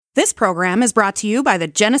This program is brought to you by the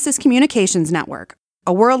Genesis Communications Network,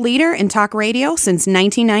 a world leader in talk radio since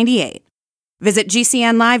 1998. Visit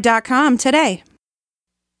GCNlive.com today.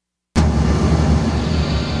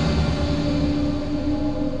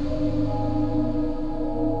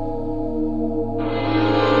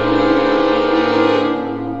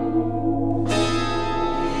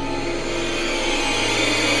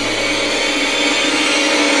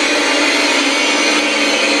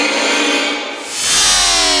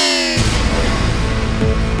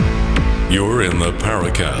 You're in the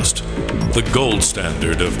Paracast, the gold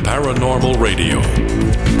standard of paranormal radio.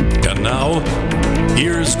 And now,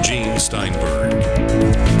 here's Gene Steinberg.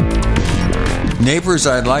 Neighbors,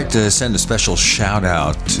 I'd like to send a special shout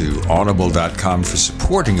out to Audible.com for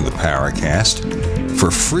supporting the Paracast. For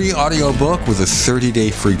free audiobook with a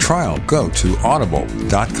 30-day free trial, go to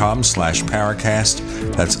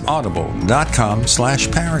audible.com/Paracast. That's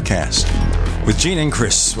audible.com/Paracast. With Gene and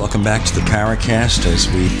Chris, welcome back to the Paracast as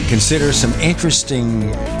we consider some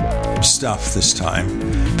interesting stuff this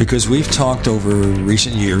time, because we've talked over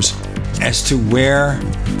recent years as to where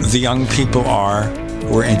the young people are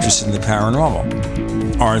who are interested in the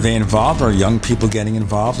paranormal. Are they involved? Are young people getting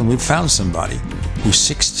involved? And we've found somebody who's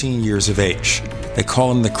 16 years of age. They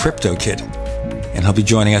call him the Crypto Kid, and he'll be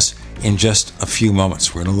joining us in just a few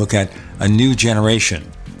moments. We're going to look at a new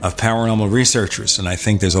generation of paranormal researchers, and I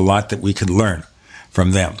think there's a lot that we could learn from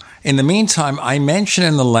them. In the meantime, I mentioned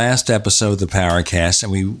in the last episode of the Paracast,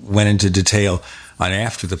 and we went into detail on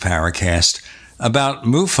after the Paracast, about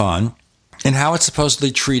MUFON and how it's supposedly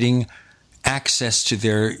treating access to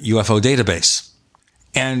their UFO database.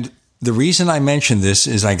 And the reason I mentioned this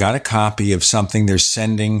is I got a copy of something they're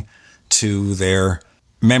sending to their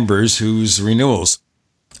members whose renewals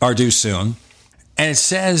are due soon. And it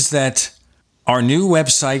says that our new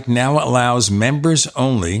website now allows members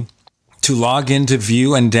only to log in to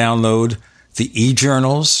view and download the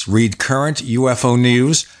e-journals, read current UFO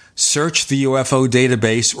news, search the UFO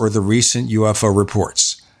database, or the recent UFO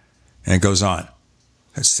reports. And it goes on.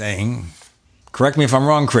 That's saying, correct me if I'm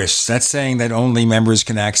wrong, Chris, that's saying that only members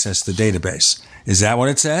can access the database. Is that what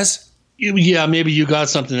it says? Yeah, maybe you got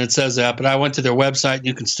something that says that, but I went to their website and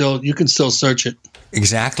you can still search it.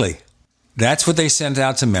 Exactly. That's what they sent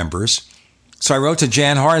out to members. So I wrote to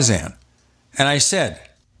Jan Harzan, and I said,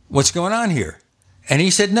 what's going on here? And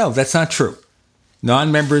he said, no, that's not true.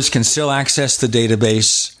 Non-members can still access the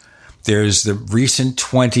database. There's the recent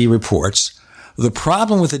 20 reports. The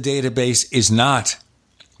problem with the database is not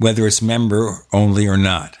whether it's member only or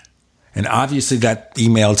not. And obviously that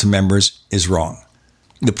email to members is wrong.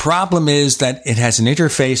 The problem is that it has an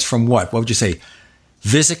interface from what? What would you say?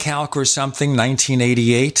 VisiCalc or something,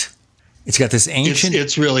 1988? It's got this ancient...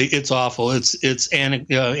 It's awful. It's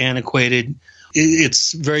antiquated.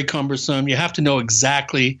 It's very cumbersome. You have to know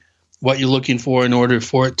exactly what you're looking for in order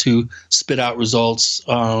for it to spit out results.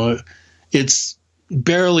 It's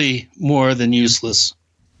barely more than useless.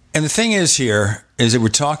 And the thing is here is that we're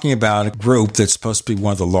talking about a group that's supposed to be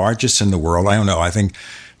one of the largest in the world. I don't know. I think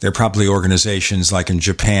there are probably organizations like in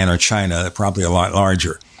Japan or China that are probably a lot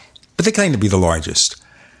larger. But they claim to be the largest.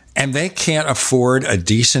 And they can't afford a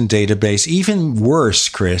decent database. Even worse,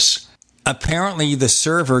 Chris, apparently the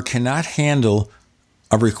server cannot handle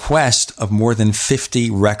a request of more than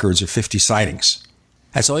 50 records or 50 sightings.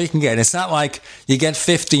 That's all you can get. It's not like you get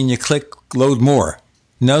 50 and you click load more.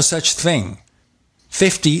 No such thing.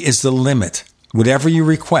 50 is the limit. Whatever you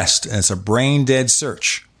request, and it's a brain-dead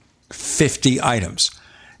search, 50 items.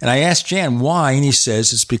 And I asked Jan why, and he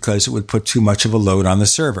says it's because it would put too much of a load on the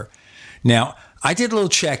server. Now, I did a little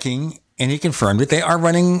checking, and he confirmed it. They are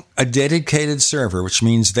running a dedicated server, which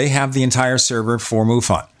means they have the entire server for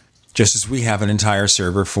MUFON, just as we have an entire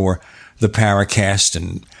server for the Paracast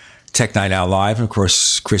and Tech Night Owl Live, and of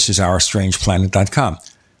course, Chris is OurStrangePlanet.com.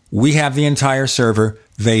 We have the entire server.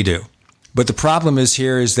 They do. But the problem is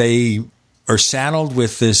here is they are saddled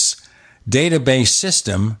with this database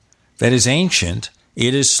system that is ancient.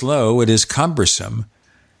 It is slow. It is cumbersome.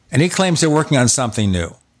 And he claims they're working on something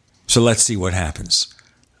new. So let's see what happens.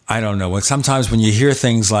 I don't know. Sometimes when you hear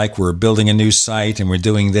things like we're building a new site and we're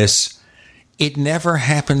doing this, it never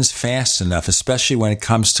happens fast enough, especially when it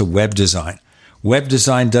comes to web design. Web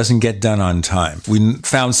design doesn't get done on time. We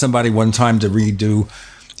found somebody one time to redo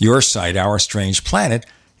your site, Our Strange Planet,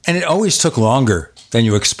 and it always took longer than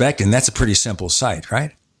you expect, and that's a pretty simple site,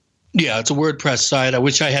 right? Yeah, it's a WordPress site. I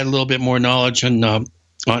wish I had a little bit more knowledge on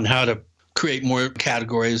how to create more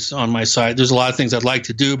categories on my site. There's a lot of things I'd like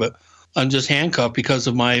to do, but I'm just handcuffed because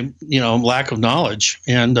of my, lack of knowledge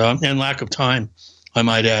and lack of time, I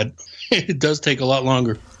might add. It does take a lot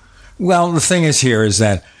longer. Well, the thing is here is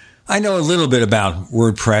that I know a little bit about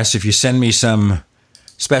WordPress. If you send me some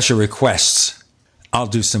special requests, I'll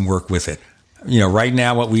do some work with it. Right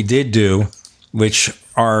now what we did do, which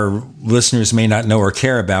our listeners may not know or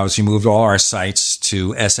care about, is we moved all our sites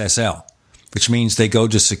to SSL, which means they go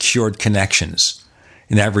to secured connections.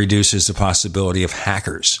 And that reduces the possibility of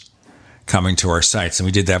hackers coming to our sites. And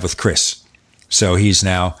we did that with Chris. So he's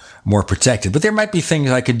now more protected. But there might be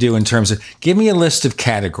things I could do in terms of, give me a list of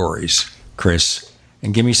categories, Chris,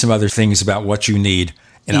 and give me some other things about what you need,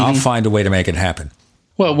 and I'll find a way to make it happen.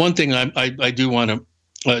 Well, one thing I do want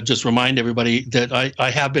to just remind everybody that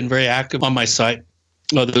I have been very active on my site.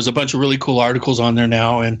 There's a bunch of really cool articles on there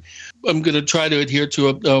now, and I'm going to try to adhere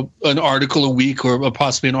to an article a week or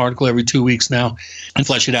possibly an article every 2 weeks now and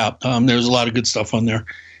flesh it out. There's a lot of good stuff on there,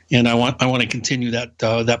 and I want to continue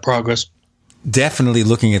that progress. Definitely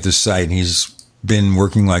looking at the site, and he's been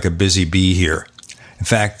working like a busy bee here. In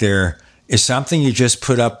fact, there is something you just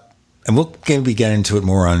put up, and we'll maybe get into it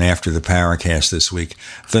more on after the Paracast this week.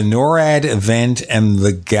 The NORAD event and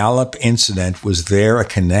the Gallup incident, was there a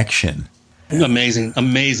connection? Amazing.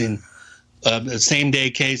 Same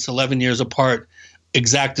day case, 11 years apart,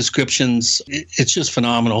 exact descriptions. It's just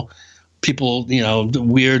phenomenal. People,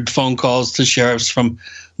 weird phone calls to sheriffs from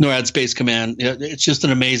NORAD Space Command. It's just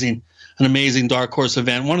an amazing dark horse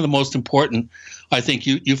event. One of the most important, I think,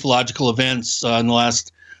 ufological events in the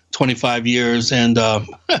last 25 years, and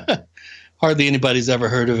hardly anybody's ever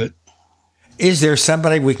heard of it. Is there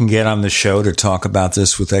somebody we can get on the show to talk about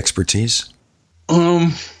this with expertise?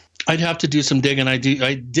 I'd have to do some digging. I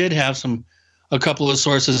did have a couple of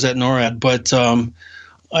sources at NORAD, but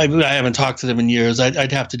I haven't talked to them in years.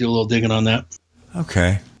 I'd have to do a little digging on that.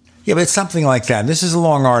 Okay. Yeah, but it's something like that. This is a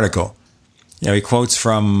long article. He quotes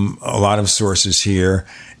from a lot of sources here.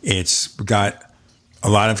 It's got a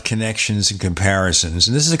lot of connections and comparisons.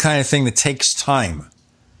 And this is the kind of thing that takes time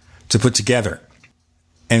to put together.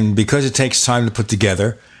 And because it takes time to put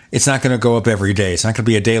together, it's not going to go up every day. It's not going to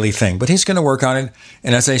be a daily thing. But he's going to work on it.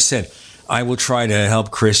 And as I said, I will try to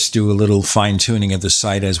help Chris do a little fine-tuning of the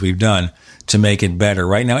site as we've done to make it better.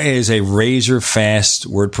 Right now, it is a razor-fast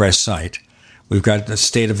WordPress site. We've got a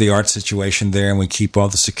state-of-the-art situation there, and we keep all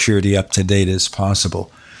the security up to date as possible.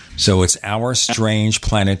 So it's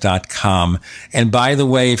OurStrangePlanet.com. And by the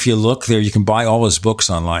way, if you look there, you can buy all his books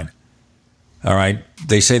online. All right?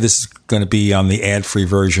 They say this is going to be on the ad-free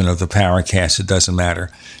version of the Paracast. It doesn't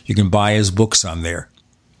matter. You can buy his books on there.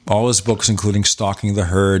 All his books, including Stalking the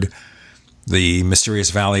Herd, the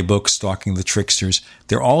Mysterious Valley book, Stalking the Tricksters.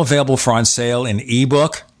 They're all available for on sale in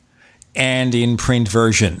ebook and in print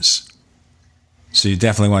versions. So you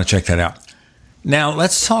definitely want to check that out. Now,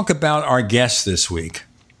 let's talk about our guest this week.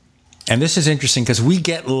 And this is interesting because we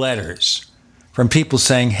get letters from people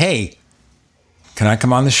saying, hey, can I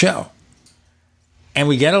come on the show? And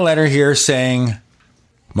we get a letter here saying,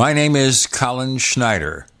 my name is Colin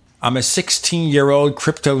Schneider. I'm a 16-year-old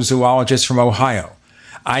cryptozoologist from Ohio.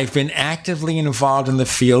 I've been actively involved in the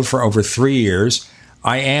field for over 3 years.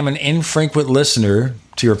 I am an infrequent listener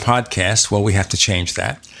to your podcast. Well, we have to change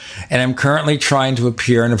that. And I'm currently trying to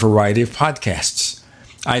appear in a variety of podcasts.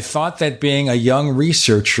 I thought that being a young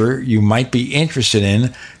researcher, you might be interested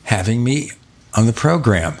in having me on the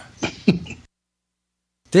program.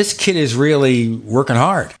 This kid is really working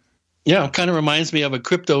hard. Yeah, it kind of reminds me of a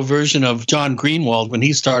crypto version of John Greenwald when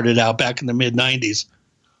he started out back in the mid-'90s.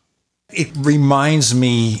 It reminds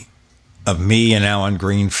me of me and Alan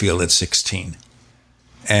Greenfield at 16.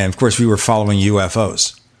 And, of course, we were following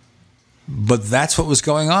UFOs. But that's what was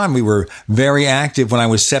going on. We were very active. When I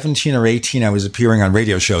was 17 or 18, I was appearing on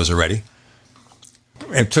radio shows already.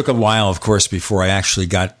 It took a while, of course, before I actually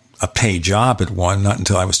got a paid job at one, not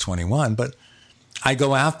until I was 21. But I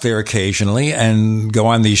go out there occasionally and go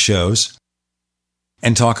on these shows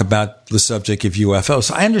and talk about the subject of UFOs.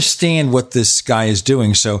 So I understand what this guy is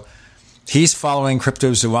doing. So he's following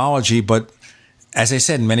cryptozoology, but as I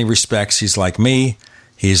said, in many respects, he's like me.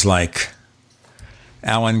 He's like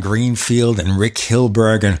Alan Greenfield and Rick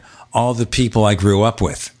Hilberg and all the people I grew up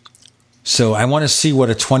with. So I want to see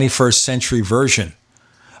what a 21st century version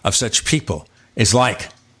of such people is like.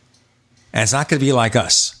 And it's not going to be like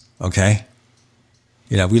us, okay?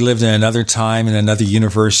 We lived in another time, in another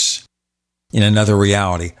universe, in another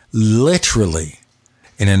reality. Literally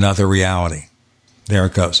in another reality. There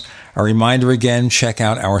it goes. A reminder again, check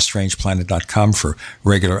out OurStrangePlanet.com for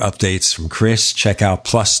regular updates from Chris. Check out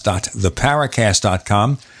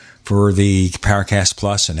plus.theparacast.com for the Paracast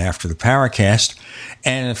Plus and After the Paracast.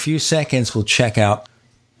 And in a few seconds, we'll check out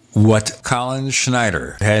what Colin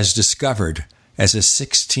Schneider has discovered as a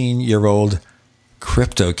 16-year-old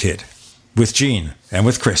crypto kid. With Gene and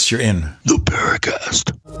with Chris, you're in The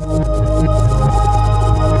Paracast.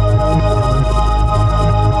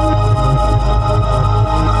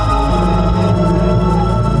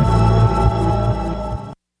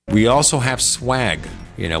 We also have swag.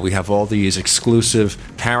 You know, we have all these exclusive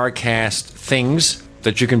Paracast things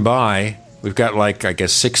that you can buy. We've got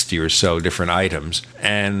 60 or so different items,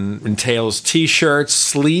 and entails t-shirts,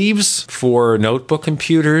 sleeves for notebook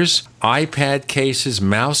computers, iPad cases,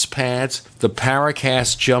 mouse pads, the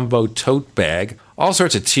Paracast Jumbo tote bag, all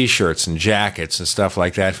sorts of t-shirts and jackets and stuff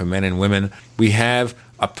like that for men and women. We have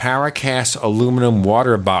a Paracast aluminum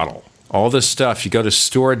water bottle. All this stuff, you go to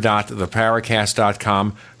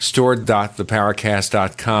store.theparacast.com,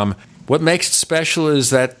 store.theparacast.com. What makes it special is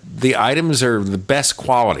that the items are the best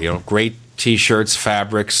quality, great t-shirts,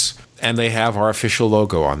 fabrics, and they have our official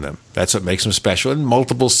logo on them. That's what makes them special, in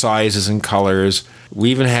multiple sizes and colors. We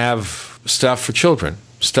even have stuff for children,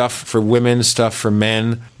 stuff for women, stuff for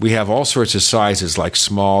men. We have all sorts of sizes, like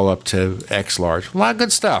small up to X large. A lot of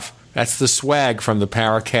good stuff. That's the swag from the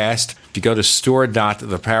Paracast. If you go to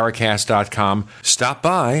store.theparacast.com, stop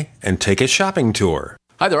by and take a shopping tour.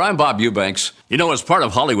 Hi there, I'm Bob Eubanks. You know, as part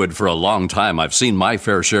of Hollywood for a long time, I've seen my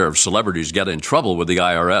fair share of celebrities get in trouble with the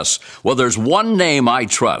IRS. Well, there's one name I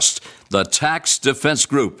trust, the Tax Defense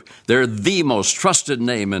Group. They're the most trusted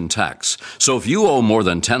name in tax. So if you owe more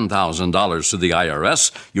than $10,000 to the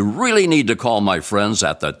IRS, you really need to call my friends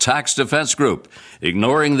at the Tax Defense Group.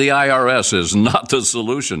 Ignoring the IRS is not the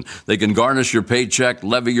solution. They can garnish your paycheck,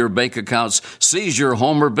 levy your bank accounts, seize your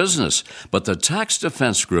home or business. But the Tax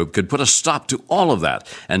Defense Group could put a stop to all of that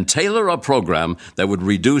and tailor a program that would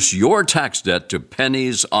reduce your tax debt to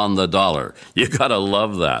pennies on the dollar. You gotta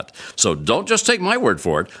love that. So don't just take my word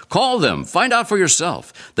for it. Call them. Find out for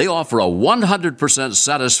yourself. They offer a 100%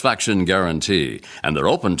 satisfaction guarantee. And they're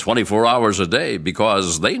open 24 hours a day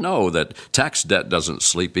because they know that tax debt doesn't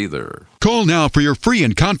sleep either. Call now for your free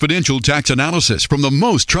and confidential tax analysis from the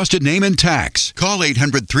most trusted name in tax. Call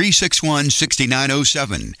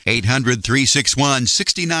 800-361-6907.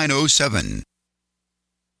 800-361-6907.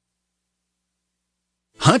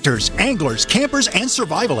 Hunters, anglers, campers, and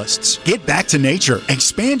survivalists. Get back to nature.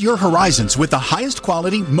 Expand your horizons with the highest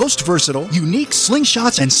quality, most versatile, unique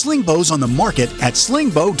slingshots and sling bows on the market at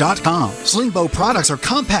slingbow.com. Sling bow products are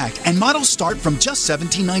compact and models start from just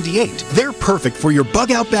 $17.98. They're perfect for your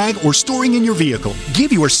bug-out bag or storing in your vehicle.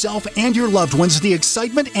 Give yourself and your loved ones the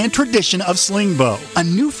excitement and tradition of sling bow. A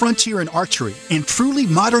new frontier in archery and truly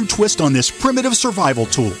modern twist on this primitive survival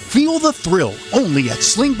tool. Feel the thrill only at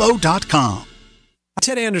slingbow.com.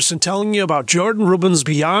 Ted Anderson telling you about Jordan Rubin's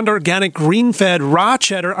Beyond Organic Green-Fed Raw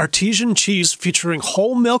Cheddar Artesian Cheese featuring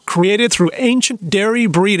whole milk created through ancient dairy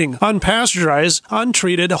breeding, unpasteurized,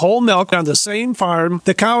 untreated whole milk on the same farm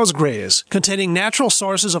the cows graze, containing natural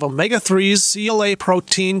sources of omega-3s, CLA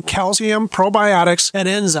protein, calcium, probiotics, and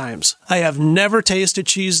enzymes. I have never tasted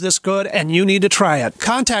cheese this good, and you need to try it.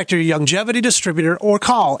 Contact your Longevity distributor or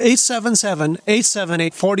call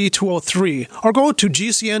 877-878-4203 or go to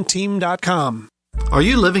gcnteam.com. Are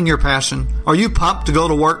you living your passion? Are you pumped to go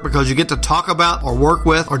to work because you get to talk about or work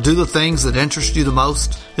with or do the things that interest you the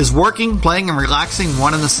most? Is working, playing, and relaxing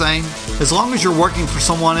one and the same? As long as you're working for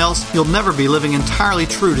someone else, you'll never be living entirely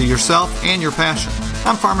true to yourself and your passion.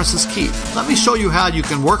 I'm Pharmacist Keith. Let me show you how you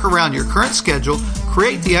can work around your current schedule,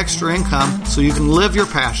 create the extra income so you can live your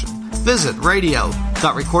passion. Visit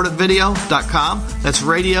radio.recordedvideo.com. That's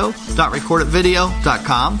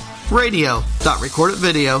radio.recordedvideo.com.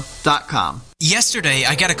 radio.recordedvideo.com. Yesterday,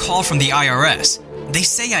 I got a call from the IRS. They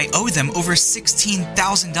say I owe them over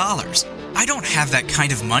 $16,000. I don't have that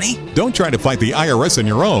kind of money. Don't try to fight the IRS on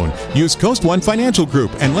your own. Use Coast One Financial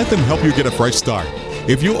Group and let them help you get a fresh start.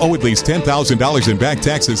 If you owe at least $10,000 in back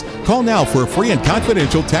taxes, call now for a free and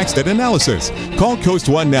confidential tax debt analysis. Call Coast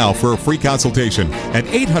One now for a free consultation at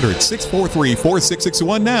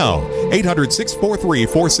 800-643-4661 now.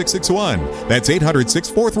 800-643-4661. That's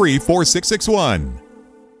 800-643-4661.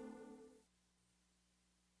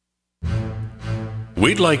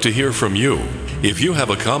 We'd like to hear from you. If you have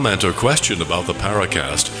a comment or question about the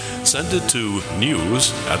Paracast, send it to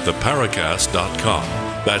news@theparacast.com.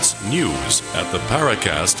 That's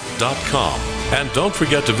news@theparacast.com. And don't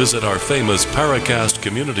forget to visit our famous Paracast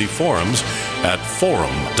community forums at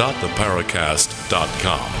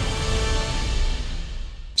forum.theparacast.com.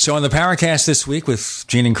 So on the Paracast this week with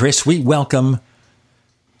Gene and Chris, we welcome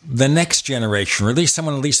the next generation, or at least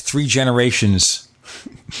someone at least 3 generations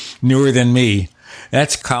newer than me.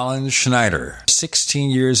 That's Colin Schneider,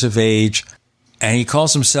 16 years of age, and he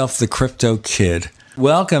calls himself the Crypto Kid.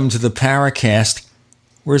 Welcome to the Paracast.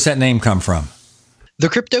 Where's that name come from? The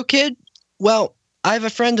Crypto Kid? Well, I have a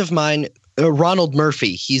friend of mine Ronald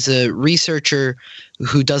Murphy. He's a researcher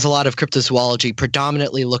who does a lot of cryptozoology,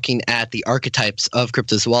 predominantly looking at the archetypes of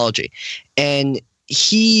cryptozoology. And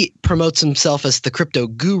he promotes himself as the crypto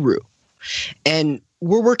guru. And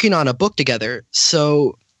we're working on a book together,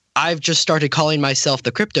 so I've just started calling myself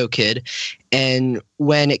the Crypto Kid. And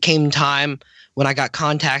when it came time, when I got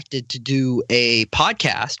contacted to do a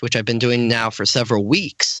podcast, which I've been doing now for several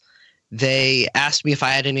weeks, they asked me if I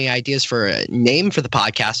had any ideas for a name for the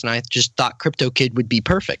podcast, and I just thought Crypto Kid would be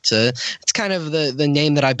perfect. So it's kind of the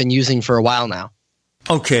name that I've been using for a while now.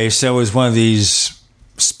 Okay, so it was one of these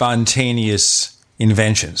spontaneous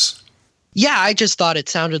inventions. Yeah, I just thought it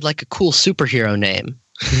sounded like a cool superhero name.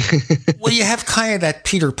 Well, you have kind of that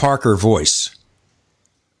Peter Parker voice.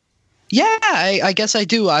 Yeah, I guess I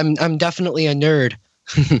do. I'm definitely a nerd.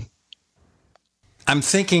 I'm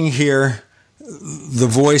thinking here the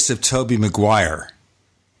voice of Tobey Maguire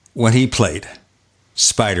when he played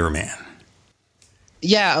Spider-Man.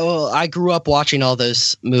 Yeah, well, I grew up watching all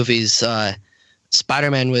those movies.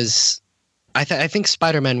 Spider-Man was... I think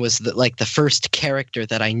Spider-Man was the first character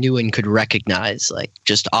that I knew and could recognize, like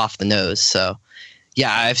just off the nose. So,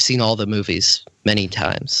 yeah, I've seen all the movies many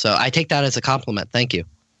times. So I take that as a compliment. Thank you.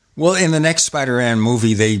 Well, in the next Spider-Man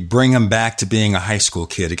movie, they bring him back to being a high school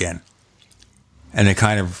kid again. And they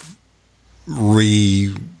kind of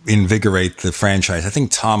reinvigorate the franchise. I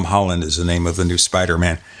think Tom Holland is the name of the new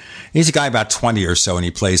Spider-Man. He's a guy about 20 or so, and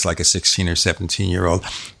he plays like a 16 or 17-year-old.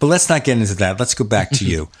 But let's not get into that. Let's go back to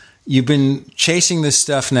you. You've been chasing this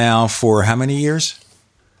stuff now for how many years?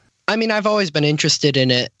 I mean, I've always been interested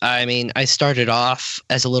in it. I mean, I started off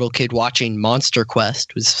as a little kid watching Monster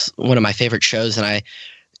Quest. It was one of my favorite shows, and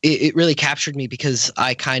it really captured me because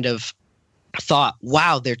I kind of thought,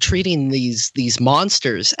 wow, they're treating these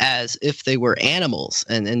monsters as if they were animals,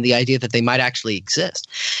 and the idea that they might actually exist.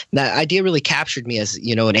 That idea really captured me as, an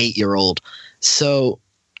 8-year-old. So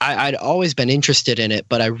I'd always been interested in it,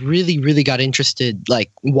 but I really, really got interested, like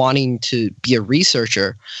wanting to be a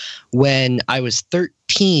researcher when I was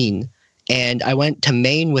 13, and I went to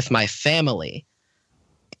Maine with my family,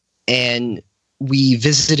 and we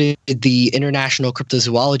visited the International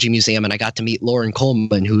Cryptozoology Museum, and I got to meet Lauren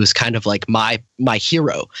Coleman, who was kind of like my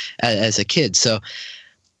hero as a kid. So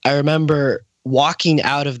I remember walking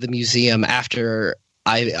out of the museum after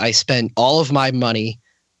I spent all of my money.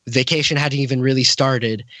 Vacation hadn't even really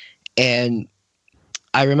started. And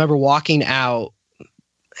I remember walking out,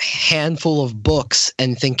 handful of books,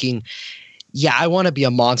 and thinking, yeah, I want to be a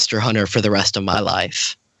monster hunter for the rest of my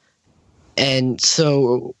life. And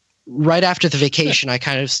so right after the vacation, I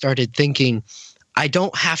kind of started thinking, I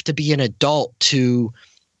don't have to be an adult to,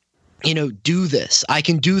 do this. I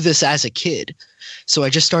can do this as a kid. So I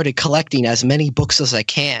just started collecting as many books as I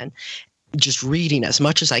can, just reading as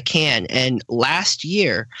much as I can. And last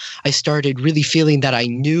year, I started really feeling that I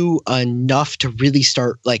knew enough to really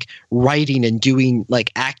start writing and doing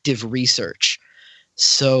active research.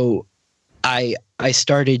 So I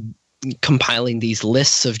started compiling these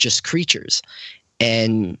lists of just creatures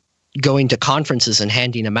and going to conferences and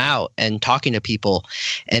handing them out and talking to people.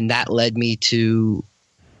 And that led me to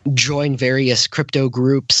join various crypto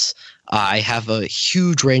groups. I have a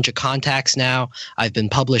huge range of contacts now. I've been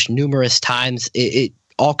published numerous times. It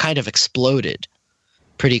all kind of exploded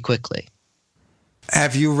pretty quickly.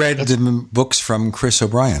 Have you read the books from Chris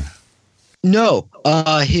O'Brien? No.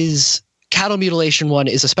 His cattle mutilation one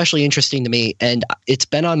is especially interesting to me, and it's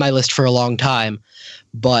been on my list for a long time.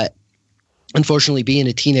 But unfortunately, being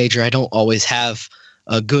a teenager, I don't always have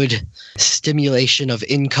a good stimulation of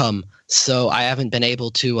income, so I haven't been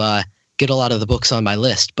able to get a lot of the books on my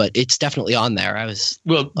list, but it's definitely on there.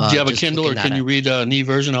 Well, do you have a Kindle, or can you read an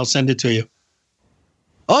e-version? I'll send it to you.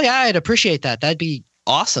 Oh, yeah, I'd appreciate that. That'd be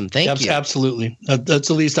awesome. Thank you. Absolutely. That's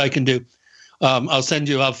the least I can do. I'll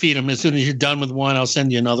feed them. As soon as you're done with one, I'll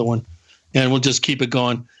send you another one, and we'll just keep it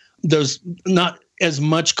going. There's not as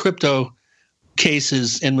much crypto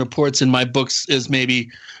cases and reports in my books as maybe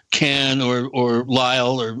Ken or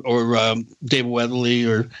Lyle or David Weatherly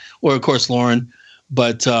or of course Lauren,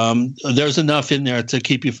 but there's enough in there to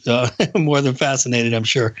keep you more than fascinated, I'm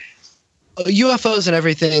sure. UFOs and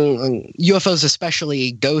everything, UFOs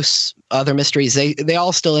especially, ghosts, other mysteries, they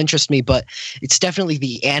all still interest me, but it's definitely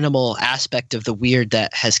the animal aspect of the weird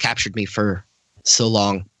that has captured me for so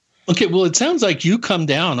long. Okay, well, it sounds like you come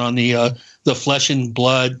down on the flesh and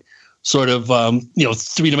blood sort of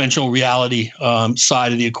three-dimensional reality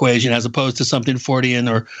side of the equation, as opposed to something Fortean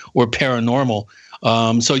or paranormal.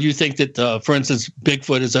 So you think that, for instance,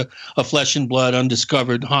 Bigfoot is a flesh and blood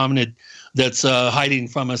undiscovered hominid that's hiding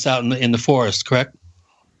from us out in the forest, correct?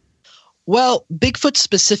 Well, Bigfoot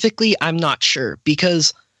specifically, I'm not sure,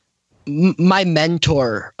 because my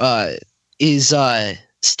mentor is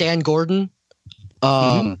Stan Gordon.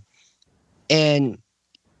 And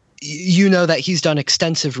you know that he's done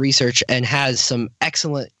extensive research and has some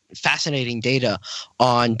excellent, fascinating data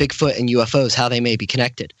on Bigfoot and UFOs, how they may be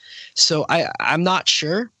connected. So I'm not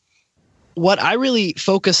sure. What I really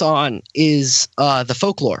focus on is the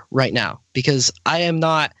folklore right now, because I am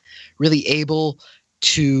not really able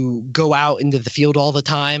to go out into the field all the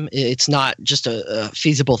time. It's not just a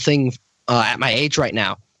feasible thing at my age right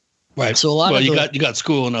now. Right. So you got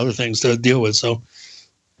school and other things to deal with. So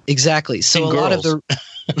exactly. So a lot of the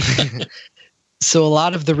so a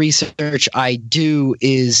lot of the research I do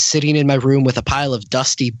is sitting in my room with a pile of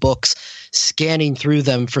dusty books, scanning through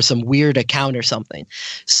them for some weird account or something.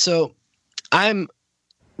 So I'm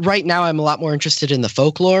a lot more interested in the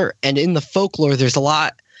folklore, and in the folklore, there's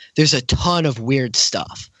a ton of weird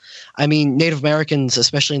stuff. I mean, Native Americans,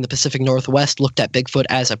 especially in the Pacific Northwest, looked at Bigfoot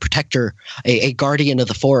as a protector, a guardian of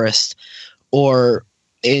the forest. Or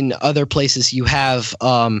in other places, you have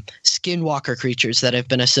skinwalker creatures that have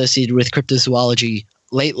been associated with cryptozoology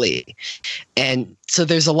lately. And so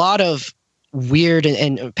there's a lot of weird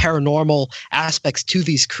and paranormal aspects to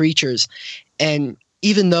these creatures. And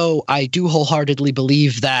even though I do wholeheartedly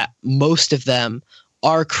believe that most of them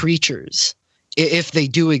are creatures, if they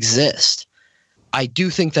do exist, I do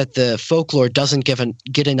think that the folklore doesn't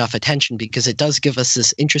get enough attention, because it does give us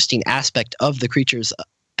this interesting aspect of the creatures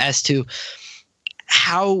as to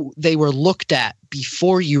how they were looked at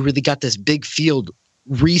before you really got this big field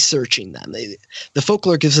researching them. The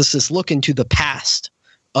folklore gives us this look into the past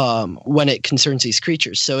when it concerns these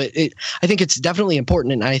creatures. So I think it's definitely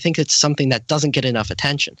important, and I think it's something that doesn't get enough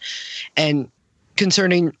attention. And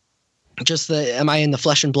concerning just am I in the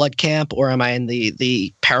flesh and blood camp, or am I in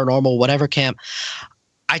the paranormal whatever camp,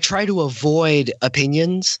 I try to avoid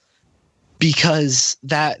opinions, because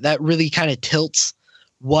that really kind of tilts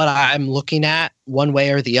what I'm looking at one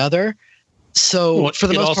way or the other. So for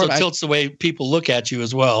the most part, it also tilts the way people look at you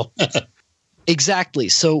as well. Exactly.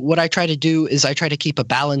 So what I try to do is I try to keep a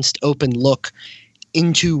balanced, open look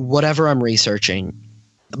into whatever I'm researching,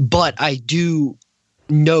 but I do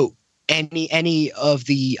note any of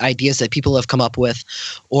the ideas that people have come up with,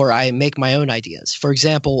 or I make my own ideas. For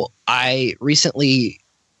example, I recently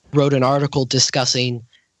wrote an article discussing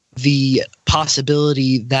the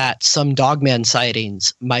possibility that some dogman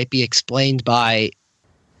sightings might be explained by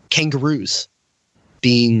kangaroos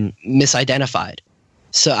being misidentified.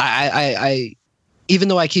 So I even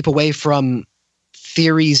though I keep away from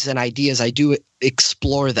theories and ideas, I do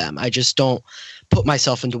explore them. I just don't put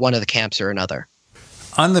myself into one of the camps or another.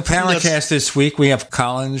 On the Paracast this week, we have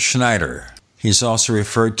Colin Schneider. He's also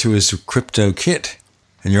referred to as Crypto Kit.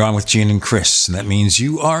 And you're on with Gene and Chris, and that means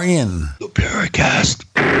you are in the Paracast.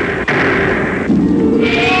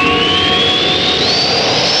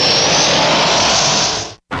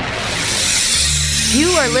 You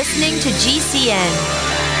are listening to GCN.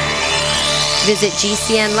 Visit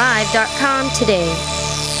GCNlive.com today.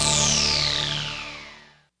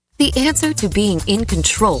 The answer to being in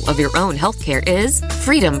control of your own healthcare is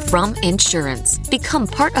freedom from insurance. Become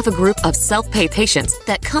part of a group of self-pay patients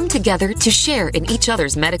that come together to share in each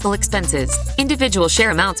other's medical expenses. Individual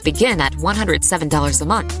share amounts begin at $107 a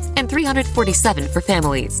month and $347 for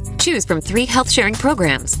families. Choose from 3 health-sharing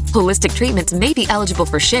programs. Holistic treatments may be eligible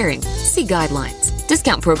for sharing. See guidelines.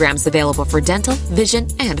 Discount programs available for dental, vision,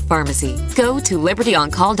 and pharmacy. Go to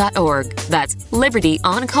libertyoncall.org. That's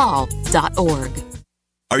libertyoncall.org.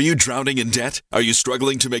 Are you drowning in debt? Are you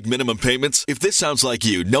struggling to make minimum payments? If this sounds like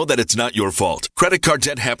you, know that it's not your fault. Credit card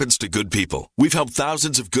debt happens to good people. We've helped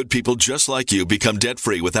thousands of good people just like you become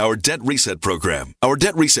debt-free with our Debt Reset program. Our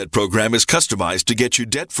Debt Reset program is customized to get you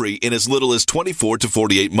debt-free in as little as 24 to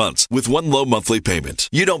 48 months with one low monthly payment.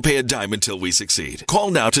 You don't pay a dime until we succeed.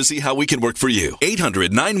 Call now to see how we can work for you.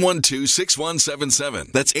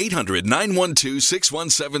 800-912-6177. That's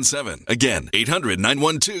 800-912-6177. Again,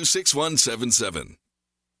 800-912-6177.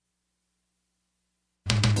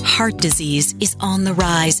 Heart disease is on the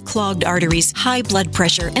rise. Clogged arteries, high blood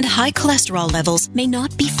pressure, and high cholesterol levels may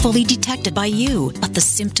not be fully detected by you, but the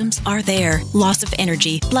symptoms are there. Loss of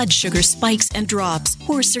energy, blood sugar spikes and drops,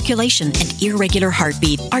 poor circulation, and irregular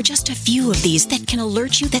heartbeat are just a few of these that can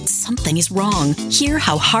alert you that something is wrong. Hear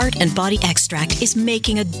how Heart and Body Extract is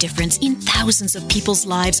making a difference in thousands of people's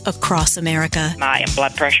lives across America. My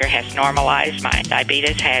blood pressure has normalized. My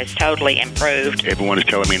diabetes has totally improved. Everyone is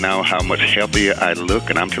telling me now how much healthier I look,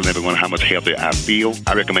 and I'm telling telling everyone how much healthier I feel.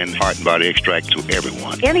 I recommend Heart and Body Extract to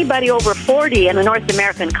everyone. Anybody over 40 in the North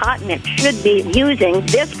American continent should be using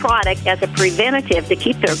this product as a preventative to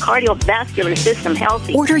keep their cardiovascular system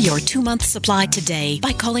healthy. Order your 2-month supply today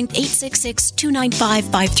by calling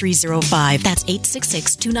 866-295-5305. That's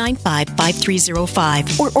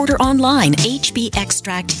 866-295-5305. Or order online,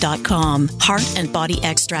 hbextract.com. Heart and Body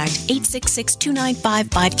Extract,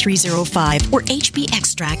 866-295-5305 or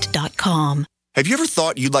hbextract.com. Have you ever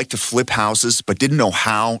thought you'd like to flip houses but didn't know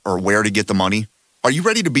how or where to get the money? Are you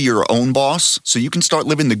ready to be your own boss so you can start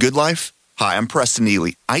living the good life? Hi, I'm Preston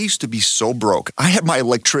Ely. I used to be so broke. I had my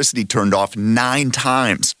electricity turned off 9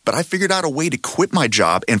 times, but I figured out a way to quit my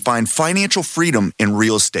job and find financial freedom in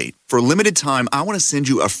real estate. For a limited time, I want to send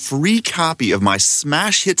you a free copy of my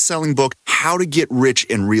smash hit selling book, How to Get Rich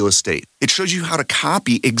in Real Estate. It shows you how to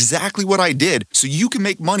copy exactly what I did so you can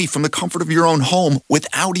make money from the comfort of your own home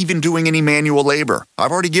without even doing any manual labor.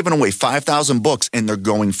 I've already given away 5,000 books and they're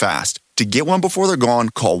going fast. To get one before they're gone,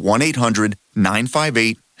 call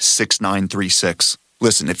 1-800-958-6936.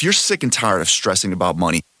 Listen, if you're sick and tired of stressing about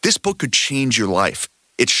money, this book could change your life.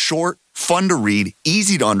 It's short, fun to read,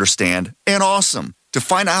 easy to understand, and awesome. To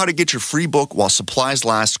find out how to get your free book while supplies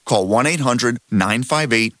last, call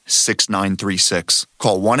 1-800-958-6936.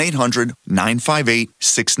 Call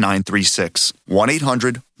 1-800-958-6936.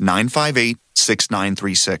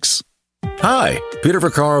 1-800-958-6936. Hi, Peter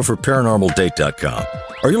Vaccaro for ParanormalDate.com.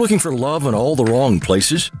 Are you looking for love in all the wrong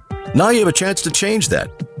places? Now you have a chance to change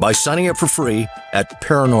that by signing up for free at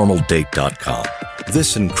ParanormalDate.com.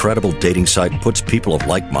 This incredible dating site puts people of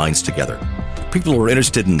like minds together. People who are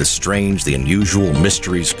interested in the strange, the unusual,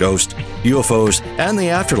 mysteries, ghosts, UFOs, and the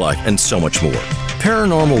afterlife, and so much more.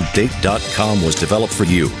 ParanormalDate.com was developed for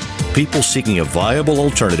you, people seeking a viable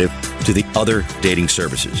alternative to the other dating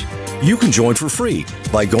services. You can join for free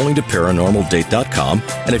by going to ParanormalDate.com,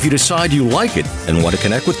 and if you decide you like it and want to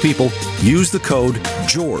connect with people, use the code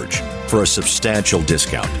GEORGE for a substantial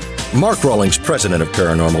discount. Mark Rawlings, president of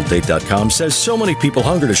ParanormalDate.com, says so many people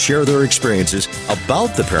hunger to share their experiences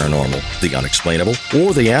about the paranormal, the unexplainable,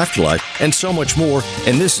 or the afterlife, and so much more,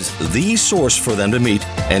 and this is the source for them to meet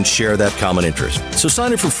and share that common interest. So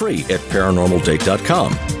sign up for free at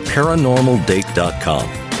ParanormalDate.com, ParanormalDate.com,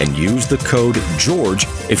 and use the code GEORGE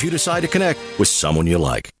if you decide to connect with someone you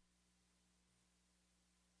like.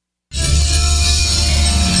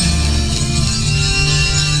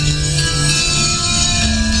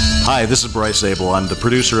 Hi, this is Bryce Abel. I'm the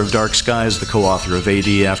producer of Dark Skies, the co-author of AD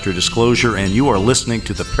After Disclosure, and you are listening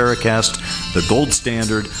to the Paracast, the gold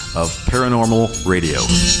standard of paranormal radio.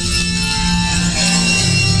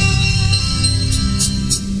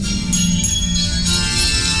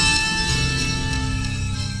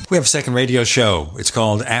 We have a second radio show. It's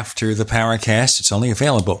called After the Paracast. It's only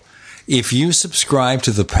available if you subscribe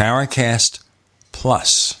to the Paracast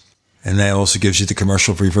Plus. And that also gives you the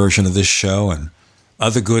commercial-free version of this show and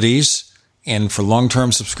other goodies. And for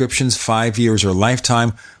long-term subscriptions, 5 years or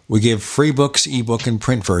lifetime, we give free books, ebook, and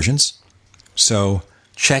print versions. So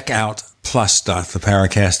check out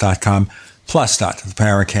plus.theparacast.com,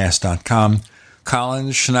 plus.theparacast.com.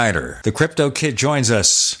 Colin Schneider, the Crypto Kid, joins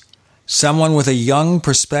us. Someone with a young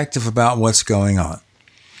perspective about what's going on.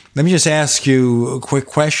 Let me just ask you a quick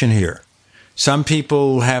question here. Some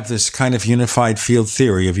people have this kind of unified field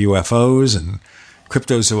theory of UFOs and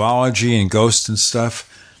cryptozoology and ghosts and stuff.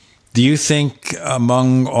 Do you think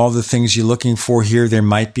among all the things you're looking for here, there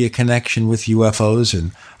might be a connection with UFOs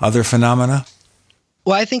and other phenomena?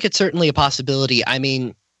 Well, I think it's certainly a possibility. I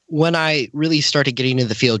mean, when I really started getting into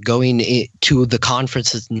the field, going to the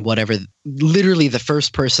conferences and whatever, literally the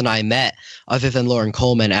first person I met, other than Lauren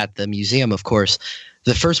Coleman at the museum, of course,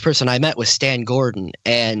 the first person I met was Stan Gordon.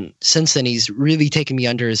 And since then, he's really taken me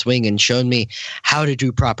under his wing and shown me how to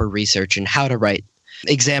do proper research and how to write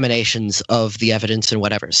examinations of the evidence and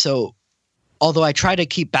whatever. So although I try to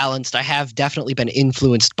keep balanced, I have definitely been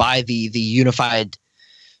influenced by the unified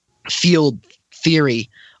field theory.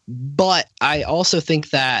 But I also think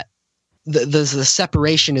that the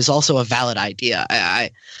separation is also a valid idea. I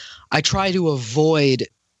try to avoid,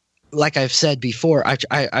 like I've said before, I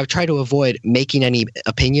try to avoid making any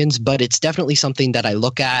opinions, but it's definitely something that I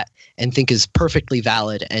look at and think is perfectly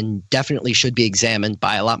valid and definitely should be examined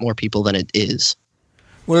by a lot more people than it is.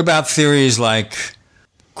 What about theories like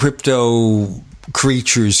crypto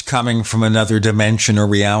creatures coming from another dimension or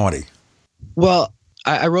reality? Well,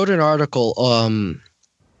 I wrote an article a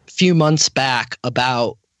few months back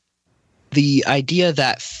about the idea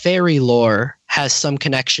that fairy lore has some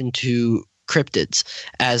connection to cryptids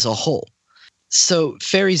as a whole. So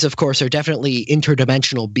fairies, of course, are definitely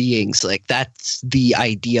interdimensional beings. Like, that's the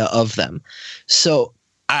idea of them. So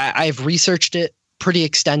I've researched it pretty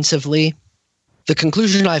extensively. The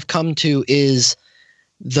conclusion I've come to is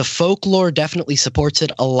the folklore definitely supports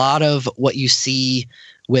it. A lot of what you see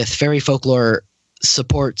with fairy folklore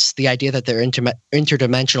supports the idea that they're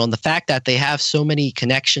interdimensional, and the fact that they have so many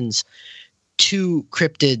connections to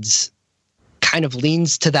cryptids kind of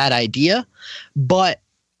leans to that idea. But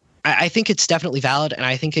I think it's definitely valid, and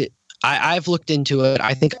I think I've looked into it.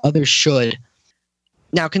 I think others should.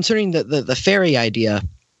 Now, concerning the fairy idea,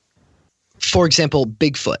 for example,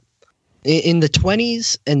 Bigfoot. In the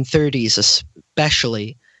 20s and 30s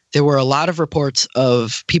especially, there were a lot of reports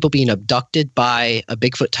of people being abducted by a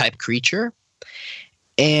Bigfoot-type creature.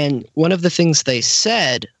 And one of the things they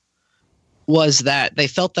said was that they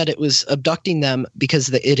felt that it was abducting them because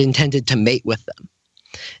it intended to mate with them.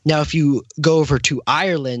 Now, if you go over to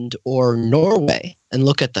Ireland or Norway and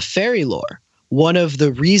look at the fairy lore, one of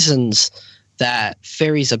the reasons that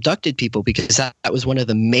fairies abducted people, because that was one of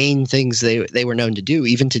the main things they were known to do.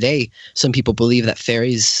 Even today, some people believe that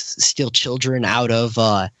fairies steal children out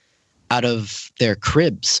of their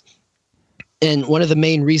cribs. And one of the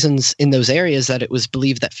main reasons in those areas that it was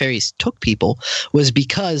believed that fairies took people was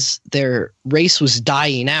because their race was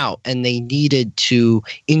dying out and they needed to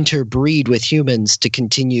interbreed with humans to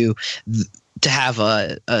continue to have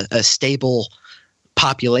a stable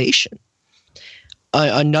population.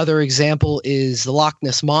 Another example is the Loch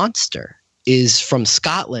Ness Monster is from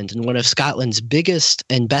Scotland, and one of Scotland's biggest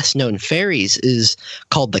and best known fairies is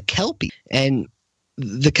called the Kelpie. And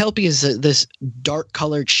the Kelpie is this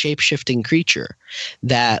dark-colored, shape-shifting creature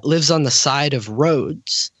that lives on the side of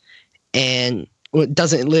roads, and it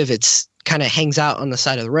doesn't live, it's kind of hangs out on the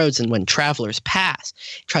side of the roads, and when travelers pass,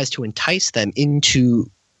 it tries to entice them into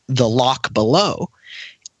the loch below,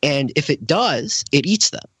 and if it does, it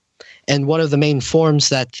eats them. And one of the main forms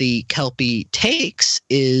that the Kelpie takes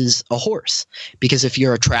is a horse, because if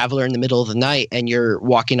you're a traveler in the middle of the night and you're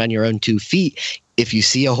walking on your own 2 feet, if you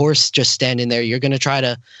see a horse just standing there, you're going to try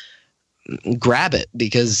to grab it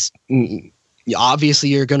because obviously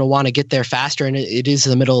you're going to want to get there faster, and it is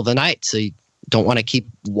the middle of the night, so you don't want to keep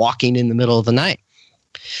walking in the middle of the night.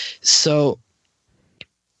 So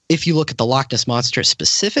if you look at the Loch Ness Monster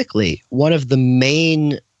specifically, one of the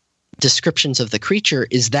main descriptions of the creature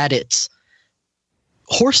is that it's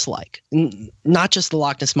horse-like, not just the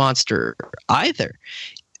Loch Ness Monster either.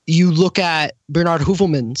 You look at Bernard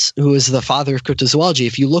Heuvelmans, who is the father of cryptozoology.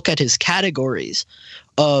 If you look at his categories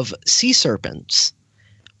of sea serpents,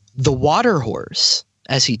 the water horse,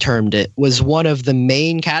 as he termed it, was one of the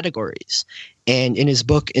main categories. And in his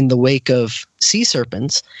book, In the Wake of Sea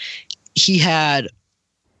Serpents,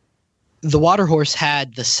 the water horse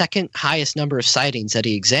had the second highest number of sightings that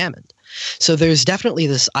he examined. So there's definitely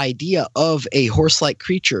this idea of a horse-like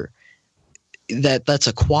creature that's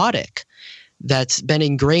aquatic that's been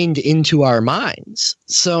ingrained into our minds.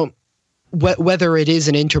 So whether it is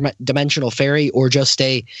an interdimensional fairy or just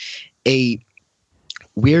a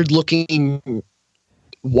weird-looking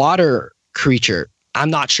water creature,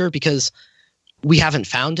 I'm not sure, because we haven't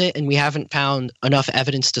found it, and we haven't found enough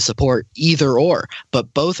evidence to support either or.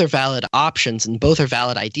 But both are valid options, and both are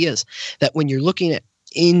valid ideas that when you're looking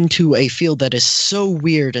into a field that is so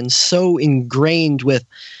weird and so ingrained with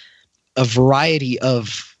a variety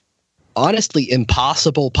of honestly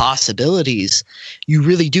impossible possibilities, you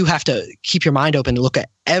really do have to keep your mind open and look at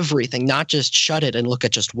everything, not just shut it and look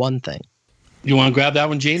at just one thing. You want to grab that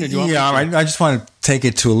one, Gene? Or do you want I just want to take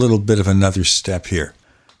it to a little bit of another step here.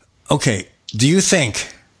 Okay, do you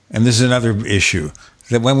think, and this is another issue,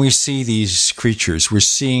 that when we see these creatures, we're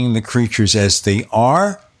seeing the creatures as they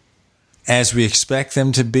are, as we expect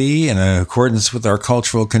them to be, in accordance with our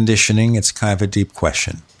cultural conditioning? It's kind of a deep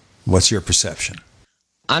question. What's your perception?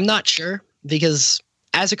 I'm not sure, because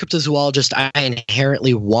as a cryptozoologist, I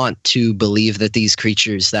inherently want to believe that these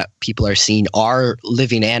creatures that people are seeing are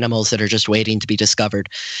living animals that are just waiting to be discovered.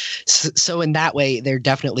 So in that way, they're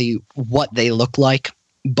definitely what they look like.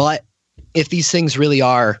 But if these things really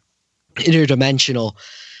are interdimensional,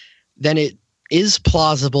 then it is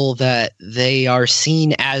plausible that they are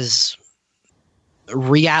seen as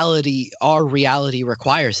reality. Our reality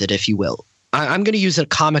requires it, if you will. I'm going to use a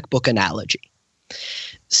comic book analogy.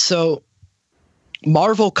 So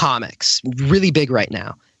Marvel Comics, really big right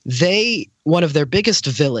now. One of their biggest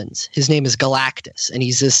villains, his name is Galactus, and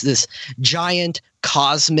he's this giant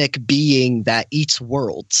cosmic being that eats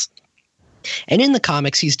worlds. And in the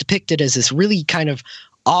comics, he's depicted as this really kind of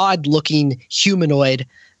odd-looking humanoid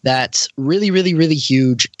that's really, really, really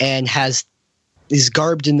huge and has is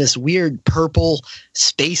garbed in this weird purple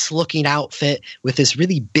space-looking outfit with this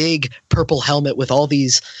really big purple helmet with all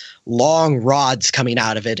these long rods coming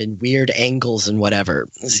out of it and weird angles and whatever.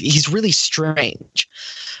 He's really strange.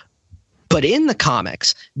 But in the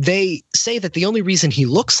comics, they say that the only reason he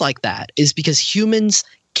looks like that is because humans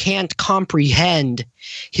can't comprehend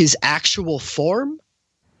his actual form.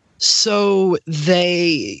 So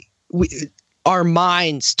our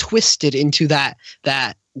minds twisted into that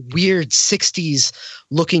weird 60s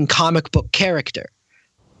looking comic book character.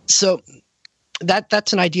 So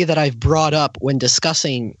that's an idea that I've brought up when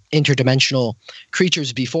discussing interdimensional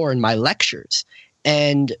creatures before in my lectures.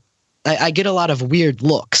 And I get a lot of weird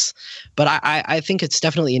looks, but I think it's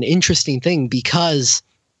definitely an interesting thing because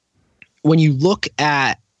when you look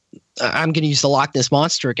at, I'm going to use the Loch Ness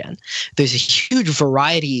Monster again, there's a huge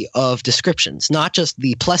variety of descriptions, not just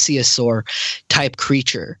the plesiosaur type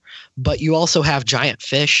creature, but you also have giant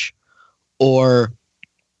fish or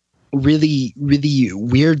really, really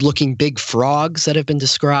weird looking big frogs that have been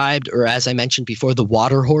described, or as I mentioned before, the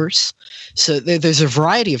water horse. So there's a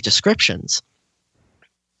variety of descriptions.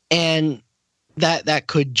 And that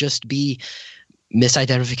could just be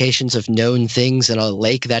misidentifications of known things in a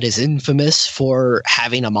lake that is infamous for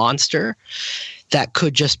having a monster. That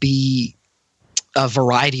could just be a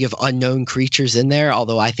variety of unknown creatures in there,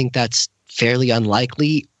 although I think that's fairly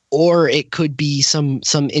unlikely. Or it could be some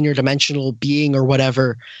interdimensional being or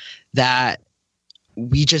whatever that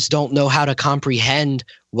we just don't know how to comprehend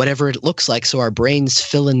whatever it looks like, so our brains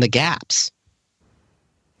fill in the gaps.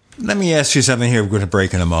 Let me ask you something here. We're going to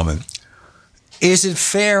break in a moment. Is it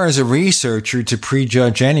fair as a researcher to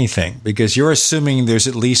prejudge anything? Because you're assuming there's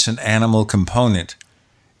at least an animal component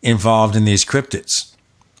involved in these cryptids.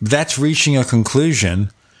 That's reaching a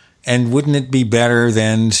conclusion. And wouldn't it be better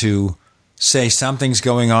than to say something's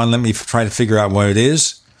going on, let me try to figure out what it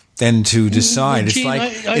is, than to decide? Gene,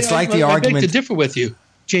 it's like the argument. I beg to differ with you,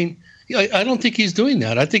 Gene. I don't think he's doing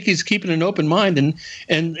that. I think he's keeping an open mind, and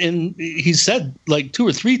he said like 2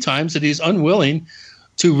 or 3 times that he's unwilling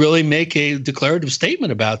to really make a declarative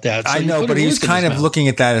statement about that. So I know, but he's kind of looking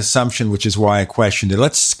at that assumption, which is why I questioned it.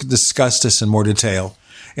 Let's discuss this in more detail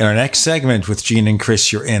in our next segment with Gene and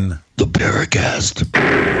Chris. You're in the Paracast.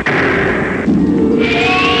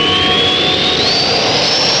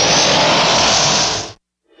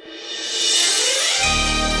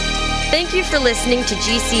 Thank you for listening to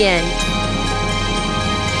GCN.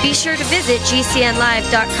 Be sure to visit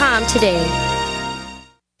GCNlive.com today.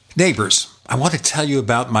 Neighbors, I want to tell you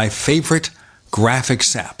about my favorite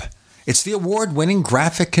graphics app. It's the award-winning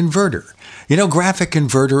Graphic Converter. You know, Graphic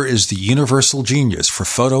Converter is the universal genius for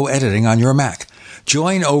photo editing on your Mac.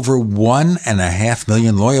 Join over 1.5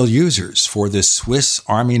 million loyal users for this Swiss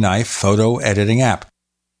Army knife photo editing app.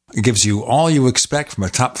 It gives you all you expect from a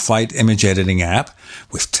top-flight image editing app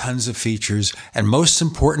with tons of features, and most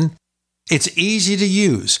important, it's easy to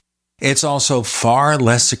use. It's also far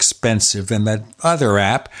less expensive than that other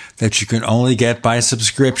app that you can only get by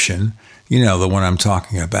subscription. You know, the one I'm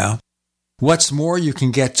talking about. What's more, you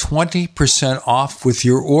can get 20% off with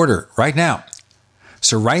your order right now.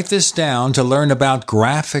 So write this down to learn about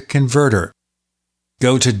Graphic Converter.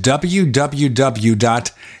 Go to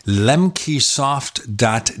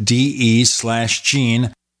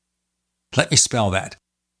www.lemkesoft.de/Gene. Let me spell that.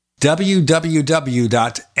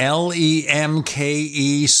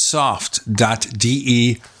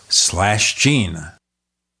 www.lemkesoft.de/Gene.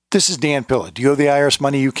 This is Dan Pilla. Do you owe the IRS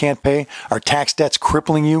money you can't pay? Are tax debts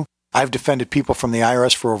crippling you? I've defended people from the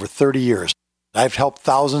IRS for over 30 years. I've helped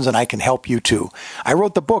thousands, and I can help you too. I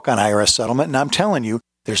wrote the book on IRS settlement, and I'm telling you,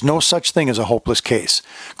 there's no such thing as a hopeless case.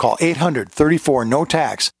 Call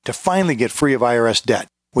 800-34-NO-TAX to finally get free of IRS debt.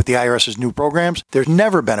 With the IRS's new programs, there's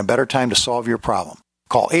never been a better time to solve your problem.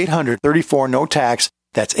 Call 800-34-NO-TAX.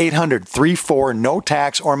 That's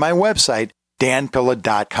 800-34-NO-TAX, or my website,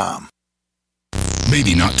 danpilla.com.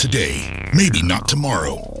 Maybe not today, maybe not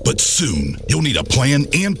tomorrow, but soon you'll need a plan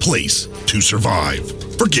and place to survive.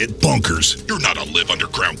 Forget bunkers. You're not a live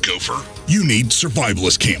underground gopher. You need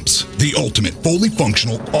survivalist camps, the ultimate fully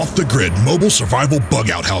functional, off-the-grid mobile survival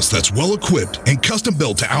bug-out house that's well-equipped and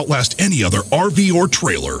custom-built to outlast any other RV or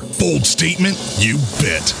trailer. Bold statement? You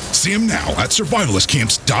bet. See them now at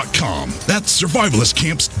survivalistcamps.com. That's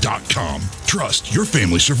survivalistcamps.com. Trust your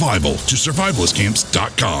family's survival to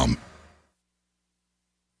survivalistcamps.com.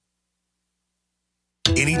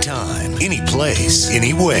 Anytime, any place,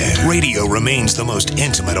 anywhere. Radio remains the most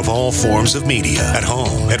intimate of all forms of media. At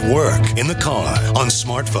home, at work, in the car, on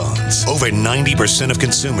smartphones. Over 90% of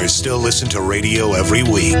consumers still listen to radio every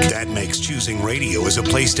week. That makes choosing radio as a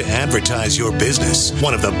place to advertise your business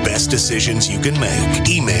one of the best decisions you can make.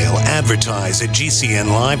 Email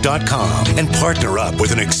advertise@gcnlive.com and partner up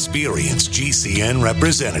with an experienced GCN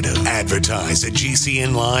representative.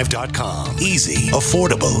 Advertise@gcnlive.com. Easy,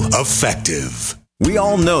 affordable, effective. We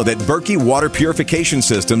all know that Berkey Water Purification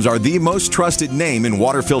Systems are the most trusted name in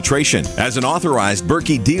water filtration. As an authorized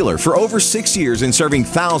Berkey dealer for over 6 years and serving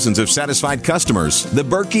thousands of satisfied customers, the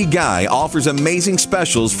Berkey Guy offers amazing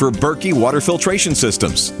specials for Berkey Water Filtration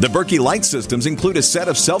Systems. The Berkey Light Systems include a set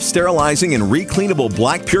of self-sterilizing and recleanable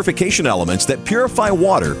black purification elements that purify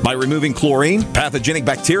water by removing chlorine, pathogenic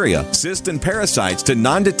bacteria, cysts, and parasites to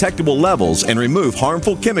non-detectable levels and remove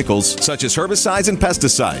harmful chemicals such as herbicides and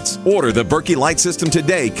pesticides. Order the Berkey Light System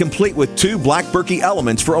today, complete with 2 black Berkey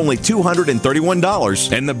elements for only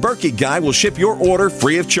 $231, and the Berkey Guy will ship your order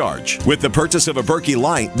free of charge. With the purchase of a Berkey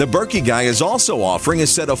Light, the Berkey Guy is also offering a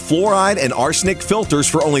set of fluoride and arsenic filters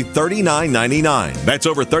for only $39.99. That's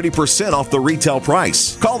over 30% off the retail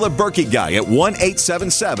price. Call the Berkey Guy at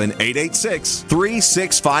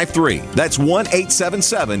 1-877-886-3653. That's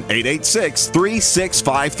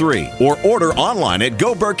 1-877-886-3653. Or order online at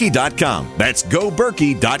goberkey.com. That's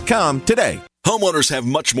goberkey.com today. Homeowners have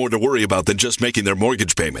much more to worry about than just making their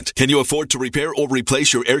mortgage payment. Can you afford to repair or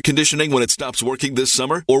replace your air conditioning when it stops working this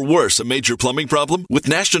summer? Or worse, a major plumbing problem? With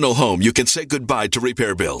National Home, you can say goodbye to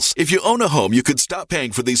repair bills. If you own a home, you could stop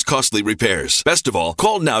paying for these costly repairs. Best of all,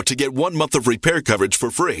 call now to get 1 month of repair coverage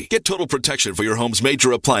for free. Get total protection for your home's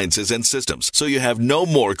major appliances and systems, so you have no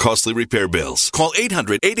more costly repair bills. Call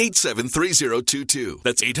 800-887-3022.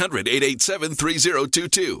 That's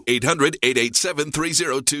 800-887-3022.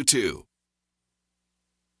 800-887-3022.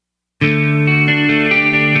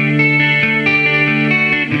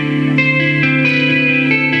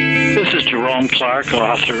 This is Jerome Clark,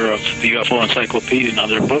 author of the UFO Encyclopedia and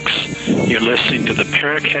other books. You're listening to the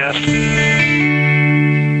Paracast.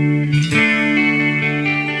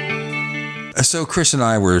 So Chris and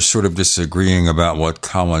I were sort of disagreeing about what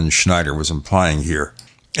Colin Schneider was implying here.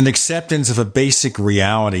 An acceptance of a basic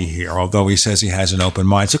reality here, although he says he has an open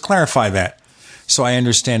mind. So clarify that so I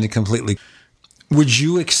understand it completely. Would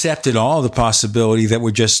you accept at all the possibility that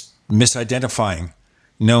we're just misidentifying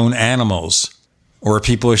known animals, or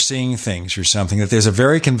people are seeing things or something, that there's a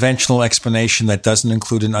very conventional explanation that doesn't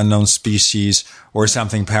include an unknown species or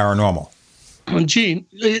something paranormal? Well, Gene,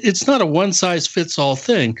 it's not a one-size-fits-all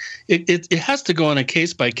thing. It has to go on a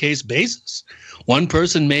case-by-case basis. One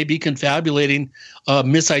person may be confabulating a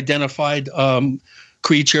misidentified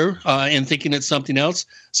creature and thinking it's something else.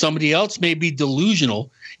 Somebody else may be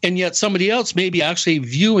delusional, and yet somebody else may be actually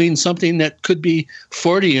viewing something that could be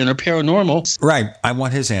Fortean or paranormal. Right. I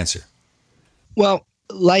want his answer. Well,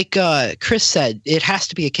 like Chris said, it has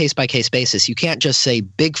to be a case-by-case basis. You can't just say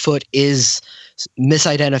Bigfoot is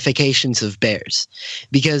misidentifications of bears,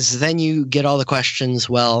 because then you get all the questions,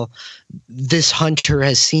 well, this hunter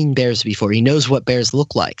has seen bears before. He knows what bears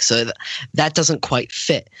look like. So that doesn't quite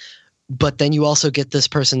fit. But then you also get this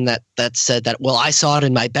person that said that, well, I saw it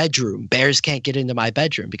in my bedroom. Bears can't get into my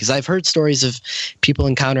bedroom, because I've heard stories of people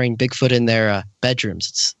encountering Bigfoot in their bedrooms.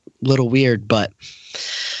 It's a little weird, but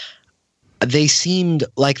they seemed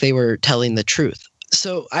like they were telling the truth.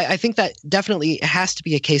 So I think that definitely has to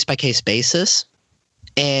be a case-by-case basis.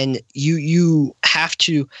 And you have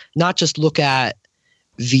to not just look at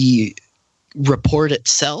the report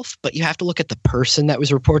itself, but you have to look at the person that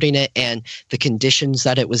was reporting it and the conditions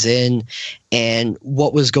that it was in and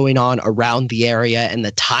what was going on around the area and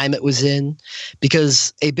the time it was in.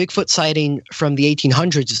 Because a Bigfoot sighting from the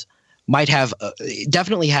 1800s might have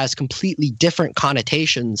definitely has completely different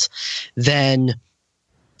connotations than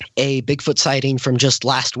a Bigfoot sighting from just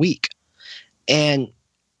last week. And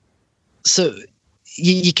so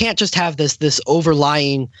you can't just have this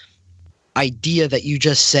overlying idea that you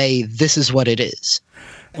just say this is what it is.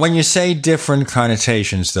 When you say different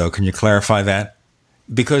connotations, though, can you clarify that?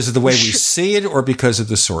 Because of the way we see it, or because of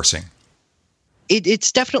the sourcing?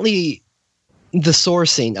 It's definitely the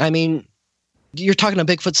sourcing. I mean, you're talking a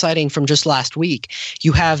Bigfoot sighting from just last week.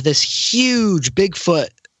 You have this huge Bigfoot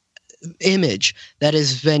image that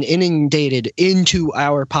has been inundated into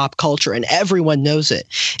our pop culture, and everyone knows it,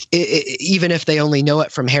 even if they only know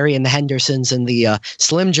it from Harry and the Hendersons and the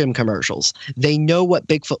Slim Jim commercials. They know what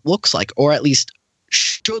Bigfoot looks like, or at least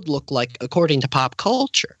should look like according to pop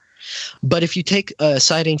culture. But if you take a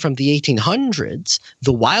sighting from the 1800s,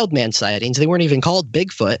 the wild man sightings, they weren't even called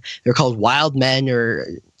Bigfoot. They're called wild men, or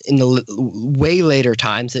in the way later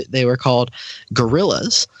times, they were called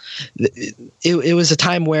gorillas. It was a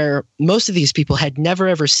time where most of these people had never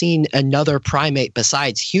ever seen another primate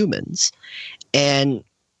besides humans, and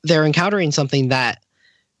they're encountering something that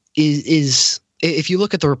is, if you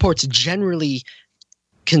look at the reports, generally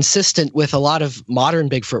consistent with a lot of modern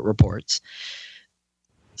Bigfoot reports.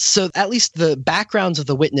 So at least the backgrounds of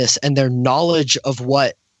the witness and their knowledge of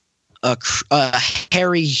what a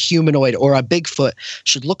hairy humanoid or a Bigfoot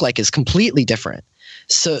should look like is completely different.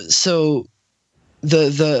 So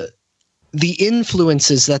the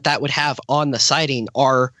influences that would have on the sighting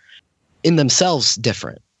are in themselves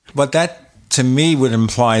different. But that, to me, would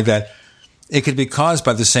imply that it could be caused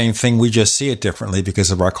by the same thing. We just see it differently because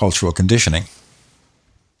of our cultural conditioning.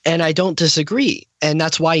 And I don't disagree. And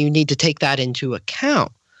that's why you need to take that into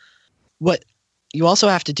account. What you also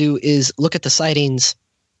have to do is look at the sightings.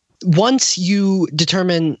 Once you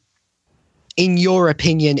determine, in your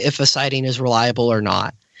opinion, if a sighting is reliable or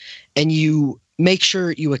not, and you make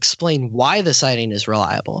sure you explain why the sighting is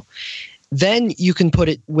reliable, then you can put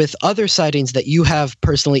it with other sightings that you have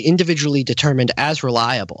personally, individually determined as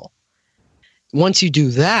reliable. Once you do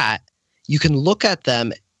that, you can look at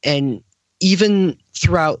them, and even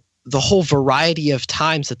throughout the whole variety of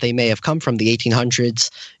times that they may have come from, the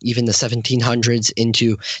 1800s, even the 1700s,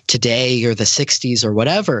 into today or the 60s or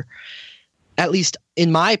whatever, at least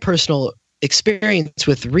in my personal experience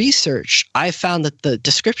with research, I found that the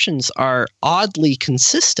descriptions are oddly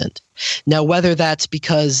consistent. Now, whether that's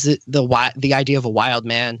because the idea of a wild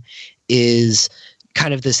man is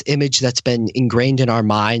kind of this image that's been ingrained in our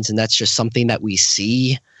minds, and that's just something that we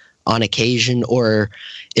see on occasion, or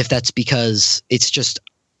if that's because it's just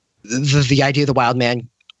the idea of the wild man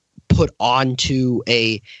put onto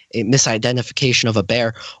a misidentification of a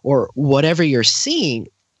bear, or whatever you're seeing,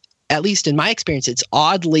 at least in my experience, it's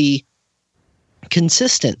oddly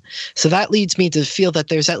consistent. So that leads me to feel that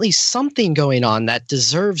there's at least something going on that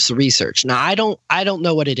deserves research. Now, I don't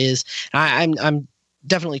know what it is. I'm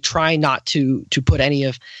definitely trying not to put any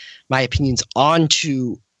of my opinions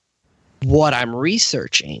onto what I'm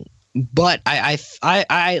researching. But I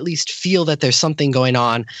at least feel that there's something going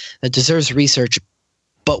on that deserves research,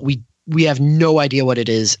 but we have no idea what it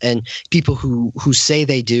is, and people who say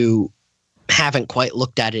they do haven't quite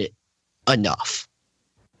looked at it enough.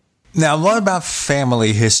 Now, what about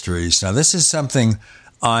family histories? Now, this is something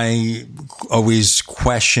I always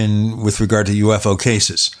question with regard to UFO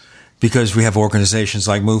cases, because we have organizations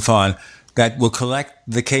like MUFON that will collect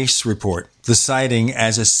the case report, the sighting,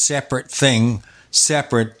 as a separate thing,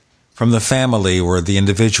 separate from the family or the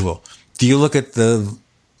individual. Do you look at the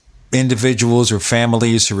individuals or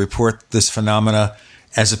families who report this phenomena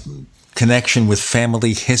as a connection with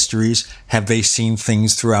family histories? Have they seen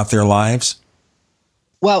things throughout their lives?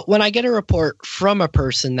 Well, when I get a report from a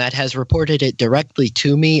person that has reported it directly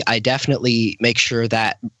to me, I definitely make sure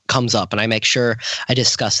that comes up, and I make sure I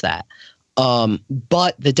discuss that.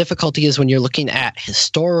 But the difficulty is when you're looking at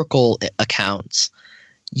historical accounts,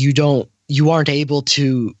 you aren't able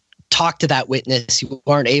to talk to that witness. You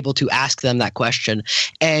aren't able to ask them that question.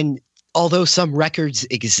 And although some records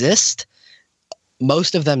exist,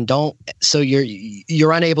 most of them don't. So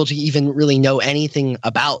you're unable to even really know anything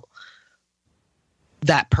about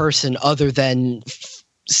that person other than,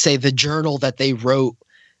 say, the journal that they wrote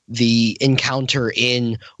the encounter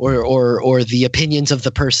in, or the opinions of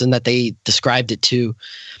the person that they described it to.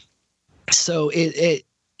 So it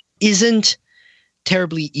isn't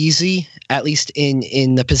terribly easy, at least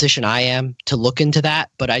in the position I am, to look into that.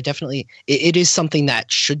 But I definitely, it is something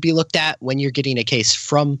that should be looked at when you're getting a case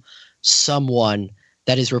from someone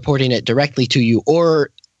that is reporting it directly to you, or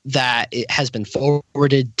that it has been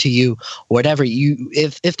forwarded to you, or whatever.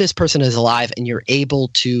 If this person is alive and you're able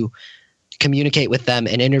to communicate with them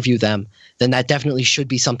and interview them, then that definitely should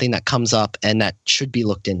be something that comes up and that should be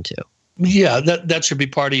looked into. Yeah, that should be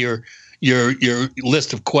part of your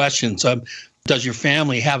list of questions. Does your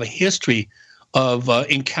family have a history of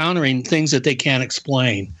encountering things that they can't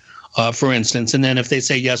explain, for instance? And then if they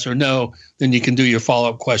say yes or no, then you can do your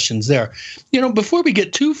follow-up questions there. Before we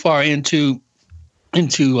get too far into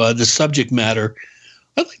the subject matter,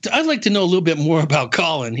 I'd like to know a little bit more about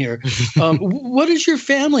Colin here. What does your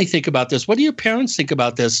family think about this? What do your parents think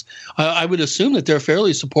about this? I would assume that they're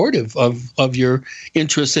fairly supportive of your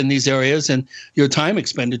interest in these areas and your time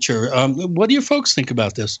expenditure. What do your folks think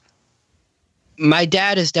about this? My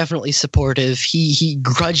dad is definitely supportive. He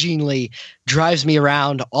grudgingly drives me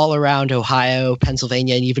around all around Ohio,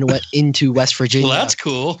 Pennsylvania, and even went into West Virginia. Well, that's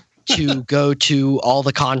cool. to go to all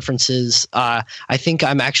the conferences. I think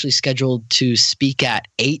I'm actually scheduled to speak at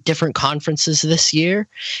 8 different conferences this year,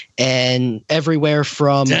 and everywhere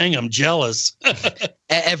from... Dang, I'm jealous.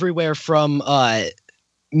 everywhere from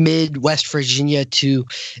mid-West Virginia to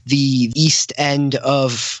the east end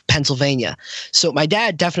of Pennsylvania. So my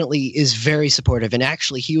dad definitely is very supportive, and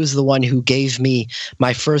actually he was the one who gave me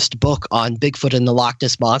my first book on Bigfoot and the Loch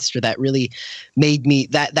Ness Monster that really made me...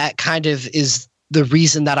 That kind of is the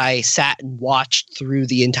reason that I sat and watched through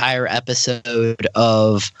the entire episode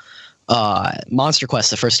of Monster Quest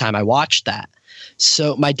the first time I watched that.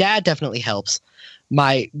 So my dad definitely helps.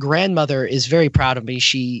 My grandmother is very proud of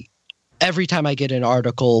me. Every time I get an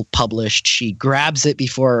article published, she grabs it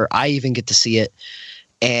before I even get to see it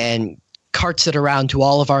and carts it around to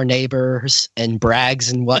all of our neighbors and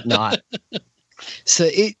brags and whatnot. So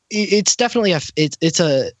it's definitely it's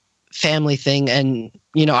a family thing, and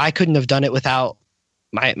I couldn't have done it without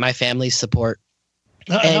my family's support.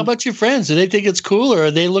 How about your friends? Do they think it's cool, or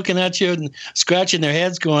are they looking at you and scratching their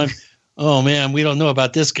heads going, "Oh man, we don't know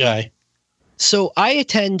about this guy"? So I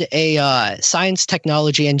attend a science,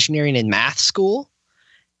 technology, engineering, and math school.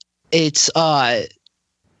 It's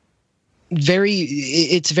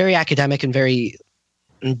very academic and very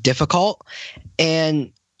difficult.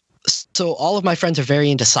 And so all of my friends are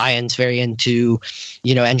very into science, very into,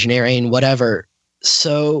 engineering, whatever.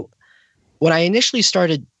 So when I initially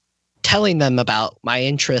started telling them about my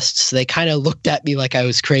interests, they kind of looked at me like I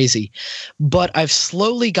was crazy. But I've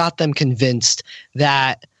slowly got them convinced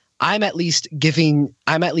that I'm at least doing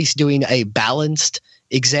a balanced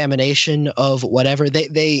examination of whatever.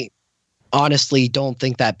 They honestly don't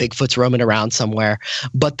think that Bigfoot's roaming around somewhere,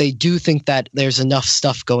 but they do think that there's enough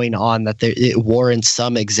stuff going on that it warrants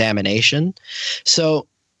some examination. So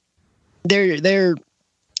they're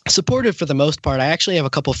supportive for the most part. I actually have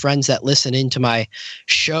a couple friends that listen into my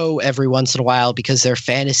show every once in a while because they're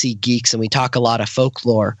fantasy geeks and we talk a lot of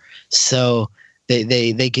folklore. So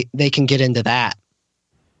they can get into that.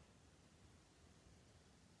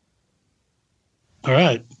 All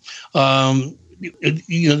right.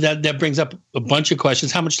 That brings up a bunch of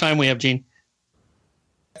questions. How much time we have, Gene?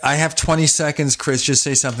 I have 20 seconds, Chris. Just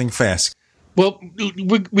say something fast. Well,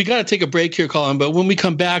 we got to take a break here, Colin. But when we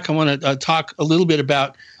come back, I want to talk a little bit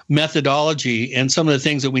about methodology and some of the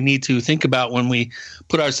things that we need to think about when we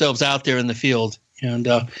put ourselves out there in the field. And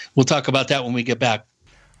we'll talk about that when we get back.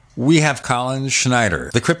 We have Colin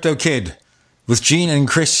Schneider, the Crypto Kid. With Gene and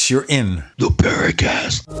Chris, you're in the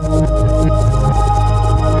Paracast.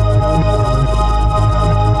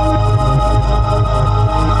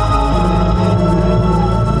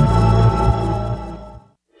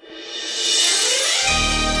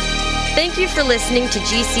 Thank you for listening to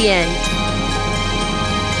GCN.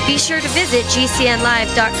 Be sure to visit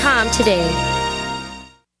GCNlive.com today.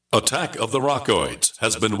 Attack of the Rockoids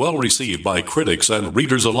has been well received by critics and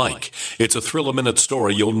readers alike. It's a thrill-a-minute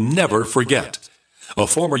story you'll never forget. A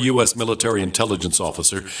former U.S. military intelligence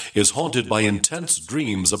officer is haunted by intense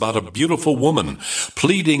dreams about a beautiful woman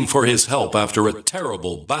pleading for his help after a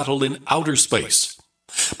terrible battle in outer space.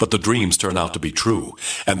 But the dreams turn out to be true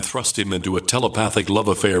and thrust him into a telepathic love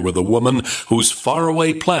affair with a woman whose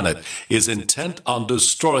faraway planet is intent on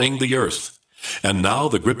destroying the Earth. And now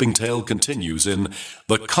the gripping tale continues in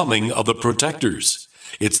The Coming of the Protectors.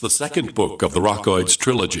 It's the second book of the Rockoids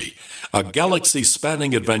trilogy, a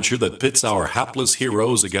galaxy-spanning adventure that pits our hapless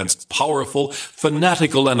heroes against powerful,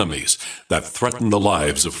 fanatical enemies that threaten the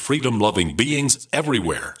lives of freedom-loving beings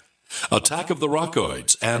everywhere. Attack of the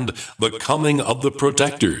Rockoids and The Coming of the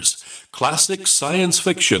Protectors. Classic science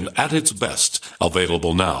fiction at its best.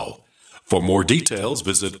 Available now. For more details,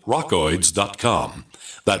 visit rockoids.com.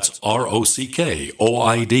 That's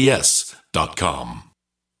ROCKOIDS.com.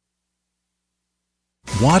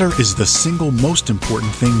 Water is the single most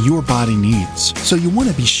important thing your body needs, so you want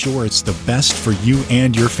to be sure it's the best for you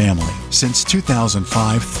and your family. Since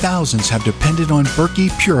 2005, thousands have depended on Berkey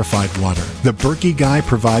purified water. The Berkey Guy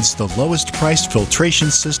provides the lowest priced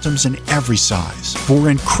filtration systems in every size. For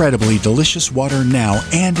incredibly delicious water now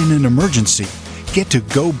and in an emergency, get to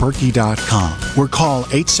GoBerkey.com or call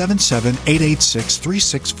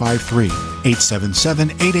 877-886-3653.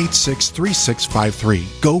 877-886-3653.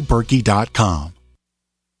 GoBerkey.com.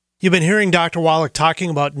 You've been hearing Dr. Wallach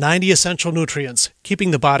talking about 90 essential nutrients,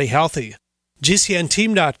 keeping the body healthy.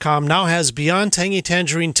 GCNteam.com now has Beyond Tangy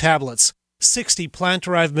Tangerine tablets, 60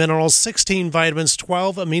 plant-derived minerals, 16 vitamins,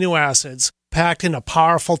 12 amino acids, packed in a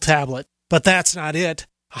powerful tablet. But that's not it.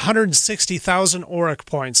 160,000 auric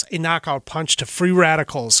points, a knockout punch to free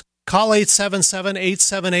radicals. Call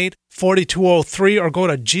 877-878-4203 or go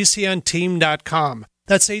to GCNteam.com.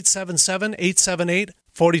 That's 877-878-4203.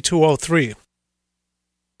 4203.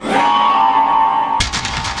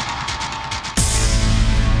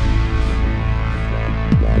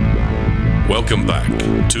 Welcome back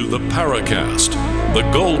to the Paracast, the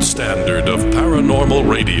gold standard of paranormal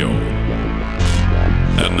radio.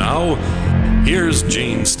 And now, here's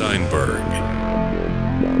Gene Steinberg.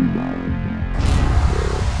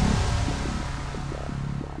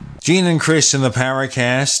 Gene and Chris in the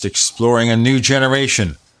Paracast, exploring a new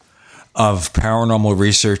generation of paranormal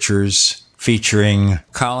researchers, featuring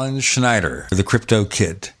Colin Schneider, the Crypto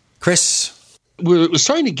Kid. Chris? We're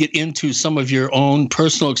starting to get into some of your own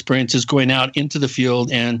personal experiences going out into the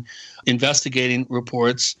field and investigating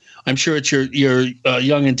reports. I'm sure at your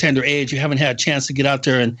young and tender age, you haven't had a chance to get out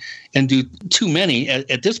there and do too many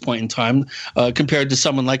at this point in time compared to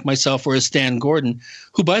someone like myself or Stan Gordon,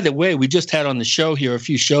 who, by the way, we just had on the show here a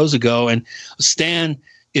few shows ago. And Stan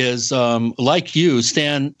is like you.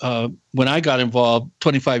 Stan, when I got involved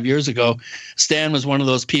 25 years ago, Stan was one of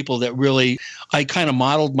those people that really I kind of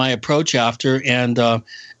modeled my approach after and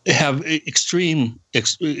have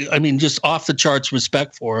just off the charts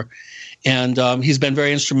respect for. And he's been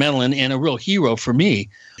very instrumental and a real hero for me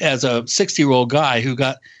as a 60-year-old guy who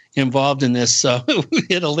got involved in this at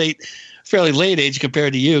a fairly late age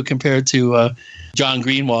compared to John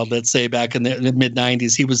Greenwald, let's say back in the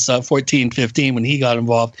mid-90s. He was 14, 15 when he got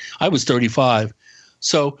involved. I was 35.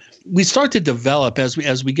 So we start to develop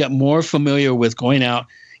as we get more familiar with going out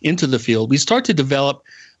into the field. We start to develop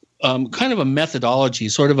kind of a methodology,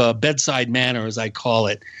 sort of a bedside manner, as I call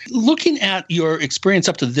it. Looking at your experience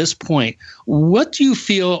up to this point, what do you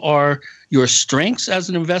feel are your strengths as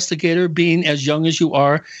an investigator, being as young as you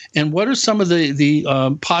are, and what are some of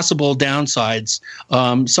the possible downsides,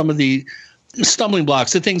 some of the stumbling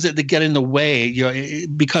blocks, the things that get in the way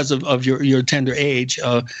because of your tender age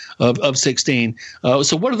of 16.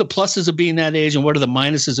 So what are the pluses of being that age and what are the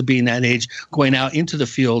minuses of being that age going out into the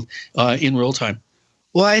field in real time?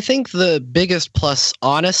 Well, I think the biggest plus,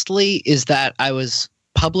 honestly, is that I was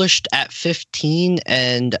published at 15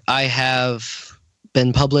 and I have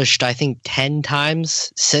been published, I think, 10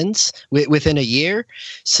 times since within a year.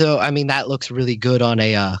 So, I mean, that looks really good on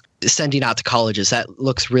a sending out to colleges. That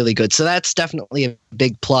looks really good. So that's definitely a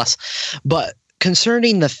big plus. But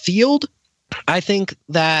concerning the field, I think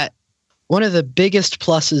that one of the biggest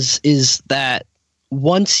pluses is that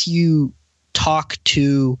once you talk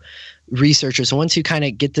to researchers, once you kind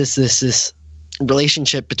of get this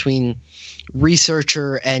relationship between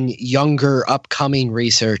researcher and younger upcoming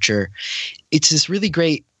researcher, it's this really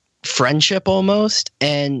great friendship almost.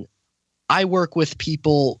 And I work with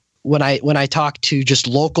people when I talk to just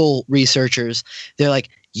local researchers, they're like,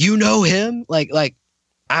 you know him? Like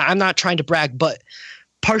I'm not trying to brag, but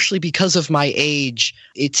partially because of my age,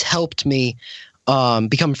 it's helped me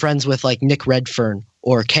become friends with like Nick Redfern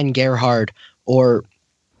or Ken Gerhard or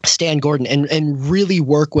Stan Gordon and really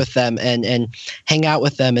work with them and hang out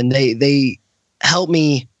with them. And they help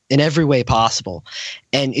me in every way possible.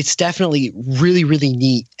 And it's definitely really, really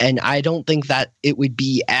neat. And I don't think that it would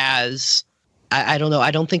be as, I don't know,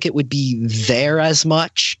 I don't think it would be there as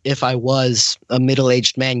much if I was a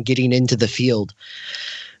middle-aged man getting into the field,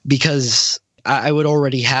 because I would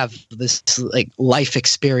already have this like life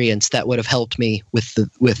experience that would have helped me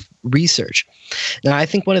with research. Now, I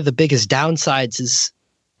think one of the biggest downsides is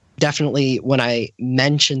definitely when I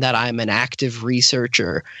mention that I'm an active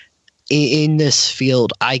researcher in this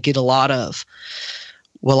field, I get a lot of,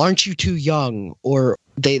 well, aren't you too young? Or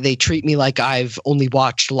they treat me like I've only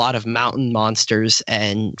watched a lot of mountain monsters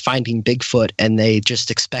and Finding Bigfoot, and they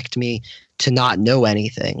just expect me to not know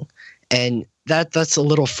anything. And that's a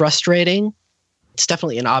little frustrating. It's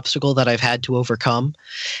definitely an obstacle that I've had to overcome.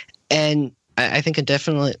 And I think a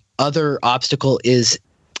definite other obstacle is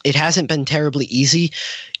it hasn't been terribly easy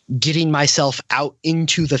getting myself out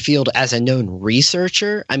into the field as a known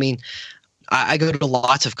researcher. I mean, I go to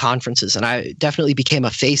lots of conferences, and I definitely became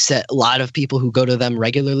a face that a lot of people who go to them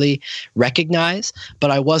regularly recognize,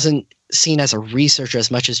 but I wasn't seen as a researcher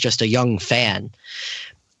as much as just a young fan.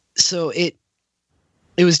 So it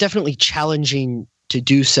was definitely challenging to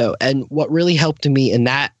do so. And what really helped me in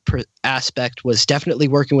that aspect was definitely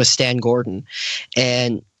working with Stan Gordon.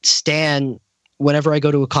 And Stan, whenever I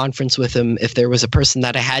go to a conference with him, if there was a person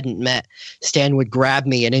that I hadn't met, Stan would grab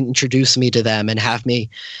me and introduce me to them and have me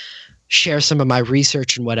share some of my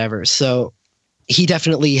research and whatever. So he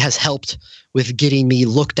definitely has helped with getting me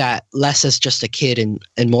looked at less as just a kid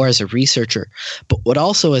and more as a researcher. But what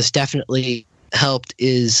also has definitely helped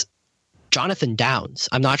is Jonathan Downs.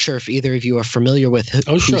 I'm not sure if either of you are familiar with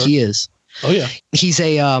who he is. Oh, yeah. He's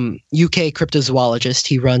a UK cryptozoologist.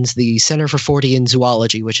 He runs the Center for Fortean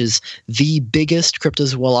Zoology, which is the biggest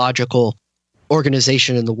cryptozoological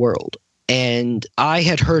organization in the world. And I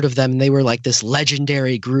had heard of them. They were like this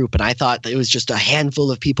legendary group, and I thought that it was just a handful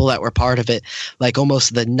of people that were part of it, like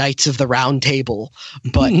almost the Knights of the Round Table,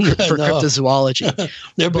 but for cryptozoology.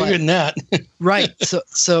 They're bigger than that. Right.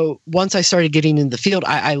 So once I started getting in the field,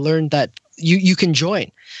 I learned that you can join.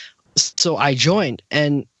 So I joined,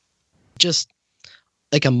 and just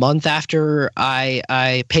like a month after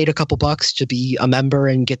I paid a couple bucks to be a member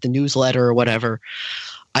and get the newsletter or whatever,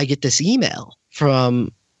 I get this email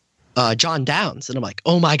from John Downs, and I'm like,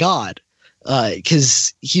 oh my God,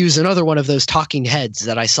 because he was another one of those talking heads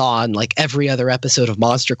that I saw on like every other episode of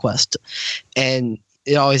Monster Quest, and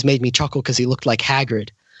it always made me chuckle because he looked like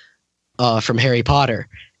Hagrid from Harry Potter.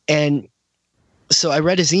 And so I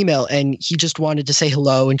read his email, and he just wanted to say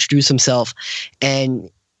hello, introduce himself, and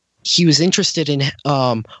he was interested in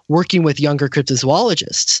working with younger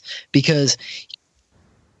cryptozoologists because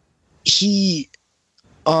he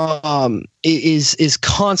is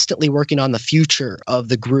constantly working on the future of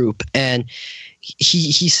the group, and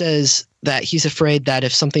he says that he's afraid that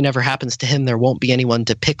if something ever happens to him, there won't be anyone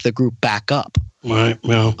to pick the group back up. Right.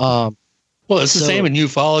 Well, it's the same in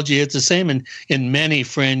ufology. It's the same in many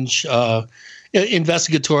fringe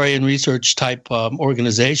investigatory and research type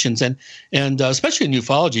organizations, and especially in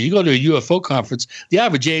ufology. You go to a UFO conference, the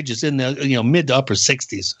average age is in the mid to upper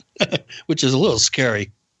 60s, which is a little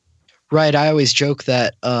scary. Right. I always joke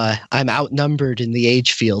that I'm outnumbered in the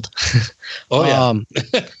age field. Oh, yeah.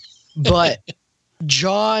 But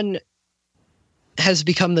John has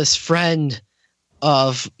become this friend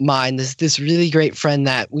of mine, this really great friend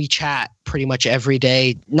that we chat pretty much every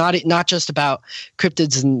day, not just about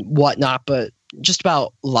cryptids and whatnot, but just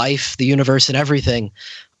about life, the universe, and everything,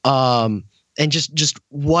 and just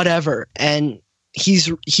whatever. And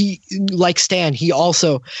he like Stan, he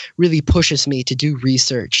also really pushes me to do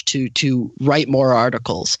research, to write more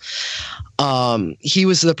articles. He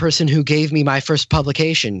was the person who gave me my first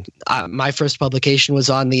publication. My first publication was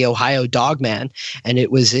on the Ohio Dogman, and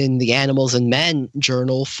it was in the Animals and Men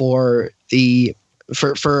journal for the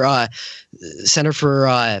Center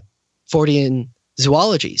for Fortean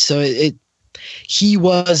Zoology. So he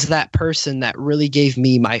was that person that really gave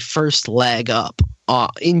me my first leg up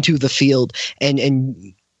into the field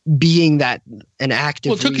and being that an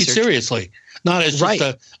active. Well, took researcher. you seriously, not as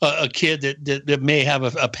just a kid that may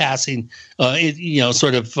have a passing,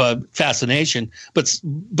 sort of fascination, but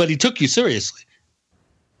he took you seriously.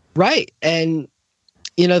 Right, and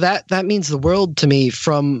that means the world to me,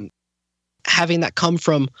 from having that come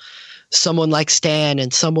from someone like Stan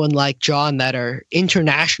and someone like John that are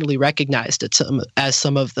internationally recognized as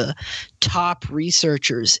some of the top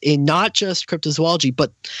researchers in not just cryptozoology,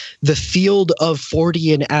 but the field of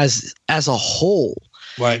Fortean as a whole.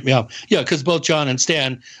 Right. Yeah. Yeah. Because both John and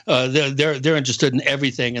Stan, they're interested in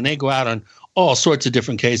everything, and they go out on all sorts of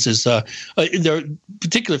different cases. Their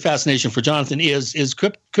particular fascination for Jonathan is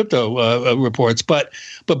crypto reports, but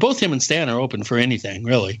both him and Stan are open for anything,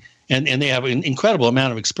 really. And they have an incredible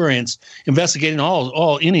amount of experience investigating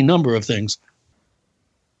any number of things.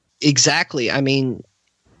 Exactly. I mean,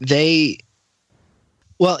 in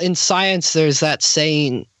science, there's that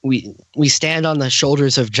saying, we stand on the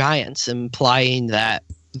shoulders of giants, implying that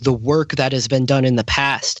the work that has been done in the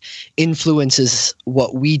past influences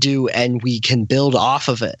what we do, and we can build off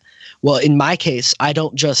of it. Well, in my case, I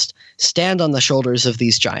don't just stand on the shoulders of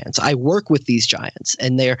these giants. I work with these giants,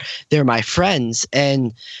 and they're my friends,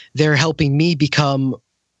 and they're helping me become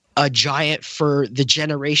a giant for the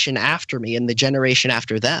generation after me and the generation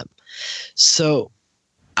after them. So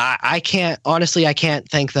I can't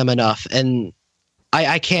thank them enough, and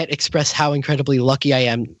I can't express how incredibly lucky I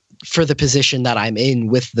am for the position that I'm in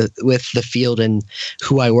with the field and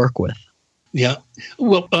who I work with. Yeah.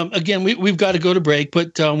 Well, again, we've got to go to break,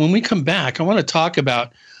 but when we come back, I want to talk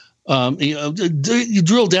about, you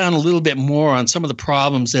drill down a little bit more on some of the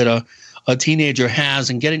problems that a teenager has,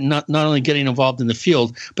 and getting not only getting involved in the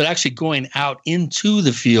field, but actually going out into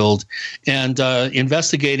the field and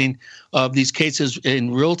investigating these cases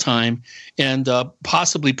in real time, and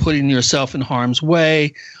possibly putting yourself in harm's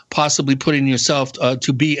way, possibly putting yourself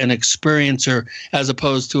to be an experiencer as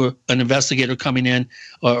opposed to an investigator coming in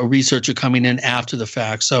or a researcher coming in after the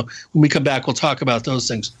fact. So when we come back, we'll talk about those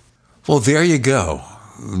things. Well, there you go.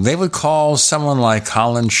 They would call someone like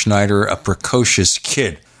Colin Schneider a precocious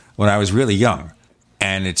kid when I was really young.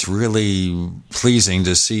 And it's really pleasing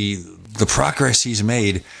to see the progress he's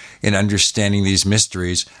made in understanding these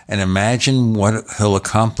mysteries, and imagine what he'll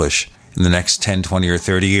accomplish in the next 10, 20, or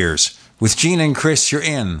 30 years. With Gene and Chris, you're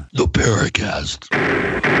in the Paracast.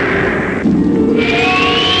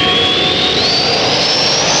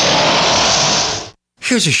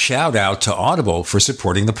 Here's a shout out to Audible for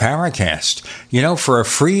supporting the Paracast. You know, for a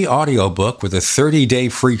free audiobook with a 30-day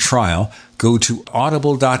free trial, go to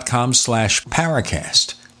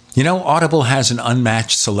audible.com/Paracast. You know, Audible has an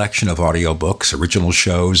unmatched selection of audiobooks, original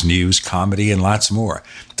shows, news, comedy, and lots more.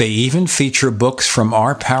 They even feature books from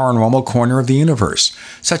our paranormal corner of the universe,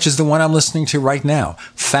 such as the one I'm listening to right now,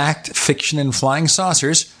 Fact, Fiction, and Flying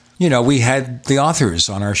Saucers. You know, we had the authors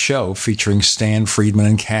on our show featuring Stan Friedman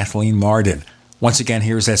and Kathleen Marden. Once again,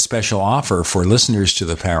 here's that special offer for listeners to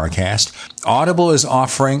the Paracast. Audible is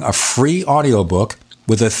offering a free audiobook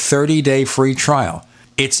with a 30-day free trial.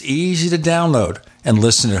 It's easy to download and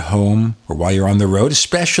listen at home or while you're on the road,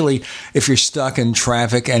 especially if you're stuck in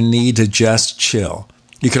traffic and need to just chill.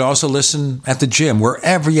 You can also listen at the gym,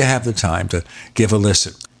 wherever you have the time to give a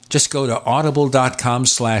listen. Just go to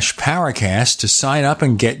audible.com/Paracast to sign up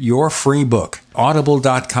and get your free book.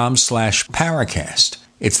 Audible.com/Paracast.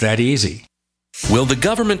 It's that easy. Will the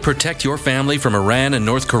government protect your family from Iran and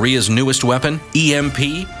North Korea's newest weapon,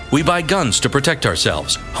 EMP? We buy guns to protect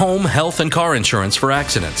ourselves, home, health, and car insurance for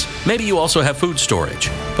accidents. Maybe you also have food storage.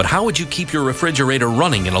 But how would you keep your refrigerator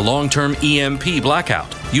running in a long-term EMP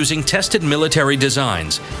blackout? Using tested military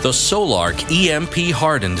designs, the Solark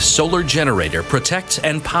EMP-hardened solar generator protects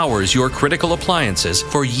and powers your critical appliances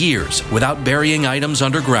for years without burying items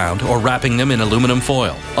underground or wrapping them in aluminum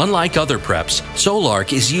foil. Unlike other preps,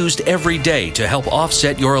 Solark is used every day to help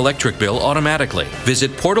offset your electric bill automatically.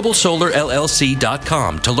 Visit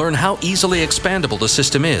portablesolarllc.com to learn how easily expandable the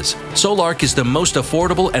system is. Solark is the most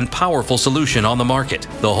affordable and powerful solution on the market.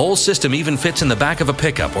 The whole system even fits in the back of a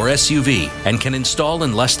pickup or SUV and can install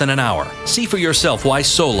in less than an hour. See for yourself why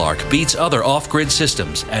Solark beats other off-grid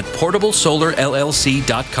systems at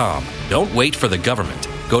portablesolarllc.com. Don't wait for the government.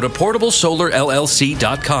 Go to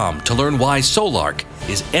portablesolarllc.com to learn why Solark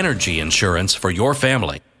is energy insurance for your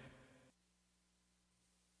family.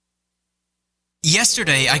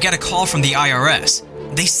 Yesterday, I got a call from the IRS.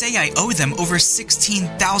 They say I owe them over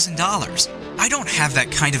 $16,000. I don't have that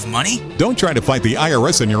kind of money. Don't try to fight the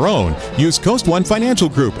IRS on your own. Use Coast One Financial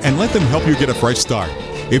Group and let them help you get a fresh start.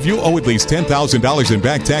 If you owe at least $10,000 in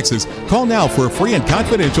back taxes, call now for a free and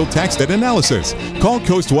confidential tax debt analysis. Call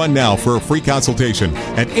Coast One now for a free consultation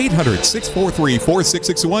at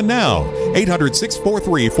 800-643-4661 now.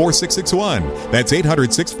 800-643-4661. That's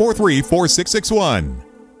 800-643-4661.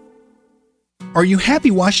 Are you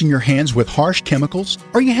happy washing your hands with harsh chemicals?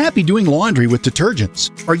 Are you happy doing laundry with detergents?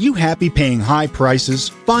 Are you happy paying high prices?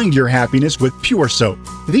 Find your happiness with Pure Soap.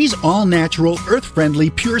 These all-natural,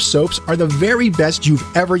 earth-friendly Pure Soaps are the very best you've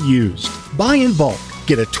ever used. Buy in bulk.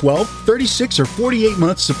 Get a 12, 36, or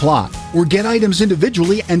 48-month supply, or get items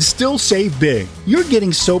individually and still save big. You're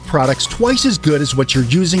getting soap products twice as good as what you're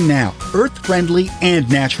using now, earth-friendly and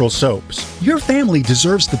natural soaps. Your family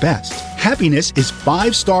deserves the best. Happiness is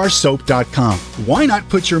 5starsoap.com. Why not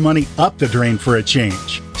put your money up the drain for a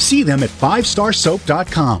change? See them at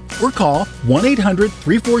 5starsoap.com or call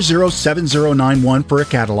 1-800-340-7091 for a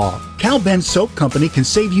catalog. Cal Ben Soap Company can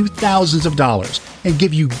save you thousands of dollars and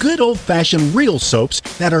give you good old-fashioned real soaps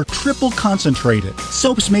that are triple concentrated.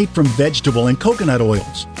 Soaps made from vegetable and coconut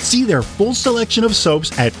oils. See their full selection of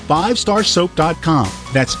soaps at 5starsoap.com.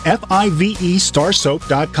 That's F-I-V-E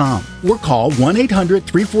starsoap.com. Or call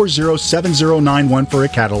 1-800-340-7091 for a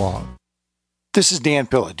catalog. This is Dan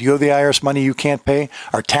Pilla. Do you owe the IRS money you can't pay?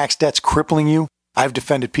 Are tax debts crippling you? I've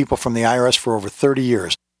defended people from the IRS for over 30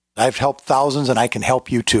 years. I've helped thousands, and I can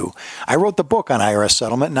help you too. I wrote the book on IRS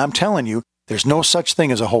settlement, and I'm telling you, there's no such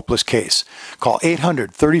thing as a hopeless case. Call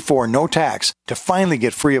 800-34-NO-TAX to finally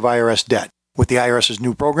get free of IRS debt. With the IRS's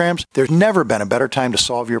new programs, there's never been a better time to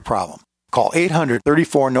solve your problem. Call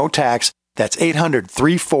 800-34-NO-TAX. That's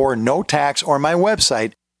 800-34-NO-TAX, or my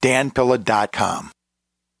website, danpilla.com.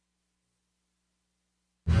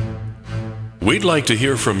 We'd like to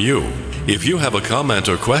hear from you. If you have a comment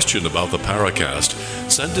or question about the Paracast,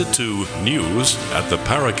 send it to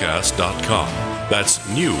news@theparacast.com. That's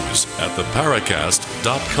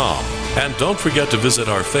news@theparacast.com. And don't forget to visit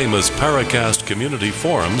our famous Paracast community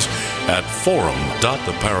forums at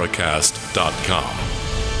forum.theparacast.com.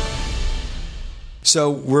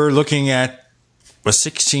 So we're looking at a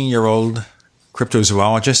 16-year-old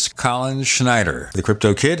cryptozoologist, Colin Schneider, the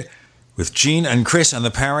Crypto Kid, with Gene and Chris on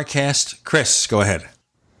the Paracast. Chris, go ahead.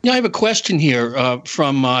 Yeah, I have a question here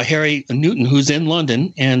from Harry Newton, who's in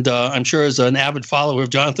London, and I'm sure is an avid follower of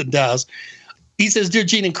Jonathan Dow's. He says, "Dear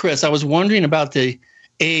Gene and Chris, I was wondering about the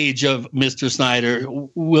age of Mr. Schneider.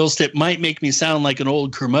 Whilst it might make me sound like an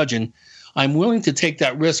old curmudgeon, I'm willing to take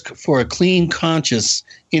that risk for a clean conscience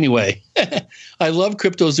anyway. I love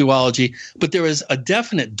cryptozoology, but there is a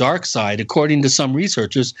definite dark side, according to some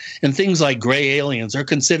researchers, and things like gray aliens are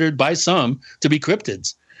considered by some to be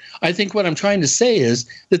cryptids. I think what I'm trying to say is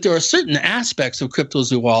that there are certain aspects of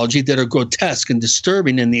cryptozoology that are grotesque and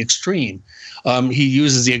disturbing in the extreme. He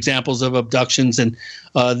uses the examples of abductions and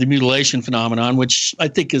the mutilation phenomenon, which I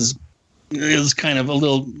think is kind of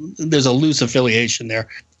there's a loose affiliation there.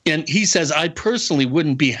 And he says, I personally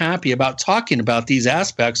wouldn't be happy about talking about these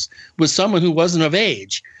aspects with someone who wasn't of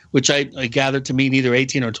age, which I gathered to mean either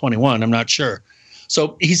 18 or 21. I'm not sure.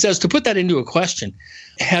 So he says, to put that into a question,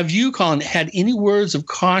 have you, Colin, had any words of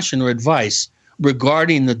caution or advice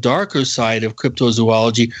regarding the darker side of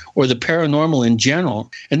cryptozoology or the paranormal in general?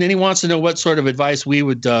 And then he wants to know what sort of advice we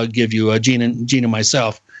would give you, Gene and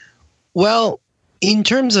myself. Well, in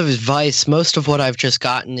terms of advice, most of what I've just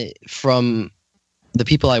gotten from the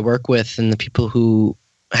people I work with and the people who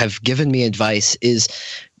have given me advice is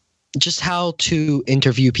just how to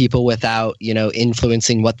interview people without,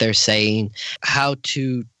 influencing what they're saying, how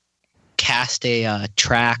to cast a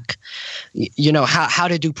track, how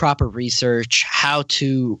to do proper research, how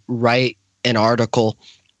to write an article,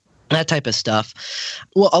 that type of stuff.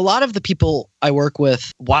 Well, a lot of the people I work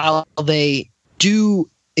with, while they do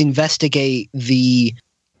investigate the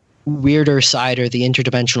weirder side or the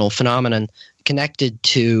interdimensional phenomenon connected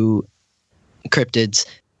to cryptids,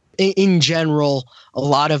 in general, a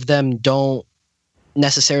lot of them don't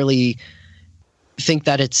necessarily think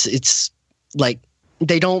that it's like,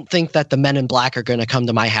 they don't think that the men in black are going to come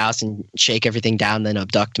to my house and shake everything down, then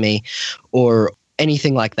abduct me or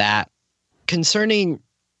anything like that. Concerning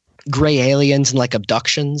gray aliens and like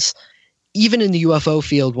abductions, even in the UFO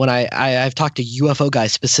field, when I've talked to UFO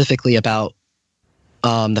guys specifically about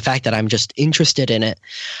the fact that I'm just interested in it,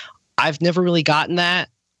 I've never really gotten that.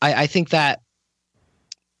 I think that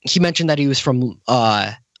he mentioned that he was from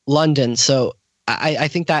London. So I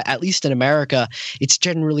think that at least in America, it's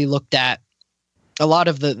generally looked at. A lot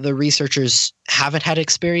of the researchers haven't had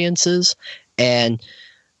experiences and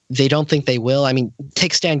they don't think they will. I mean,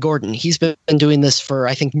 take Stan Gordon. He's been doing this for,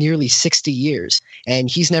 I think, nearly 60 years. And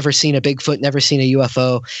he's never seen a Bigfoot, never seen a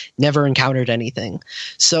UFO, never encountered anything.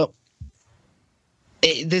 So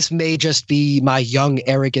this may just be my young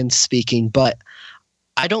arrogance speaking, but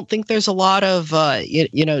I don't think there's a lot of,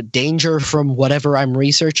 danger from whatever I'm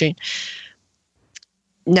researching.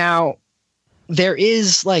 Now, there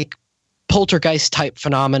is like poltergeist type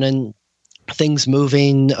phenomenon, things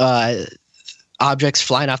moving, objects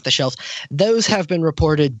flying off the shelves. Those have been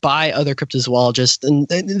reported by other cryptozoologists. And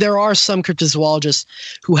there are some cryptozoologists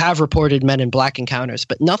who have reported men in black encounters,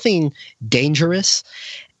 but nothing dangerous.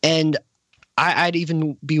 And I'd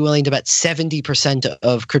even be willing to bet 70%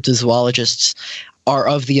 of cryptozoologists are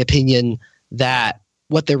of the opinion that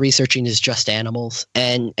what they're researching is just animals.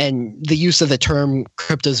 And the use of the term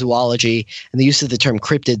cryptozoology and the use of the term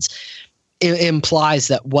cryptids implies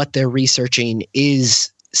that what they're researching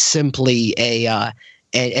is simply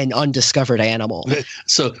an undiscovered animal.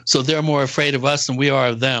 So they're more afraid of us than we are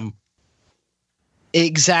of them.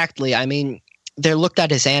 Exactly. I mean, they're looked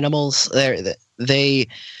at as animals.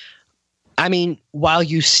 I mean, while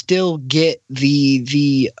you still get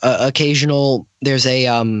the occasional, there's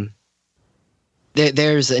an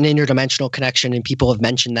interdimensional connection, and people have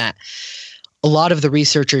mentioned that. A lot of the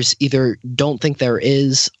researchers either don't think there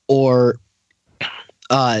is, or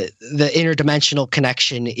the interdimensional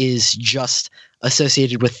connection is just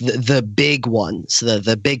associated with the big ones,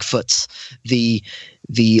 the Bigfoots, the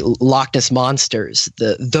Loch Ness monsters,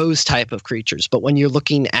 those type of creatures. But when you're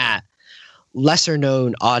looking at lesser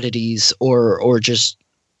known oddities or just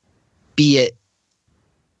be it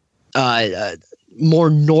more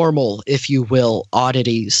normal, if you will,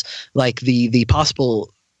 oddities, like the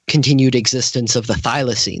possible continued existence of the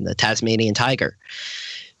thylacine, the Tasmanian tiger,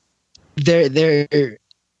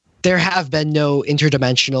 there have been no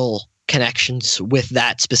interdimensional connections with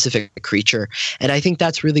that specific creature. And I think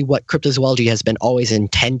that's really what cryptozoology has been always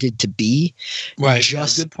intended to be. Right.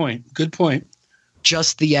 Good point.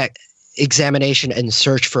 Just the examination and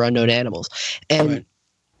search for unknown animals. And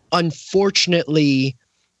unfortunately,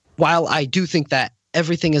 while I do think that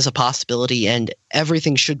everything is a possibility and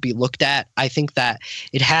everything should be looked at, I think that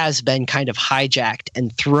it has been kind of hijacked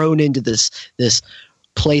and thrown into this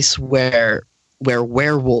place where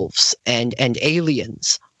werewolves and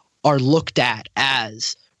aliens are looked at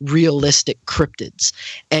as realistic cryptids.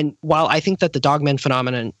 And while I think that the Dogman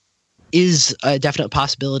phenomenon is a definite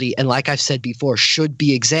possibility, and like I've said before, should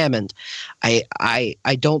be examined, I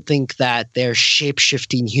don't think that they're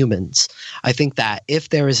shape-shifting humans. I think that if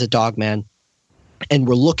there is a Dogman and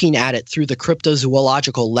we're looking at it through the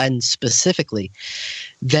cryptozoological lens specifically,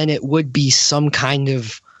 then it would be some kind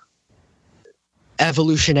of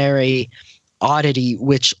evolutionary oddity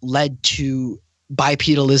which led to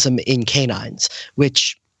bipedalism in canines,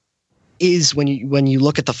 which is, when you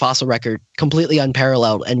look at the fossil record, completely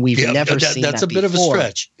unparalleled, and we've never seen that. That's a bit of a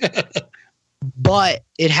stretch. But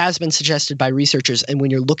it has been suggested by researchers, and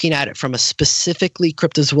when you're looking at it from a specifically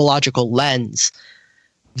cryptozoological lens,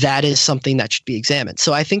 that is something that should be examined.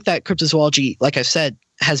 So I think that cryptozoology, like I've said,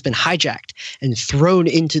 has been hijacked and thrown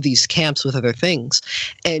into these camps with other things.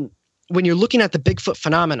 And when you're looking at the Bigfoot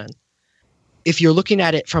phenomenon, if you're looking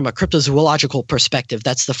at it from a cryptozoological perspective,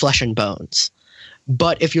 that's the flesh and bones.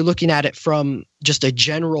 But if you're looking at it from just a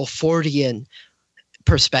general Fordian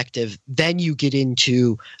perspective, then you get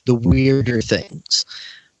into the weirder things.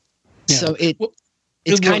 Yeah. So it's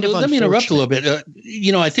kind of. Let me interrupt a little bit.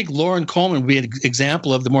 I think Lauren Coleman would be an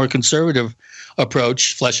example of the more conservative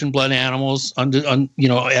approach: flesh and blood animals,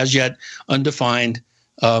 as yet undefined,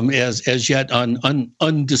 as yet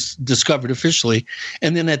undiscovered officially.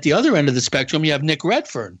 And then at the other end of the spectrum, you have Nick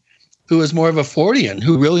Redfern, who is more of a Fordian,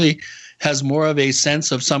 who really has more of a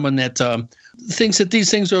sense of someone that thinks that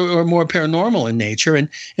these things are more paranormal in nature.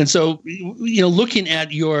 And so, looking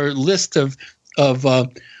at your list of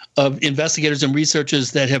investigators and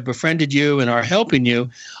researchers that have befriended you and are helping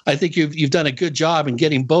you, I think you've done a good job in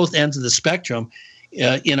getting both ends of the spectrum,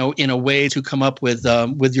 in a way to come up with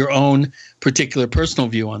your own particular personal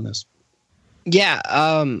view on this. Yeah,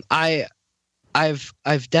 I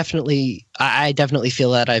definitely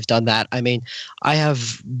feel that I've done that. I mean, I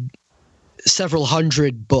have several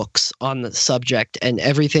hundred books on the subject, and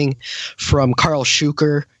everything from Carl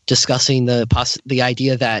Schuker discussing the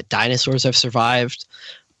idea that dinosaurs have survived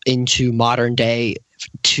into modern day,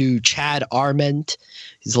 to Chad Arment.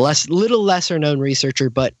 He's a little lesser known researcher,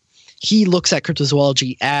 but he looks at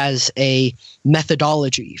cryptozoology as a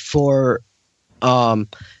methodology for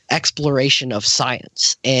exploration of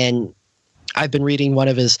science. And I've been reading one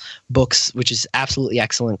of his books, which is absolutely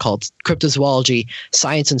excellent, called Cryptozoology,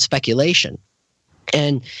 Science and Speculation.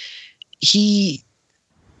 And he,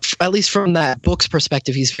 at least from that book's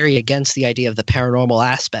perspective, he's very against the idea of the paranormal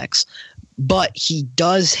aspects. But he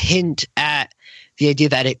does hint at the idea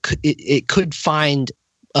that it could find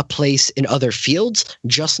a place in other fields,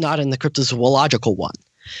 just not in the cryptozoological one.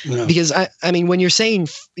 No. Because, I mean, when you're saying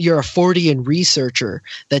you're a Fordian researcher,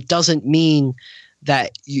 that doesn't mean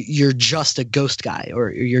that you're just a ghost guy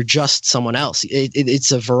or you're just someone else.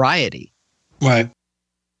 It's a variety. Right.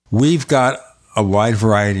 We've got a wide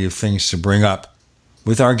variety of things to bring up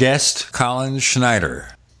with our guest, Colin Schneider.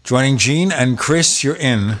 Joining Gene and Chris, you're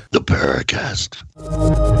in the Paracast.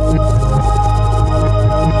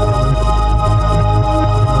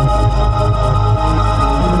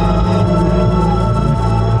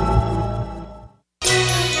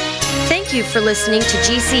 Thank you for listening to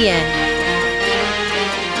GCN.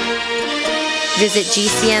 Visit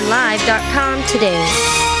GCNlive.com today.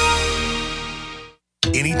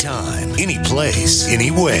 Anytime, any place,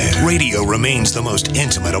 anywhere, radio remains the most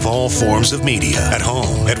intimate of all forms of media. At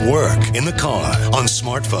home, at work, in the car, on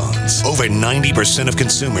smartphones. Over 90% of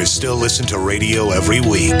consumers still listen to radio every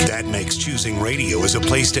week. That makes choosing radio as a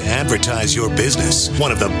place to advertise your business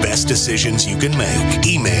one of the best decisions you can make.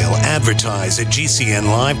 Email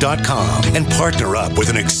advertise@gcnlive.com and partner up with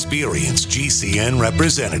an experienced GCN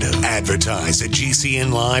representative.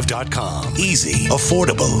 Advertise@gcnlive.com. Easy,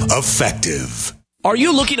 affordable, effective. Are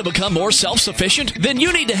you looking to become more self-sufficient? Then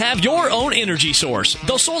you need to have your own energy source.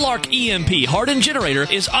 The SolarArc EMP hardened generator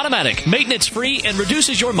is automatic, maintenance-free, and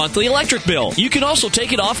reduces your monthly electric bill. You can also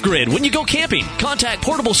take it off-grid when you go camping. Contact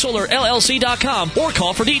PortableSolarLLC.com or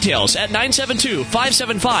call for details at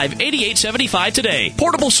 972-575-8875 today.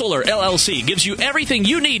 Portable Solar LLC gives you everything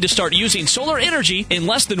you need to start using solar energy in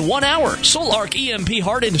less than 1 hour. SolarArc EMP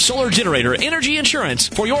hardened solar generator energy insurance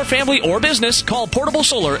for your family or business. Call Portable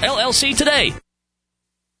Solar LLC today.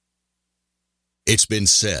 It's been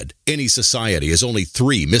said, any society is only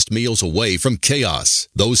 3 missed meals away from chaos.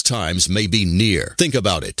 Those times may be near. Think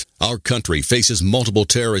about it. Our country faces multiple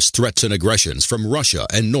terrorist threats and aggressions from Russia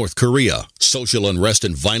and North Korea. Social unrest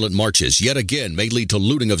and violent marches yet again may lead to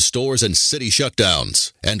looting of stores and city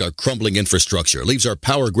shutdowns. And our crumbling infrastructure leaves our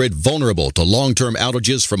power grid vulnerable to long-term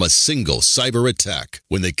outages from a single cyber attack.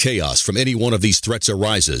 When the chaos from any one of these threats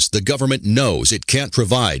arises, the government knows it can't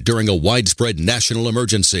provide during a widespread national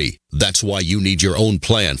emergency. That's why you need your own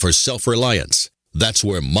plan for self-reliance. That's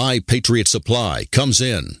where My Patriot Supply comes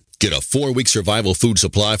in. Get a 4-week survival food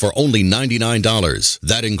supply for only $99.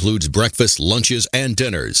 That includes breakfast, lunches, and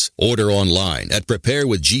dinners. Order online at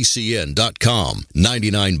preparewithgcn.com.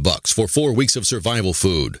 $99 for 4 weeks of survival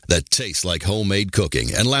food that tastes like homemade cooking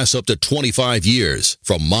and lasts up to 25 years.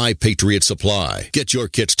 From My Patriot Supply. Get your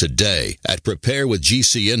kits today at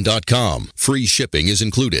preparewithgcn.com. Free shipping is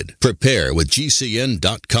included.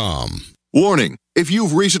 Preparewithgcn.com. Warning, if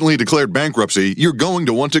you've recently declared bankruptcy, you're going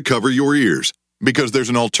to want to cover your ears. Because there's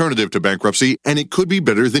an alternative to bankruptcy, and it could be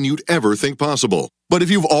better than you'd ever think possible. But if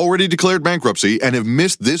you've already declared bankruptcy and have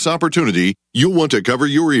missed this opportunity, you'll want to cover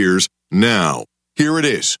your ears now. Here it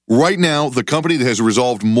is. Right now, the company that has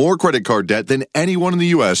resolved more credit card debt than anyone in the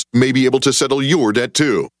U.S. may be able to settle your debt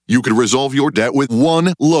too. You could resolve your debt with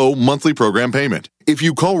one low monthly program payment. If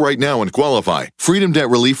you call right now and qualify, Freedom Debt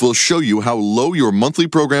Relief will show you how low your monthly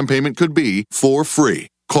program payment could be for free.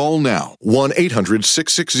 Call now,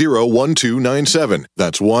 1-800-660-1297.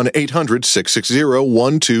 That's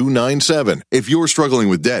 1-800-660-1297. If you're struggling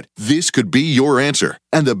with debt, this could be your answer.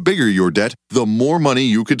 And the bigger your debt, the more money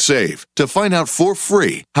you could save. To find out for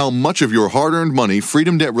free how much of your hard-earned money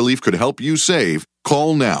Freedom Debt Relief could help you save,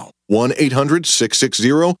 call now,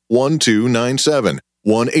 1-800-660-1297.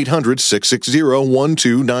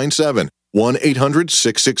 1-800-660-1297.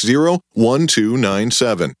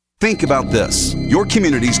 1-800-660-1297. Think about this. Your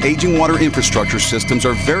community's aging water infrastructure systems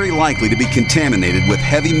are very likely to be contaminated with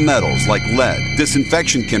heavy metals like lead,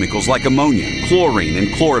 disinfection chemicals like ammonia, chlorine and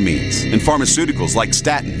chloramines, and pharmaceuticals like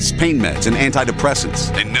statins, pain meds, and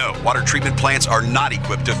antidepressants. And no, water treatment plants are not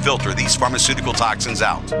equipped to filter these pharmaceutical toxins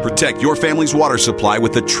out. Protect your family's water supply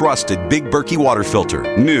with the trusted Big Berkey water filter.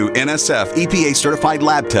 New NSF EPA-certified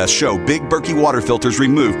lab tests show Big Berkey water filters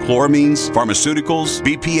remove chloramines, pharmaceuticals,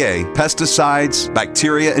 BPA, pesticides,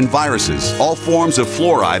 bacteria, and viruses, all forms of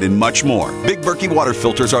fluoride, and much more. Big Berkey water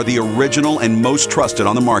filters are the original and most trusted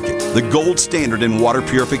on the market, the gold standard in water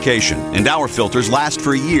purification, and our filters last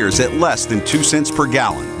for years at less than 2 cents per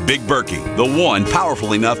gallon. Big Berkey, the one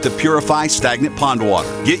powerful enough to purify stagnant pond water.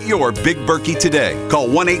 Get your Big Berkey today. Call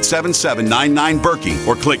 1-877-99-BERKEY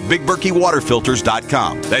or click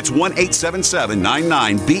BigBerkeyWaterFilters.com. That's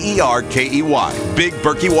 1-877-99-BERKEY. Big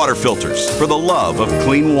Berkey Water Filters, for the love of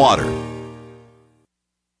clean water.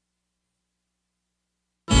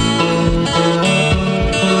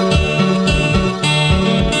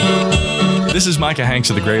 This is Micah Hanks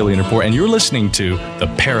of the Gralien Report, and you're listening to the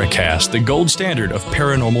Paracast, the gold standard of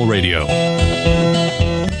paranormal radio.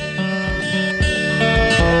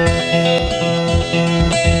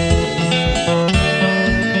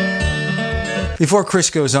 Before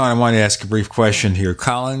Chris goes on, I want to ask a brief question here.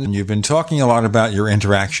 Colin, you've been talking a lot about your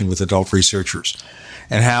interaction with adult researchers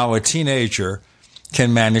and how a teenager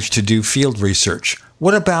can manage to do field research.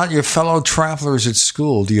 What about your fellow travelers at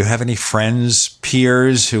school? Do you have any friends,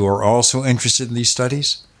 peers who are also interested in these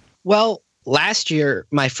studies? Well, last year,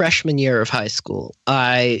 my freshman year of high school,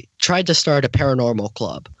 I tried to start a paranormal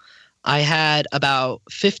club. I had about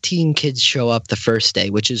 15 kids show up the first day,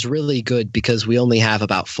 which is really good because we only have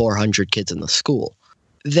about 400 kids in the school.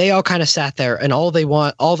 They all kind of sat there, and all they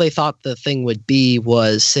thought the thing would be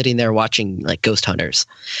was sitting there watching like ghost hunters.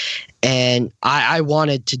 And I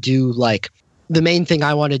wanted to do the main thing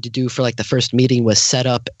I wanted to do for the first meeting was set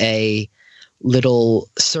up a little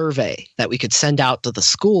survey that we could send out to the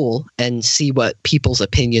school and see what people's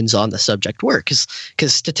opinions on the subject were, because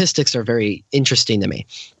statistics are very interesting to me.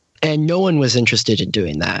 And no one was interested in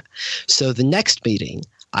doing that. So the next meeting,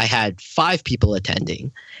 I had 5 people attending.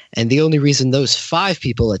 And the only reason those 5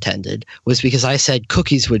 people attended was because I said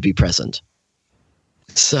cookies would be present.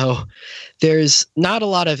 So there's not a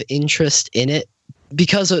lot of interest in it.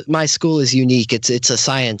 Because my school is unique, it's a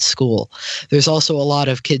science school. There's also a lot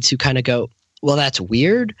of kids who kind of go, well, that's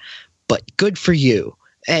weird, but good for you.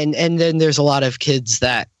 And then there's a lot of kids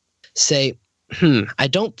that say, I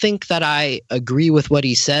don't think that I agree with what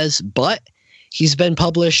he says, but he's been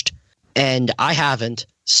published and I haven't.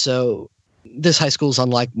 So this high school is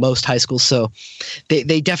unlike most high schools. So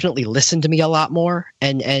they definitely listen to me a lot more.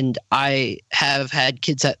 And I have had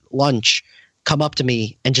kids at lunch come up to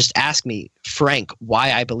me and just ask me, Frank,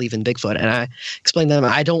 why I believe in Bigfoot. And I explain to them,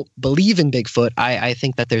 I don't believe in Bigfoot. I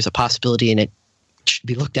think that there's a possibility and it should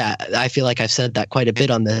be looked at. I feel like I've said that quite a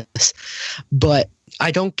bit on this, but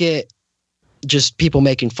I don't get just people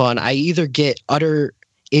making fun. I either get utter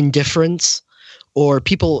indifference or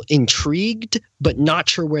people intrigued, but not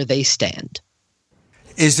sure where they stand.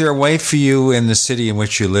 Is there a way for you in the city in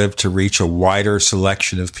which you live to reach a wider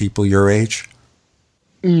selection of people your age?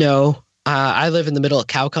 No. I live in the middle of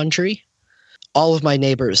cow country. All of my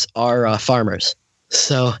neighbors are farmers.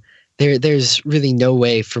 So there's really no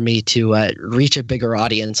way for me to reach a bigger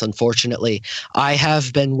audience, unfortunately. I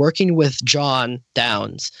have been working with John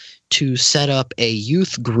Downs to set up a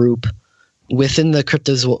youth group within the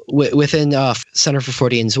Center for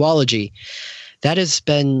Fortean Zoology. That has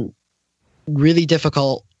been really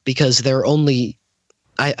difficult because there are only,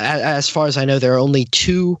 as far as I know, there are only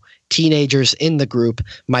 2 teenagers in the group,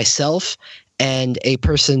 myself and a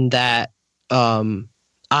person that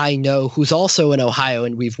I know who's also in Ohio,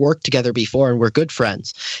 and we've worked together before and we're good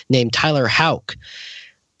friends, named Tyler Hauk.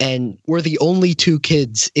 And we're the only 2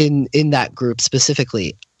 kids in that group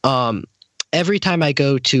specifically. Every time I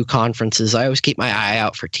go to conferences, I always keep my eye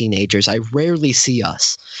out for teenagers. I rarely see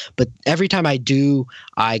us, but every time I do,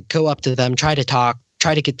 I go up to them, try to talk,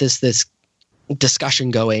 try to get this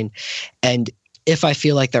discussion going. And if I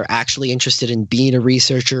feel like they're actually interested in being a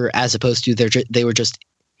researcher, as opposed to they were just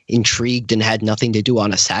intrigued and had nothing to do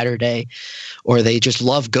on a Saturday, or they just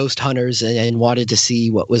love ghost hunters and wanted to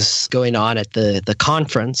see what was going on at the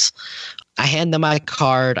conference, I hand them my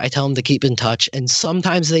card. I tell them to keep in touch, and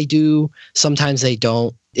sometimes they do, sometimes they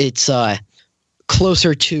don't. It's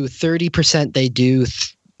closer to 30% they do,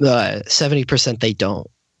 70% they don't.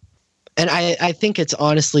 And I think it's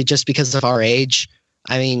honestly just because of our age.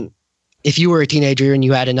 I mean, if you were a teenager and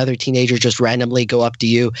you had another teenager just randomly go up to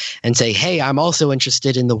you and say, "Hey, I'm also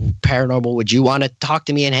interested in the paranormal. Would you want to talk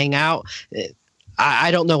to me and hang out?"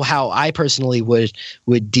 I don't know how I personally would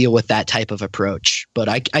deal with that type of approach, but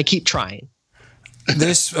I keep trying.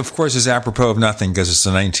 This, of course, is apropos of nothing because it's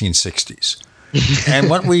the 1960s. And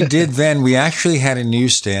what we did then, we actually had a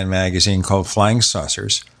newsstand magazine called Flying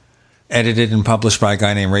Saucers, edited and published by a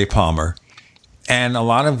guy named Ray Palmer. And a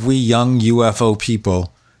lot of we young UFO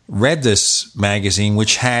people read this magazine,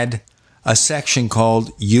 which had a section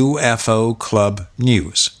called UFO Club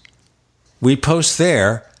News. We post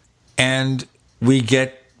there, and we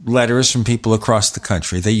get letters from people across the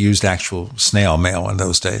country. They used actual snail mail in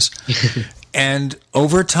those days. And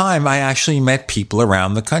over time, I actually met people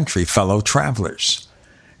around the country, fellow travelers.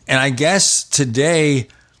 And I guess today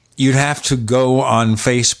you'd have to go on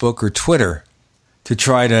Facebook or Twitter to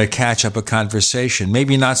try to catch up a conversation.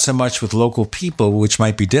 Maybe not so much with local people, which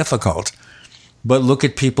might be difficult, but look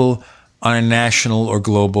at people on a national or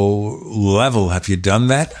global level. Have you done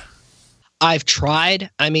that? I've tried.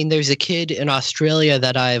 I mean, there's a kid in Australia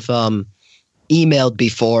that I've emailed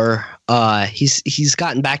before. He's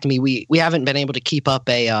gotten back to me. We haven't been able to keep up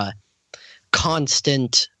a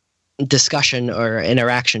constant discussion or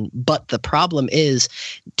interaction. But the problem is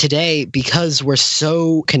today, because we're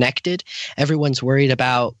so connected, everyone's worried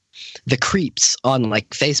about the creeps on like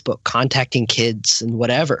Facebook contacting kids and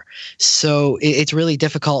whatever. So it's really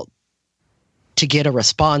difficult to get a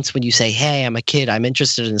response when you say, "Hey, I'm a kid. I'm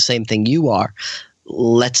interested in the same thing you are.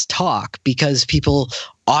 Let's talk," because people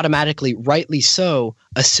automatically, rightly so,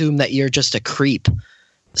 assume that you're just a creep.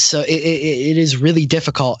 So it is really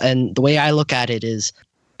difficult. And the way I look at it is,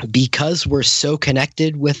 because we're so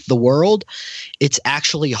connected with the world, it's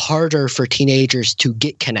actually harder for teenagers to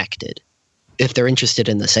get connected if they're interested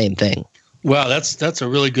in the same thing. Wow, that's a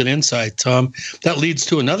really good insight, Tom. That leads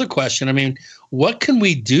to another question. I mean, what can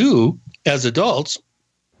we do as adults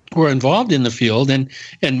who are involved in the field, and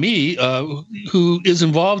me, who is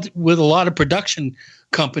involved with a lot of production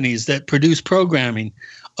companies that produce programming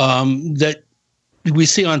that we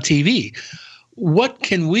see on TV? What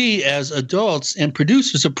can we as adults and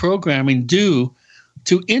producers of programming do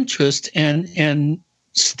to interest and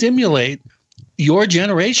stimulate your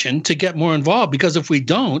generation to get more involved? Because if we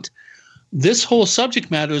don't, this whole subject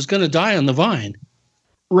matter is going to die on the vine.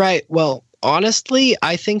 Right. Well, honestly,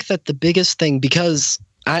 I think that the biggest thing, because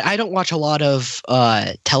I don't watch a lot of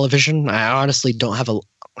television. I honestly don't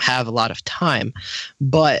have a lot of time.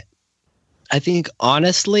 But I think,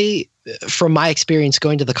 honestly, from my experience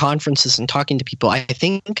going to the conferences and talking to people, I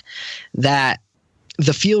think that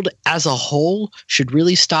the field as a whole should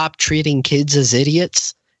really stop treating kids as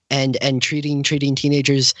idiots and treating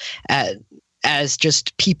teenagers as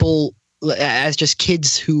just people, as just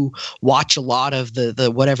kids who watch a lot of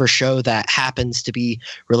the whatever show that happens to be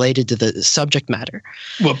related to the subject matter.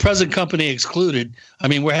 Well, present company excluded. I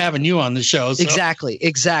mean, we're having you on the show. So. Exactly.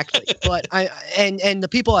 But and the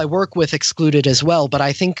people I work with excluded as well. But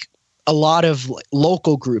I think a lot of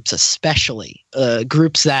local groups, especially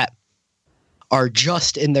groups that are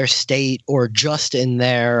just in their state or just in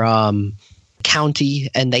their county,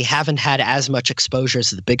 and they haven't had as much exposure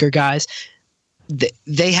as the bigger guys,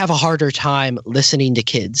 they have a harder time listening to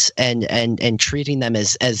kids and treating them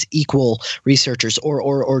as equal researchers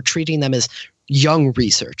or treating them as young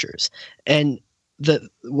researchers. And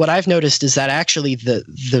what I've noticed is that actually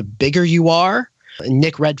the bigger you are,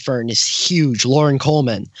 Nick Redfern is huge. Lauren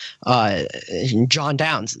Coleman, John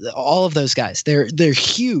Downs, all of those guys, they're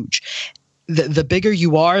huge. The bigger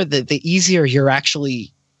you are, the easier you're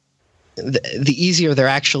actually, the easier they're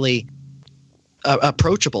actually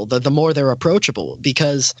approachable. The more they're approachable,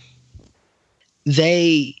 because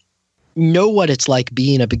they know what it's like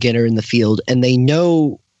being a beginner in the field, and they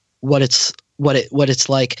know what it's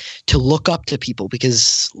like to look up to people,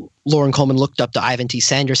 because Lauren Coleman looked up to Ivan T.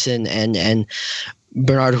 Sanderson and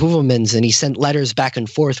Bernard Heuvelmans, and he sent letters back and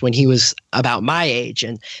forth when he was about my age,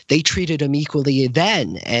 and they treated him equally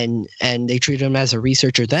then, and they treated him as a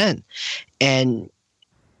researcher then. And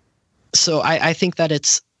so I think that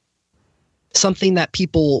it's something that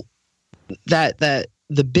people that the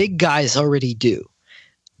big guys already do.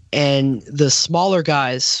 And the smaller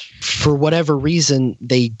guys, for whatever reason,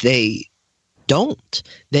 they don't.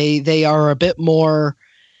 They are a bit more,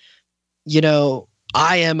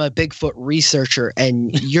 I am a Bigfoot researcher,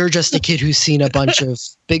 and you're just a kid who's seen a bunch of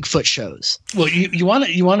Bigfoot shows. Well, you want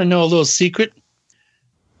to know a little secret?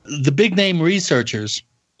 The big name researchers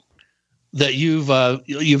that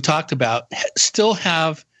you've talked about still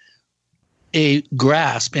have a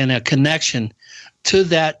grasp and a connection to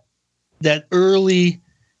that early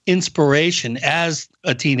inspiration as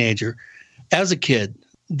a teenager, as a kid,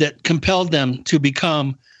 that compelled them to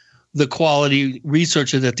become the quality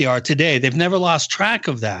researcher that they are today. They've never lost track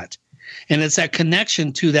of that, and it's that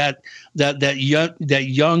connection to that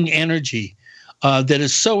young energy that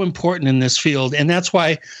is so important in this field. And that's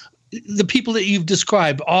why the people that you've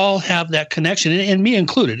described all have that connection, and me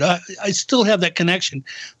included. I still have that connection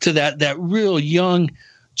to that real young,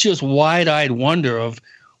 just wide-eyed wonder of,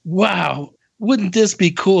 wow, wouldn't this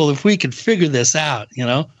be cool if we could figure this out?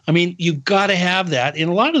 I mean, you've got to have that.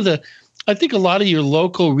 And I think a lot of your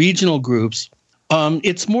local regional groups,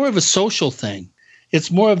 it's more of a social thing.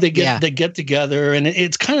 It's more of they get together, and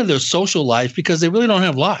it's kind of their social life, because they really don't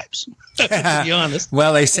have lives, to be honest.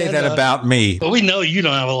 Well, they say that about me. But we know you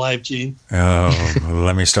don't have a life, Gene. Oh,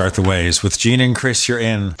 let me start the ways. With Gene and Chris, you're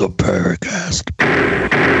in the Paracast.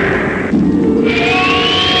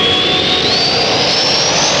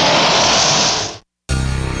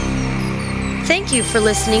 Thank you for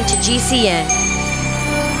listening to GCN.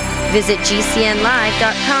 Visit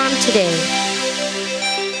GCNlive.com today.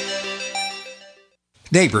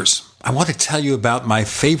 Neighbors, I want to tell you about my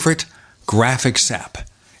favorite graphics app.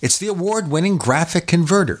 It's the award-winning Graphic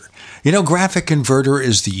Converter. Graphic Converter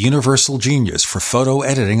is the universal genius for photo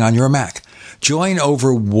editing on your Mac. Join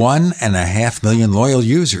over 1.5 million loyal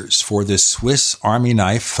users for this Swiss Army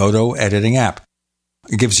knife photo editing app.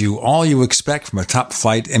 It gives you all you expect from a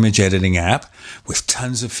top-flight image editing app with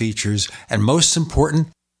tons of features, and most important,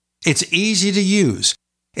 it's easy to use.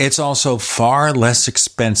 It's also far less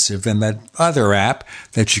expensive than that other app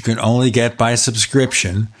that you can only get by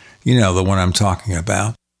subscription. You know the one I'm talking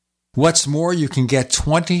about. What's more, you can get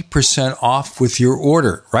 20% off with your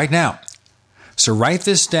order right now. So write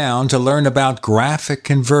this down to learn about Graphic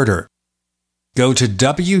Converter. Go to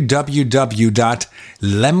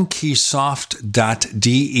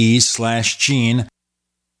www.lemkesoft.de/Gene.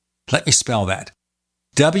 Let me spell that.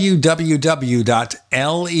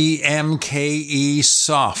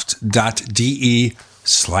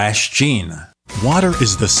 www.lemkesoft.de/Gene. Water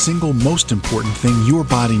is the single most important thing your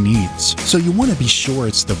body needs, so you want to be sure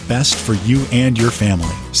it's the best for you and your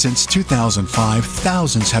family. Since 2005,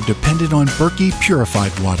 thousands have depended on Berkey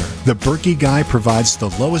purified water. The Berkey Guy provides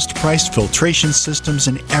the lowest priced filtration systems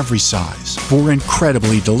in every size. For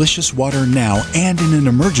incredibly delicious water now and in an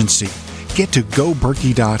emergency, get to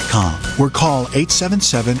GoBerkey.com or call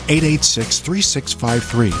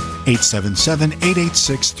 877-886-3653.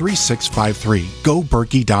 877-886-3653.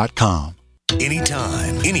 GoBerkey.com.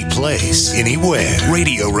 Anytime, any place, anywhere.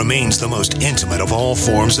 Radio remains the most intimate of all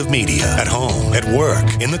forms of media. At home, at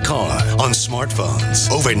work, in the car, on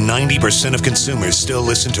smartphones. Over 90% of consumers still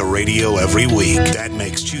listen to radio every week. That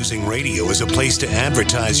makes choosing radio as a place to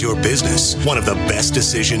advertise your business one of the best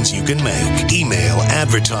decisions you can make. Email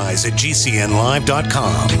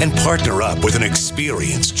advertise@gcnlive.com and partner up with an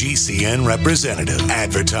experienced GCN representative.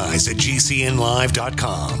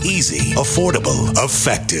 Advertise@gcnlive.com. Easy, affordable,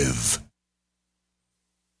 effective.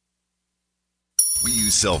 We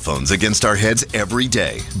use cell phones against our heads every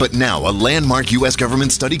day. But now, a landmark U.S.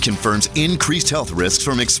 government study confirms increased health risks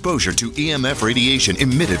from exposure to EMF radiation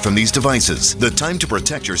emitted from these devices. The time to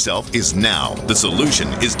protect yourself is now. The solution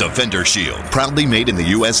is Defender Shield. Proudly made in the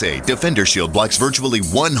USA, Defender Shield blocks virtually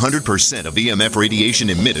 100% of EMF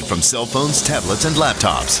radiation emitted from cell phones, tablets, and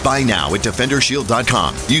laptops. Buy now at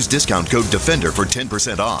DefenderShield.com. Use discount code DEFENDER for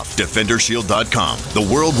 10% off. DefenderShield.com, the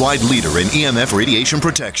worldwide leader in EMF radiation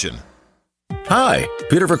protection. Hi,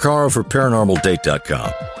 Peter Vaccaro for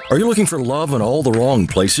ParanormalDate.com. Are you looking for love in all the wrong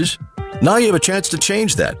places? Now you have a chance to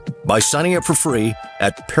change that by signing up for free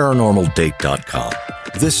at ParanormalDate.com.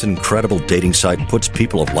 This incredible dating site puts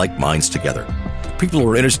people of like minds together. People who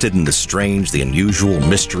are interested in the strange, the unusual,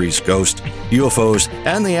 mysteries, ghosts, UFOs,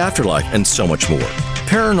 and the afterlife, and so much more.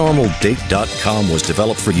 ParanormalDate.com was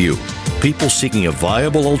developed for you, people seeking a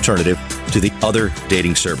viable alternative to the other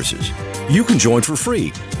dating services. You can join for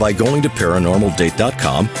free by going to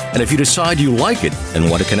ParanormalDate.com, and if you decide you like it and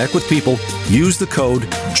want to connect with people, use the code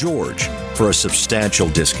GEORGE for a substantial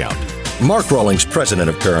discount. Mark Rawlings, president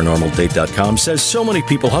of ParanormalDate.com, says so many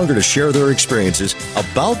people hunger to share their experiences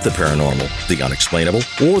about the paranormal, the unexplainable,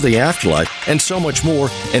 or the afterlife, and so much more,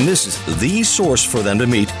 and this is the source for them to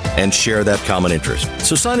meet and share that common interest.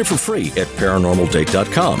 So sign up for free at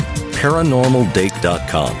ParanormalDate.com,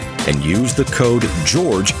 ParanormalDate.com, and use the code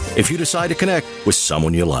GEORGE if you decide to connect with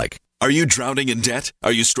someone you like. Are you drowning in debt?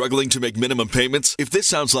 Are you struggling to make minimum payments? If this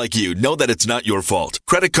sounds like you, know that it's not your fault.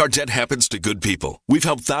 Credit card debt happens to good people. We've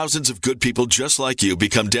helped thousands of good people just like you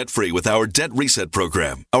become debt-free with our Debt Reset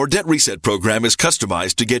program. Our Debt Reset program is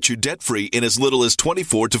customized to get you debt-free in as little as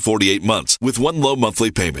 24 to 48 months with one low monthly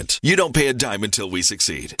payment. You don't pay a dime until we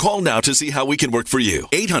succeed. Call now to see how we can work for you.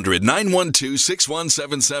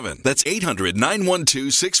 800-912-6177. That's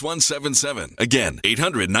 800-912-6177. Again,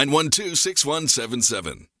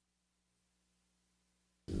 800-912-6177.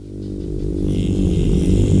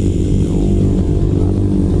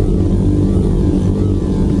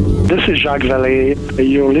 This is Jacques Vallée.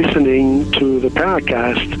 You're listening to the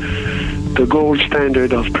Paracast, the gold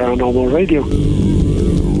standard of paranormal radio.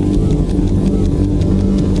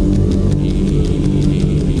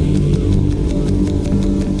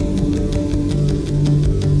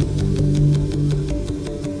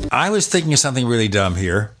 I was thinking of something really dumb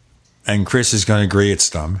here, and Chris is going to agree it's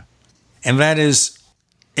dumb, and that is,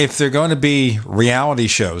 if there are going to be reality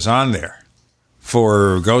shows on there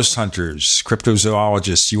for ghost hunters,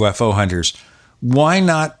 cryptozoologists, UFO hunters, why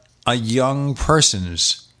not a young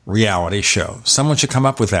person's reality show? Someone should come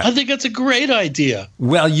up with that. I think that's a great idea.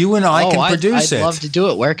 Well, you and I can produce it. I'd love to do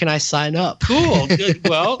it. Where can I sign up? Cool.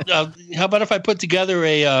 Well, how about if I put together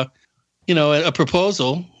a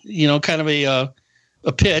proposal, kind of a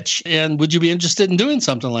pitch, and would you be interested in doing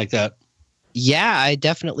something like that? Yeah, I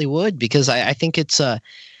definitely would, because I think it's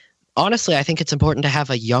honestly, I think it's important to have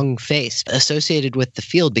a young face associated with the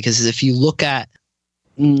field, because if you look at,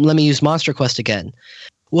 let me use Monster Quest again.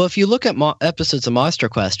 Well, if you look at episodes of Monster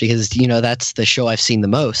Quest, because, that's the show I've seen the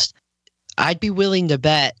most, I'd be willing to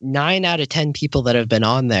bet 9 out of 10 people that have been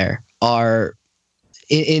on there are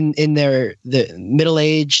in the middle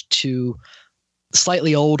age to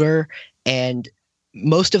slightly older, and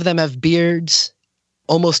most of them have beards.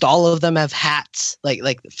 Almost all of them have hats, like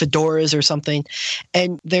fedoras or something.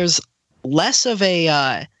 And there's less of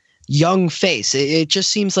a young face. It just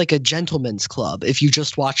seems like a gentleman's club if you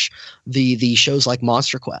just watch the shows like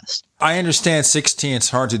Monster Quest. I understand 16, it's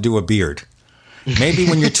hard to do a beard. Maybe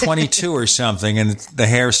when you're 22 or something and the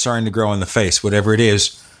hair's starting to grow on the face, whatever it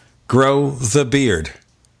is, grow the beard.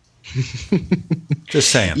 Just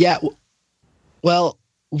saying. Yeah. Well,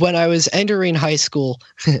 when I was entering high school,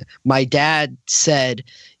 my dad said,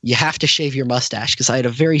 you have to shave your mustache, because I had a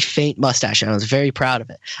very faint mustache and I was very proud of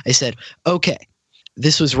it. I said, okay.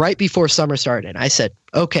 This was right before summer started. I said,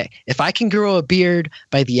 okay, if I can grow a beard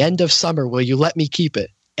by the end of summer, will you let me keep it?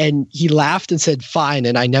 And he laughed and said, fine.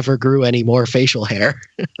 And I never grew any more facial hair.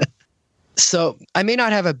 So I may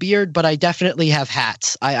not have a beard, but I definitely have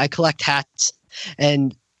hats. I collect hats,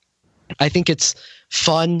 and I think it's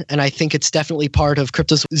fun, and I think it's definitely part of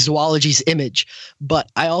cryptozoology's image. But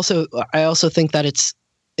I also think that it's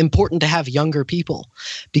important to have younger people,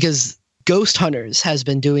 because Ghost Hunters has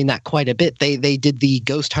been doing that quite a bit. They did the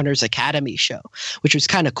Ghost Hunters Academy show, which was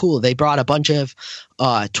kind of cool. They brought a bunch of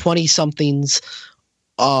 20-somethings,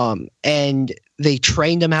 and they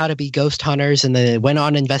trained them how to be ghost hunters, and then they went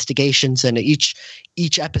on investigations, and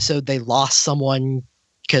each episode they lost someone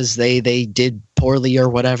because they did poorly or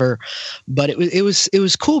whatever. But it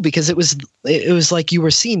was cool, because it was like you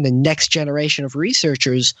were seeing the next generation of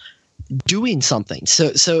researchers doing something.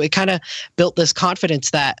 So it kind of built this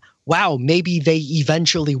confidence that, wow, maybe they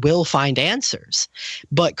eventually will find answers.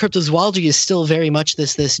 But cryptozoology is still very much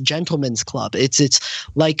this gentleman's club. It's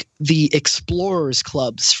like the explorers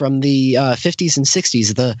clubs from the 50s and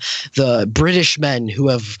 60s, the British men who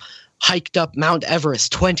have hiked up Mount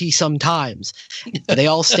Everest 20-some times. They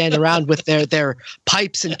all stand around with their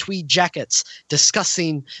pipes and tweed jackets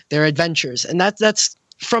discussing their adventures. And that's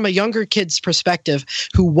from a younger kid's perspective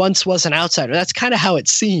who once was an outsider. That's kind of how it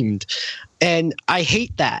seemed. And I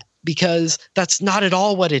hate that. because that's not at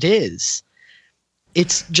all what it is.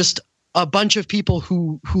 It's just a bunch of people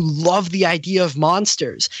who love the idea of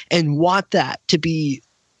monsters and want that to be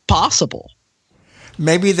possible.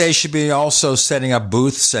 Maybe they should be also setting up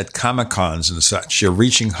booths at Comic-Cons and such. You're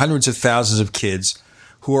reaching hundreds of thousands of kids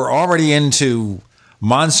who are already into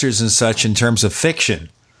monsters and such in terms of fiction.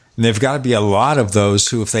 And there've got to be a lot of those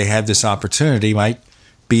who, if they had this opportunity, might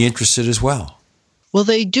be interested as well. Well,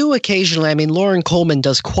 they do occasionally. I mean, Lauren Coleman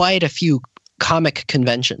does quite a few comic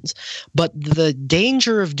conventions, but the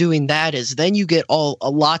danger of doing that is then you get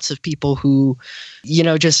lots of people who,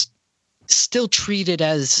 just still treat it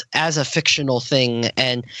as a fictional thing.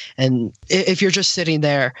 And if you're just sitting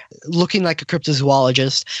there looking like a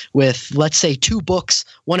cryptozoologist with, let's say, 2 books,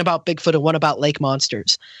 one about Bigfoot and one about lake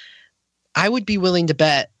monsters, I would be willing to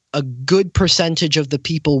bet a good percentage of the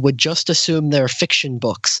people would just assume they're fiction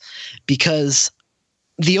books, because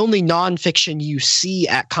the only nonfiction you see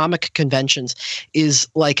at comic conventions is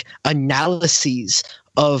like analyses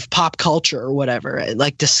of pop culture or whatever,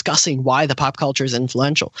 like discussing why the pop culture is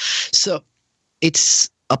influential. So it's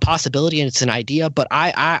a possibility and it's an idea, but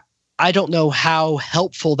I don't know how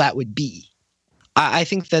helpful that would be. I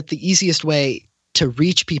think that the easiest way to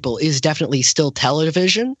reach people is definitely still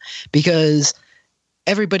television, because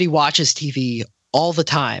everybody watches TV all the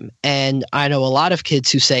time. And I know a lot of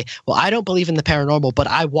kids who say, well, I don't believe in the paranormal, but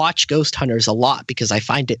I watch Ghost Hunters a lot because I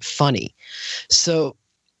find it funny. So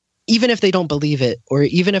even if they don't believe it, or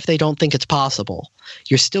even if they don't think it's possible,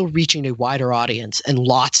 you're still reaching a wider audience and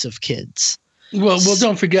lots of kids. Well,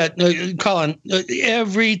 don't forget, Colin,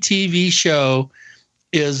 every TV show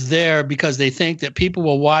is there because they think that people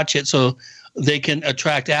will watch it so they can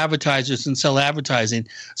attract advertisers and sell advertising.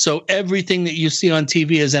 So everything that you see on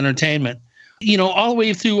TV is entertainment. All the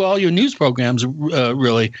way through all your news programs,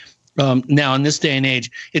 really. Now, in this day and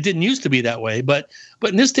age, it didn't used to be that way, but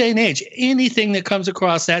in this day and age, anything that comes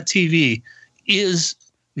across that TV is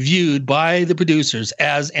viewed by the producers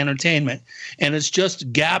as entertainment, and it's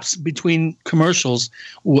just gaps between commercials,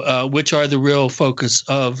 which are the real focus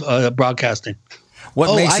of broadcasting.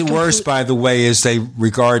 What makes it worse, by the way, is they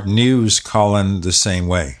regard news, Colin, the same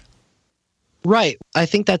way. Right. I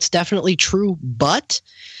think that's definitely true, but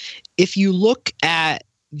if you look at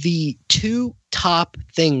the 2 top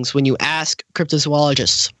things when you ask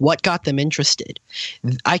cryptozoologists what got them interested,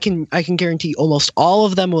 I can guarantee almost all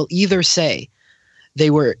of them will either say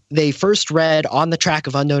they first read On the Track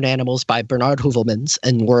of Unknown Animals by Bernard Heuvelmans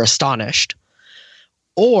and were astonished,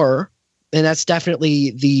 or, and that's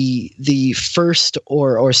definitely the first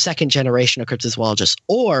or second generation of cryptozoologists,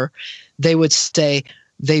 or they would say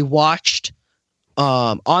they watched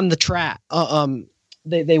On the Track.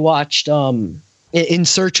 They watched In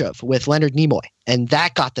Search Of with Leonard Nimoy, and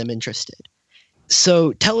that got them interested.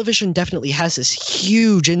 So television definitely has this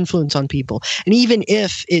huge influence on people, and even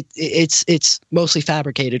if it's mostly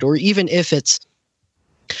fabricated, or even if it's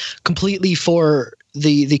completely for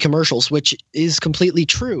the commercials, which is completely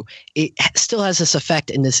true, it still has this effect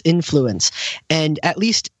and this influence. And at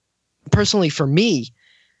least personally for me,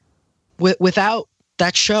 without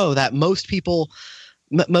that show that most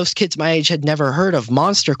kids my age had never heard of,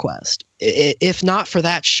 Monster Quest. If not for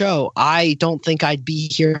that show, I don't think I'd be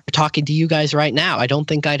here talking to you guys right now. I don't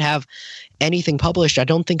think I'd have anything published. I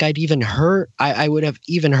don't think I'd even I would have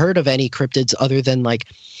even heard of any cryptids other than like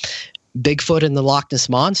Bigfoot and the Loch Ness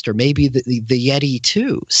Monster, maybe the Yeti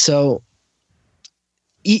too. So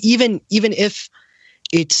even if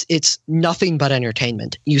it's nothing but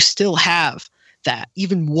entertainment, you still have that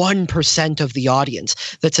even 1% of the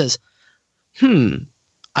audience that says,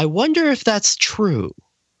 I wonder if that's true,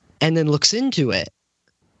 and then looks into it.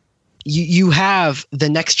 You have the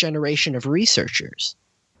next generation of researchers.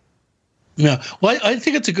 Yeah, well, I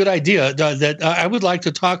think it's a good idea that I would like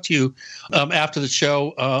to talk to you after the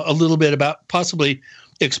show a little bit about possibly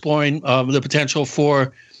exploring the potential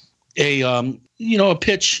for a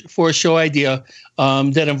pitch for a show idea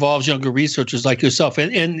that involves younger researchers like yourself,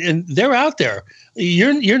 and they're out there.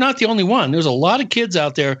 You're not the only one. There's a lot of kids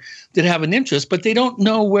out there that have an interest, but they don't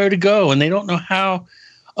know where to go, and they don't know how.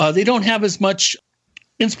 They don't have as much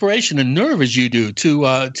inspiration and nerve as you do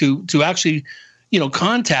to actually,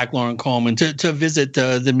 contact Lauren Coleman, to visit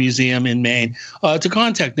the museum in Maine, to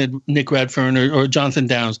contact Nick Redfern or Jonathan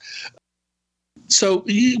Downs. So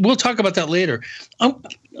we'll talk about that later. I'm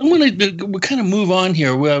going to kind of move on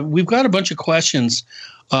here. We've got a bunch of questions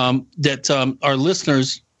that our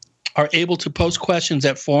listeners are able to post questions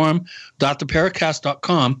at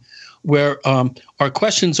forum.theparacast.com, where our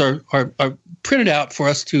questions are printed out for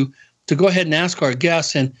us to go ahead and ask our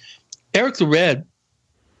guests. And Eric the Red,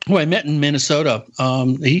 who I met in Minnesota,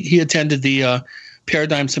 he attended the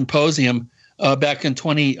Paradigm Symposium back in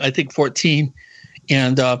 2014,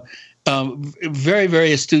 and very,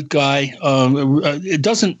 very astute guy. It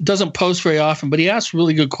doesn't post very often, but he asks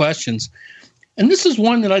really good questions. And this is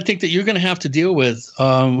one that I think that you're going to have to deal with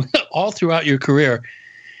all throughout your career.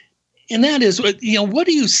 And that is, what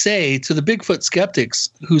do you say to the Bigfoot skeptics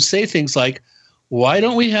who say things like, why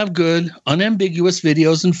don't we have good, unambiguous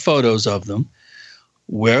videos and photos of them?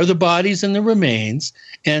 Where are the bodies and the remains?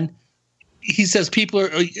 And he says people are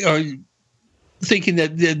thinking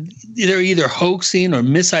that they're either hoaxing or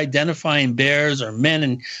misidentifying bears or men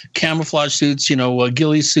in camouflage suits,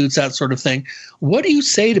 ghillie suits, that sort of thing. What do you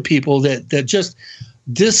say to people that just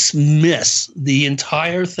dismiss the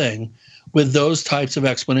entire thing with those types of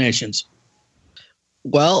explanations?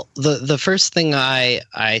 Well, the first thing I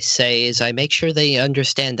say is I make sure they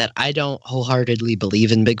understand that I don't wholeheartedly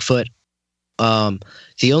believe in Bigfoot.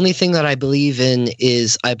 The only thing that I believe in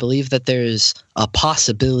is I believe that there's a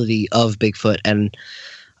possibility of Bigfoot, and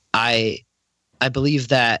I believe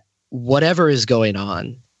that whatever is going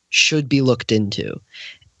on should be looked into.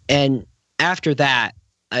 And after that,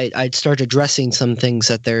 I'd start addressing some things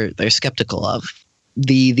that they're skeptical of.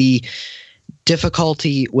 The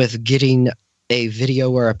difficulty with getting a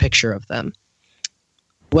video or a picture of them.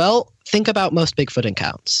 Well, think about most Bigfoot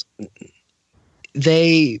encounters.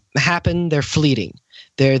 They happen, they're fleeting.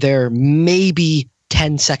 They're maybe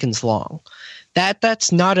 10 seconds long.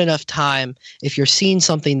 That's not enough time if you're seeing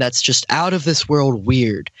something that's just out of this world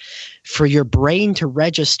weird for your brain to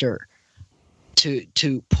register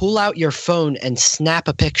to pull out your phone and snap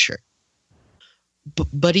a picture.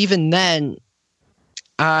 But even then,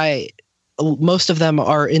 most of them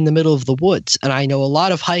are in the middle of the woods, and I know a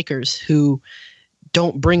lot of hikers who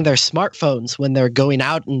don't bring their smartphones when they're going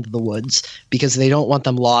out into the woods because they don't want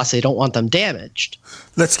them lost, they don't want them damaged.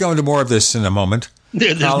 Let's go into more of this in a moment.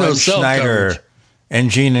 There's Colin no cell Schneider coverage. and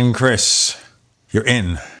Gene and Chris, you're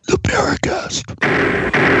in the Paracast.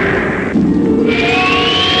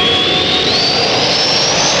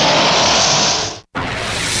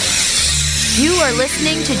 You are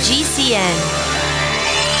listening to GCN.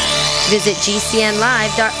 Visit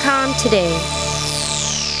GCNlive.com today.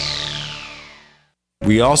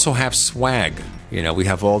 We also have swag. We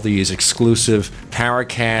have all these exclusive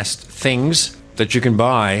Paracast things that you can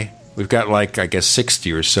buy. We've got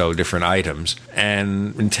 60 or so different items,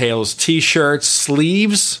 and entails t-shirts,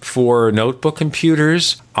 sleeves for notebook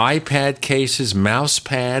computers, iPad cases, mouse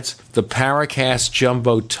pads, the Paracast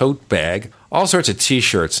Jumbo tote bag, all sorts of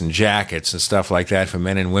t-shirts and jackets and stuff like that for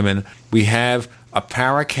men and women. We have a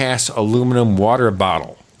Paracast aluminum water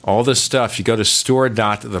bottle. All this stuff, you go to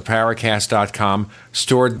store.theparacast.com,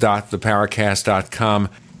 store.theparacast.com.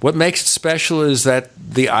 What makes it special is that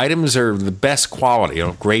the items are the best quality,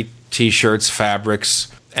 great t-shirts,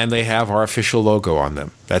 fabrics, and they have our official logo on them.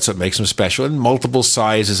 That's what makes them special, in multiple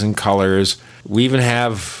sizes and colors. We even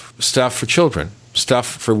have stuff for children, stuff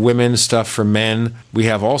for women, stuff for men. We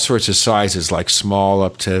have all sorts of sizes, like small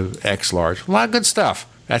up to X large. A lot of good stuff.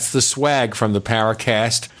 That's the swag from the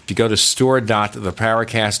Paracast. If you go to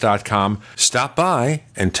store.theparacast.com, stop by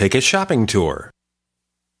and take a shopping tour.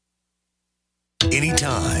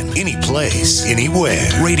 Anytime, any place, anywhere.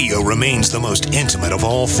 Radio remains the most intimate of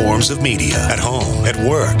all forms of media. At home, at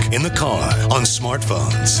work, in the car, on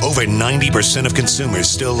smartphones. Over 90% of consumers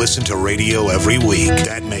still listen to radio every week.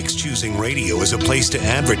 That makes choosing radio as a place to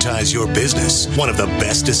advertise your business one of the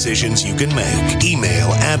best decisions you can make.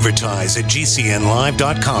 Email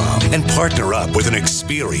advertise@gcnlive.com and partner up with an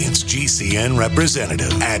experienced GCN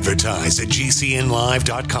representative.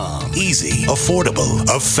 Advertise@gcnlive.com. Easy, affordable,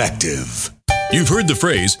 effective. You've heard the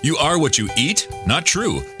phrase, you are what you eat? Not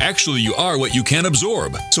true. Actually, you are what you can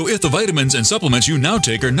absorb. So if the vitamins and supplements you now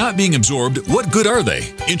take are not being absorbed, what good are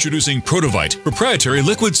they? Introducing Protovite, proprietary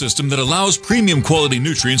liquid system that allows premium quality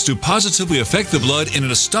nutrients to positively affect the blood in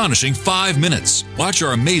an astonishing 5 minutes. Watch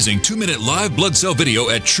our amazing 2-minute live blood cell video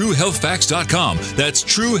at TrueHealthFacts.com. That's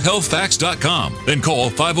TrueHealthFacts.com. Then call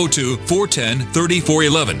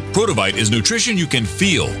 502-410-3411. Protovite is nutrition you can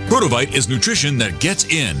feel. Protovite is nutrition that gets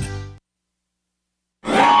in.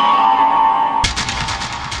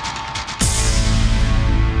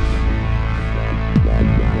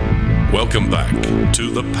 Welcome back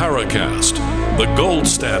to the Paracast, the gold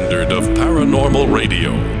standard of paranormal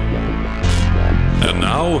radio. And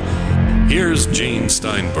now, here's Gene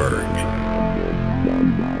Steinberg.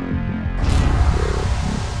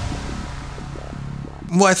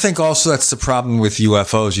 Well, I think also that's the problem with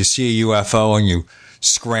UFOs. You see a UFO and you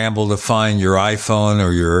scramble to find your iPhone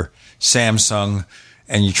or your Samsung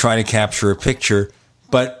and you try to capture a picture,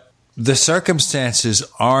 but the circumstances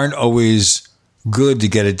aren't always good to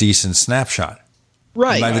get a decent snapshot.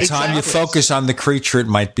 Right. And by the time you focus on the creature, it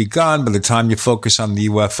might be gone. By the time you focus on the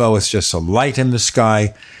UFO, it's just a light in the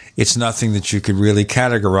sky. It's nothing that you could really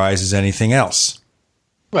categorize as anything else.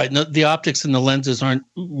 Right. No, the optics and the lenses aren't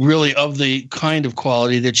really of the kind of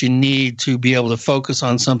quality that you need to be able to focus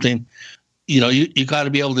on something. You got to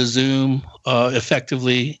be able to zoom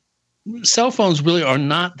effectively. Cell phones really are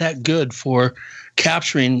not that good for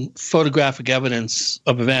capturing photographic evidence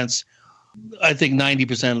of events. I think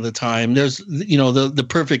 90% of the time. There's, the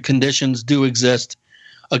perfect conditions do exist.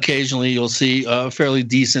 Occasionally you'll see fairly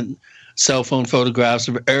decent cell phone photographs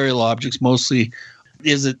of aerial objects, mostly.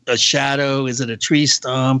 Is it a shadow? Is it a tree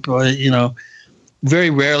stump? Or, very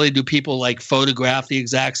rarely do people photograph the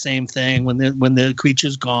exact same thing when the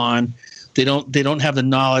creature's gone. They don't have the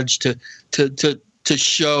knowledge to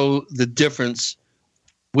show the difference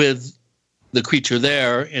with the creature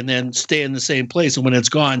there and then stay in the same place. And when it's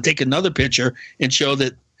gone, take another picture and show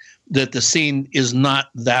that the scene is not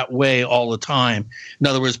that way all the time. In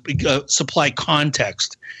other words, supply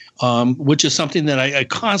context, which is something that I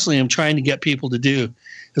constantly am trying to get people to do.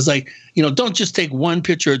 It's don't just take one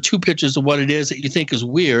picture or two pictures of what it is that you think is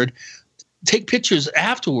weird. Take pictures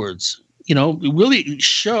afterwards, really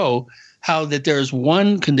show how that there's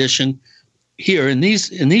one condition here in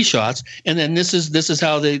these shots, and then this is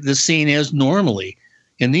how the scene is normally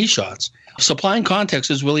in these shots. Supplying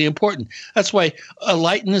context is really important. That's why a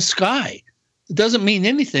light in the sky doesn't mean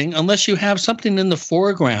anything unless you have something in the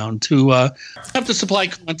foreground to have to supply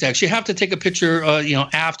context. You have to take a picture,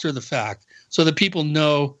 after the fact, so that people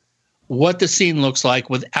know what the scene looks like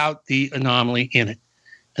without the anomaly in it.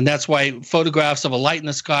 And that's why photographs of a light in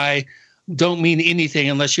the sky don't mean anything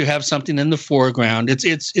unless you have something in the foreground.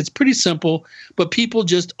 It's pretty simple, but people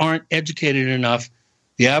just aren't educated enough.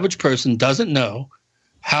 The average person doesn't know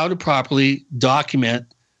how to properly document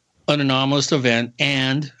an anomalous event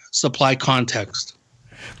and supply context.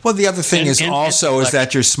 Well, the other thing is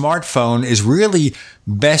that your smartphone is really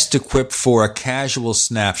best equipped for a casual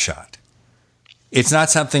snapshot. It's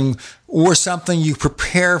not something you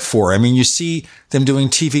prepare for. I mean, you see them doing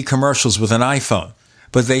TV commercials with an iPhone.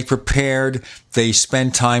 But they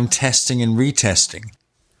spend time testing and retesting.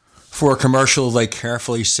 For a commercial, they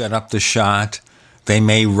carefully set up the shot. They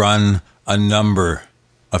may run a number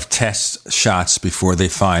of test shots before they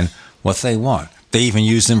find what they want. They even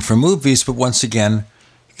use them for movies, but once again,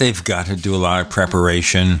 they've got to do a lot of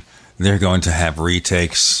preparation. They're going to have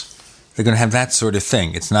retakes. They're going to have that sort of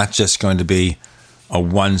thing. It's not just going to be a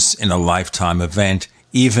once-in-a-lifetime event,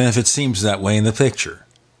 even if it seems that way in the picture.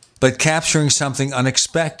 But capturing something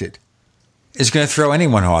unexpected is going to throw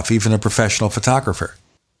anyone off, even a professional photographer.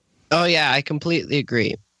 Oh, yeah, I completely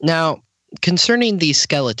agree. Now, concerning these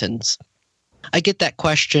skeletons, I get that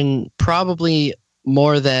question probably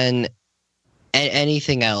more than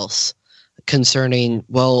anything else concerning,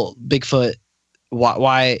 well, Bigfoot,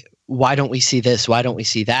 why don't we see this? Why don't we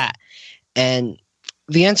see that? And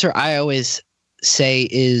the answer I always say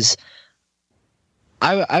is,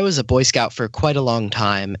 I was a Boy Scout for quite a long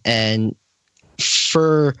time, and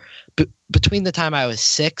between the time I was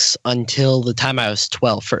 6 until the time I was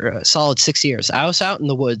 12, for a solid 6 years, I was out in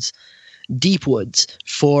the woods, deep woods,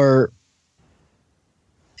 for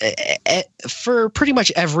pretty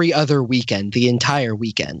much every other weekend, the entire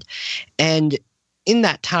weekend. And in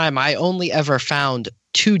that time, I only ever found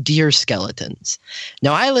 2 deer skeletons.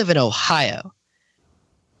 Now, I live in Ohio.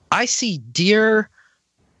 I see deer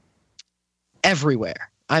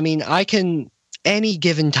everywhere. I mean, I can, any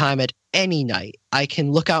given time at any night, I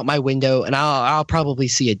can look out my window and I'll probably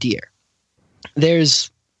see a deer.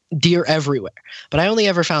 There's deer everywhere, but I only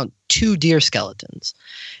ever found 2 deer skeletons,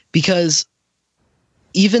 because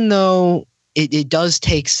even though it does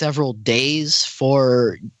take several days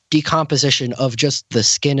for decomposition of just the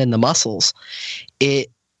skin and the muscles,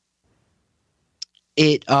 it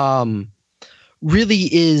really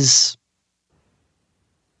is,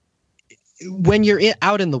 when you're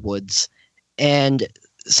out in the woods and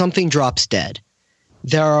something drops dead,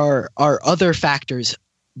 there are other factors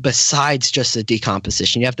besides just the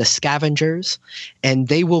decomposition. You have the scavengers, and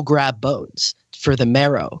they will grab bones for the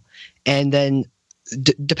marrow. And then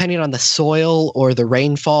depending on the soil or the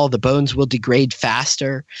rainfall, the bones will degrade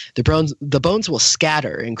faster. The bones will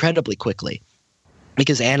scatter incredibly quickly,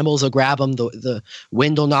 because animals will grab them. The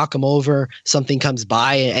wind will knock them over. Something comes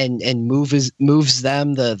by and moves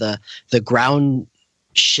them. The ground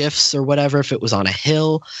shifts or whatever, if it was on a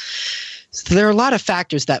hill. So there are a lot of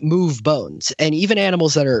factors that move bones, and even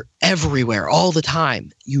animals that are everywhere all the time,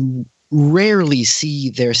 you rarely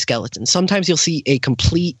see their skeleton. Sometimes you'll see a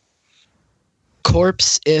complete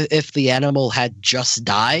corpse if the animal had just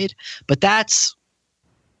died, but that's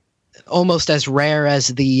almost as rare as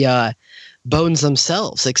the bones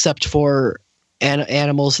themselves, except for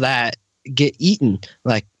animals that get eaten,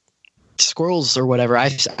 like squirrels or whatever.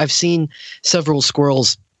 I've seen several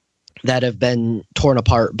squirrels that have been torn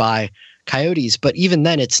apart by coyotes, but even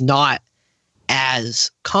then it's not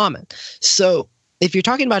as common. So if you're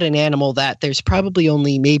talking about an animal that there's probably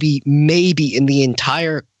only maybe in the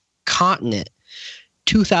entire continent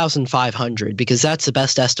 2,500, because that's the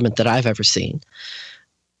best estimate that I've ever seen,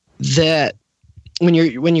 that when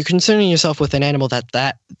you're concerning yourself with an animal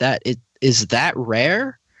that it is that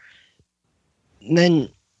rare, then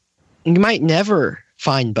you might never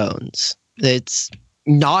find bones. It's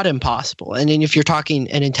not impossible. And then if you're talking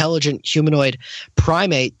an intelligent humanoid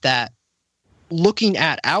primate that, looking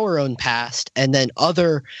at our own past and then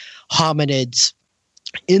other hominids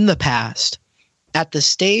in the past, at the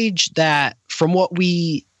stage that, from what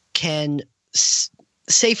we can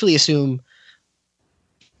safely assume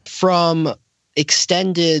from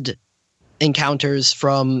extended encounters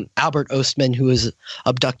from Albert Ostman, who was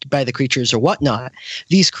abducted by the creatures or whatnot,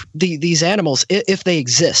 these animals, if they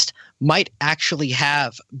exist, might actually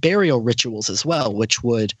have burial rituals as well, which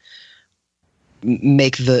would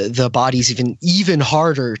make the bodies even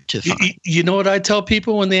harder to find. You know what I tell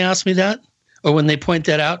people when they ask me that, or when they point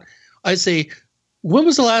that out? I say, when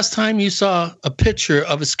was the last time you saw a picture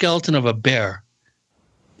of a skeleton of a bear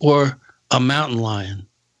or a mountain lion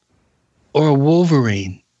or a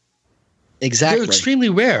wolverine? Exactly. They're extremely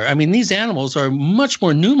rare. I mean, these animals are much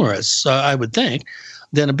more numerous, I would think,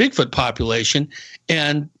 than a Bigfoot population.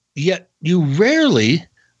 And yet you rarely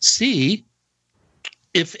see,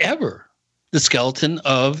 if ever, the skeleton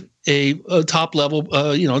of a top level,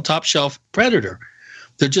 top shelf predator.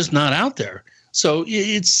 They're just not out there. So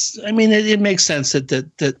it makes sense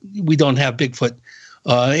that we don't have Bigfoot.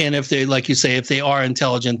 And if they, like you say, if they are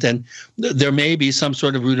intelligent, then there may be some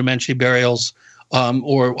sort of rudimentary burials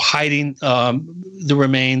or hiding the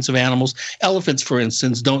remains of animals. Elephants, for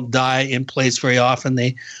instance, don't die in place very often.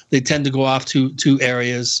 They tend to go off to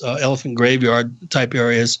areas, elephant graveyard type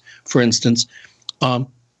areas, for instance.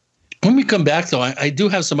 When we come back, though, I do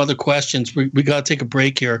have some other questions. We got to take a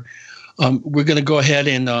break here. We're going to go ahead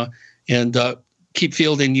and keep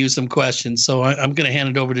fielding you some questions. So I'm going to hand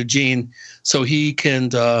it over to Gene so he can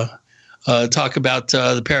talk about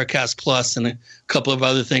the Paracast Plus and a couple of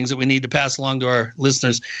other things that we need to pass along to our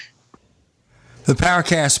listeners. The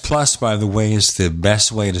Paracast Plus, by the way, is the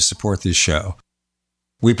best way to support this show.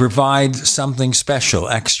 We provide something special,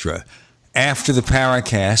 extra. After the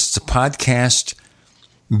Paracast, it's a podcast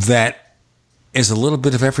that is a little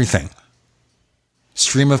bit of everything.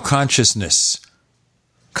 Stream of consciousness,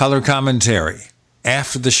 color commentary,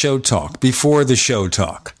 after the show talk, before the show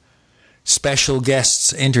talk, special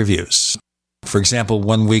guests, interviews. For example,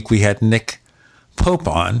 one week we had Nick Pope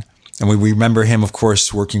on, and we remember him, of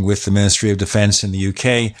course, working with the Ministry of Defense in the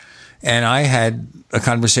UK, and I had a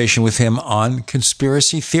conversation with him on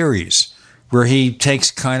conspiracy theories, where he takes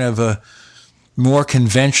kind of a more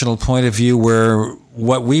conventional point of view where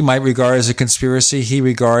what we might regard as a conspiracy, he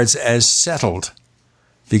regards as settled.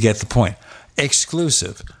 If you get the point.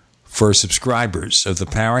 Exclusive for subscribers of the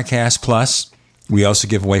Paracast Plus. We also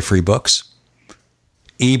give away free books,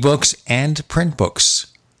 ebooks, and print books.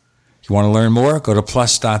 If you want to learn more, go to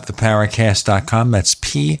plus.theparacast.com. That's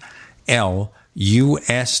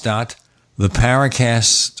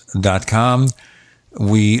plus.theparacast.com.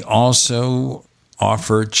 We also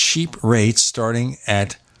offer cheap rates starting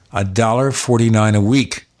at $1.49 a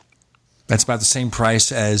week. That's about the same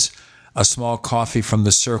price as a small coffee from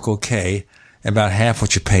the Circle K, about half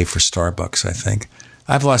what you pay for Starbucks, I think.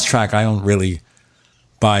 I've lost track. I don't really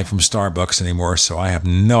buy from Starbucks anymore, so I have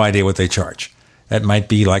no idea what they charge. That might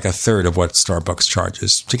be like a third of what Starbucks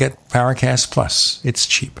charges to get Paracast Plus. It's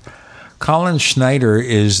cheap. Colin Schneider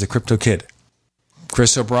is the Crypto Kid.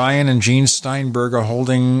 Chris O'Brien and Gene Steinberg are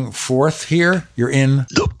holding forth here. You're in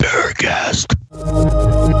the Paracast.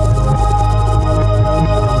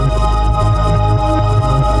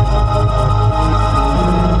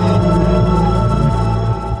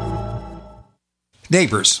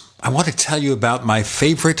 Neighbors, I want to tell you about my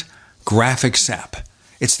favorite graphics app.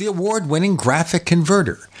 It's the award-winning Graphic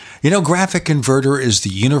Converter. You know, Graphic Converter is the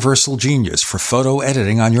universal genius for photo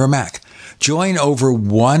editing on your Mac. Join over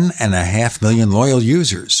 1.5 million loyal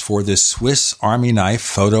users for this Swiss Army knife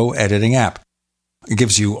photo editing app. It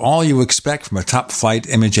gives you all you expect from a top-flight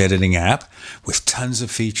image editing app with tons of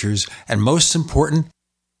features, and most important,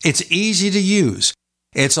 it's easy to use.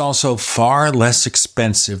 It's also far less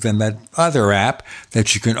expensive than that other app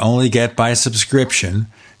that you can only get by subscription.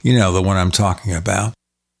 You know the one I'm talking about.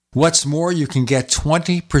 What's more, you can get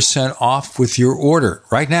 20% off with your order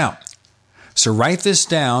right now. So write this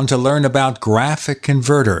down to learn about graphic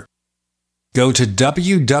converter. Go to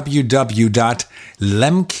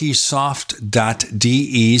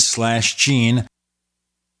www.lemkesoft.de/gene.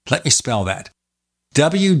 Let me spell that.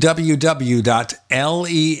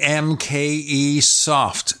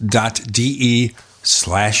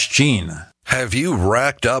 www.lemkesoft.de/gene. Have you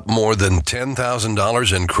racked up more than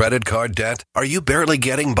 $10,000 in credit card debt? Are you barely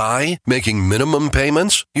getting by, making minimum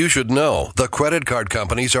payments? You should know the credit card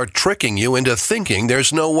companies are tricking you into thinking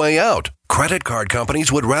there's no way out. Credit card companies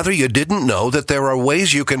would rather you didn't know that there are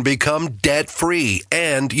ways you can become debt-free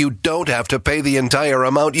and you don't have to pay the entire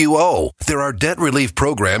amount you owe. There are debt relief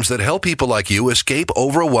programs that help people like you escape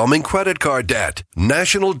overwhelming credit card debt.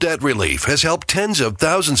 National Debt Relief has helped tens of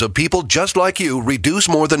thousands of people just like you reduce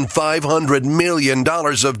more than $500 million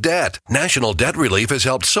of debt. National Debt Relief has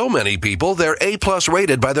helped so many people they're A+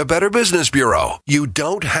 rated by the Better Business Bureau. You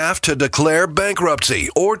don't have to declare bankruptcy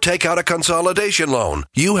or take out a consolidation loan.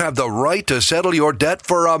 You have the right to settle your debt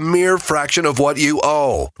for a mere fraction of what you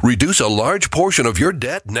owe. Reduce a large portion of your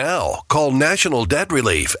debt now. Call National Debt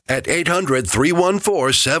Relief at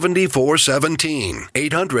 800-314-7417.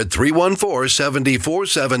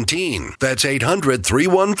 800-314-7417. That's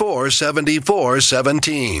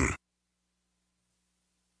 800-314-7417.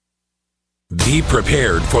 Be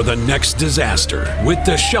prepared for the next disaster with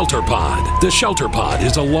the Shelter Pod. The Shelter Pod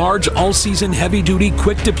is a large, all-season, heavy-duty,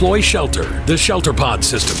 quick-deploy shelter. The Shelter Pod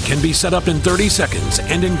system can be set up in 30 seconds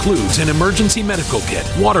and includes an emergency medical kit,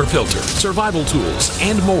 water filter, survival tools,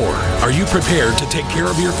 and more. Are you prepared to take care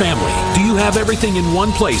of your family? Do you have everything in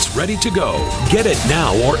one place ready to go? Get it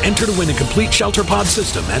now or enter to win a complete Shelter Pod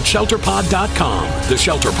system at shelterpod.com. The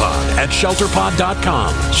Shelter Pod at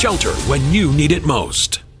shelterpod.com. Shelter when you need it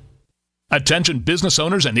most. Attention business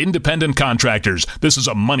owners and independent contractors. This is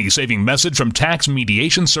a money-saving message from Tax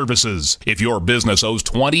Mediation Services. If your business owes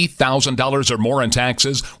 $20,000 or more in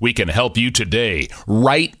taxes, we can help you today,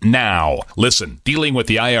 right now. Listen, dealing with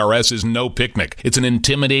the IRS is no picnic. It's an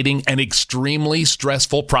intimidating and extremely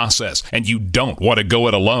stressful process, and you don't want to go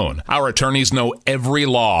it alone. Our attorneys know every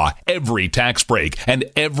law, every tax break, and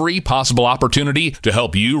every possible opportunity to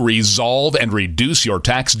help you resolve and reduce your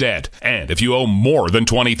tax debt. And if you owe more than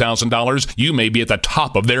 $20,000, you may be at the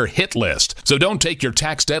top of their hit list. So don't take your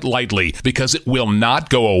tax debt lightly, because it will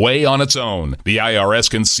not go away on its own. The IRS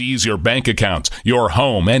can seize your bank accounts, your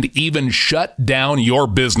home, and even shut down your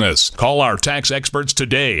business. Call our tax experts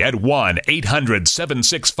today at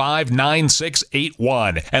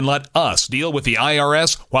 1-800-765-9681 and let us deal with the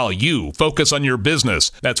IRS while you focus on your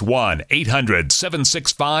business. That's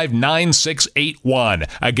 1-800-765-9681.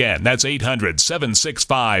 Again, that's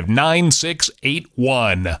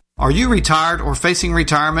 800-765-9681. Are you retired or facing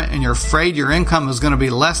retirement and you're afraid your income is going to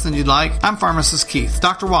be less than you'd like? I'm Pharmacist Keith.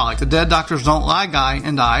 Dr. Wallach, the Dead Doctors Don't Lie guy,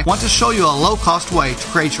 and I want to show you a low-cost way to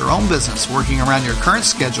create your own business working around your current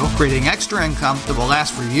schedule, creating extra income that will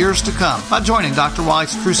last for years to come by joining Dr.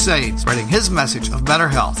 Wallach's crusade, spreading his message of better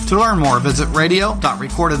health. To learn more, visit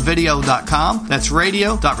radio.recordedvideo.com. That's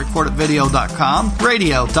radio.recordedvideo.com,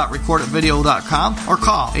 radio.recordedvideo.com, or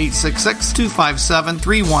call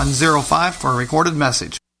 866-257-3105 for a recorded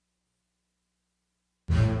message.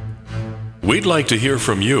 We'd like to hear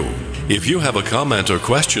from you. If you have a comment or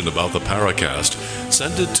question about the Paracast,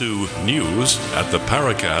 send it to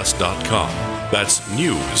news@theparacast.com. That's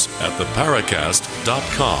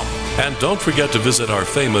news@theparacast.com. And don't forget to visit our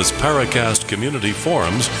famous Paracast community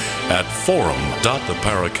forums at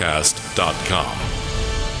forum.theparacast.com.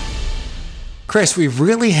 Chris, we've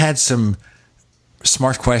really had some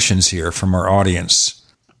smart questions here from our audience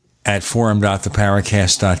at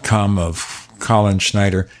forum.theparacast.com of Colin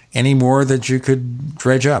Schneider. Any more that you could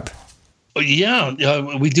dredge up? Yeah,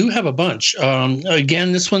 we do have a bunch.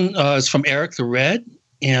 Again, this one is from Eric the Red,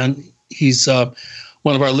 and he's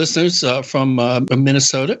one of our listeners from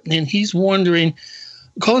Minnesota, and he's wondering,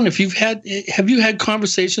 Colin, have you had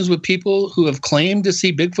conversations with people who have claimed to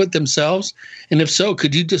see Bigfoot themselves? And if so,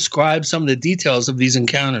 could you describe some of the details of these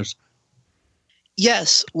encounters?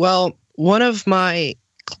 Yes. Well, one of my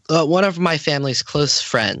family's close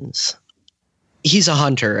friends, he's a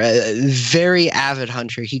hunter, a very avid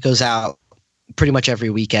hunter. He goes out pretty much every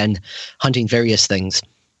weekend hunting various things.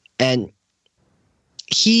 And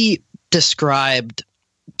he described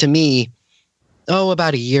to me,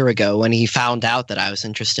 about a year ago when he found out that I was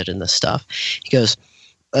interested in this stuff, he goes,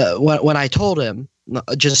 when I told him,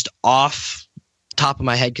 just off top of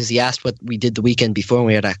my head, because he asked what we did the weekend before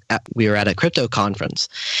we were at a crypto conference.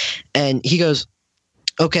 And he goes,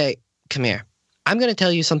 okay, come here. I'm going to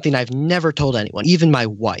tell you something I've never told anyone, even my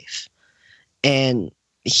wife. And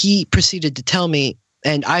he proceeded to tell me,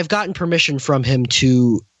 and I've gotten permission from him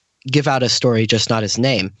to give out his story, just not his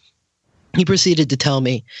name. He proceeded to tell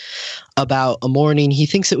me about a morning, he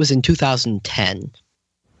thinks it was in 2010,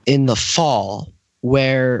 in the fall,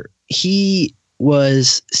 where he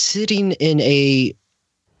was sitting in a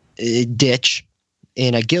ditch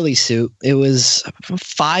in a ghillie suit. It was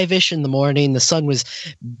 5-ish in the morning. The sun was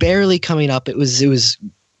barely coming up. It was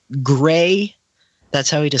gray. That's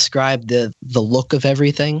how he described the look of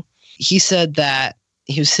everything. He said that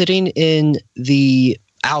he was sitting in the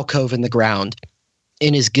alcove in the ground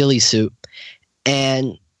in his ghillie suit,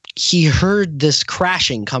 and he heard this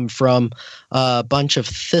crashing come from a bunch of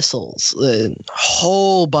thistles, a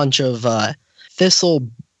whole bunch of thistle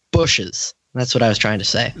bushes. That's what I was trying to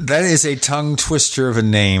say. That is a tongue twister of a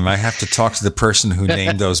name. I have to talk to the person who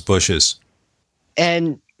named those bushes.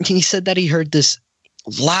 And he said that he heard this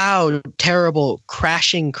loud, terrible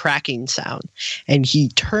crashing, cracking sound. And he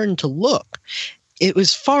turned to look. It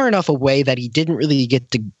was far enough away that he didn't really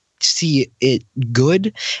get to see it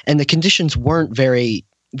good. And the conditions weren't very,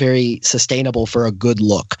 very sustainable for a good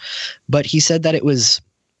look. But he said that it was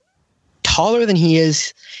taller than he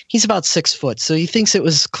is. He's about 6 foot, so he thinks it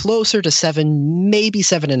was closer to 7, maybe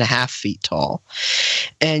 7.5 feet tall.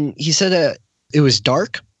 And he said it was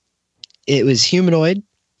dark, it was humanoid,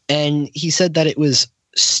 and he said that it was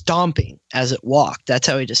stomping as it walked. That's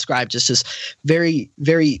how he described just this very,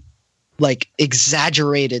 very like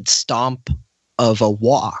exaggerated stomp of a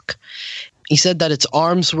walk. He said that its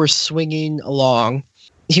arms were swinging along.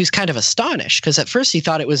 He was kind of astonished because at first he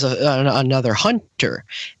thought it was another hunter,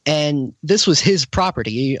 and this was his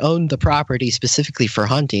property. He owned the property specifically for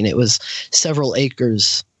hunting. It was several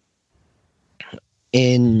acres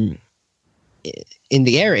in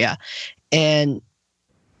the area, and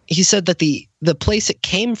he said that the place it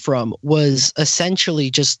came from was essentially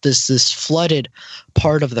just this flooded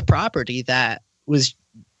part of the property that was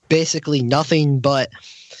basically nothing but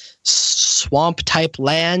swamp type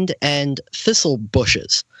land and thistle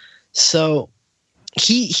bushes. So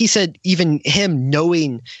he said even him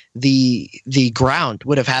knowing the ground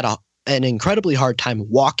would have had an incredibly hard time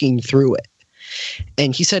walking through it.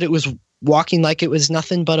 And he said it was walking like it was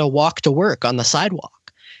nothing but a walk to work on the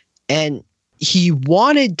sidewalk. And he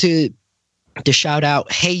wanted to shout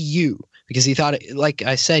out, "Hey, you," because he thought it, like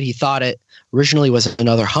I said, he thought it originally was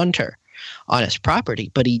another hunter on his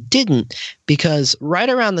property, but he didn't, because right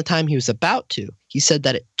around the time he was about to, he said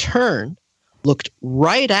that it turned, looked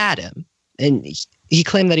right at him, and he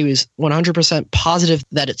claimed that he was 100% positive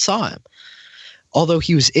that it saw him. Although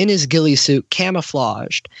he was in his ghillie suit,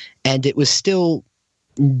 camouflaged, and it was still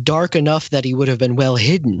dark enough that he would have been well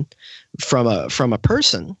hidden from a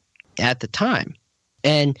person at the time.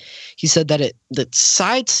 And he said that it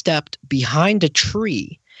sidestepped behind a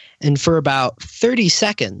tree, and for about 30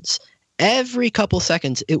 seconds, every couple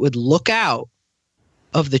seconds, it would look out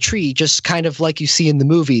of the tree, just kind of like you see in the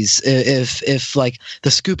movies. If like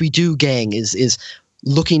the Scooby-Doo gang is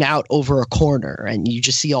looking out over a corner, and you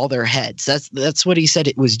just see all their heads. That's what he said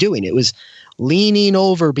it was doing. It was leaning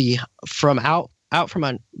over from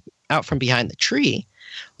behind the tree,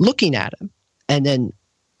 looking at him, and then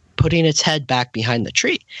putting its head back behind the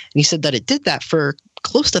tree. And he said that it did that for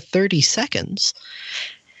close to 30 seconds,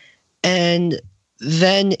 and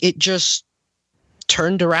then it just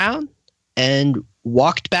turned around and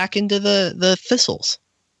walked back into the thistles.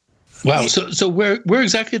 Wow. So where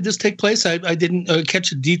exactly did this take place? I didn't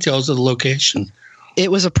catch the details of the location.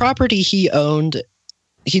 It was a property he owned.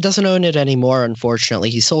 He doesn't own it anymore,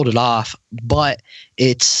 unfortunately. He sold it off, but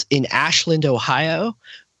it's in Ashland, Ohio,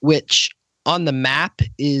 which on the map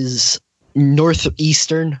is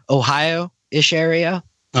northeastern Ohio-ish area.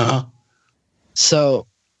 Uh-huh. So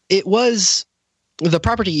it was the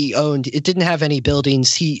property he owned. It didn't have any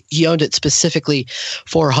buildings. He owned it specifically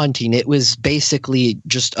for hunting. It was basically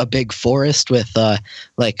just a big forest with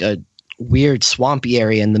like a weird swampy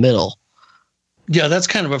area in the middle. Yeah, that's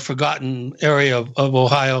kind of a forgotten area of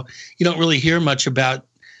Ohio. You don't really hear much about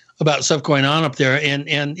stuff going on up there, and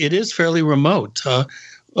it is fairly remote.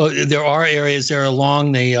 There are areas there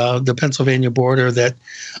along the Pennsylvania border that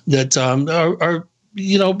are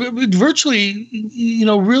virtually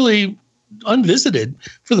really unvisited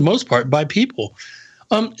for the most part by people.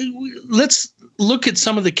 Let's look at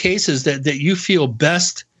some of the cases that you feel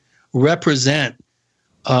best represent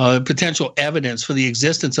potential evidence for the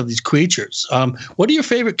existence of these creatures. What are your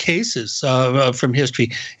favorite cases from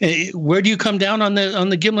history? Where do you come down on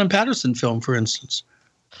the Gimlin-Patterson film, for instance?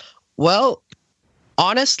 Well,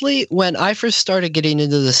 honestly, when I first started getting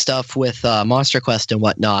into the stuff with Monster Quest and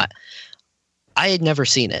whatnot, I had never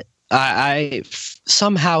seen it. I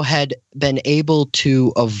somehow had been able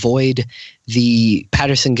to avoid the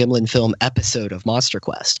Patterson-Gimlin film episode of Monster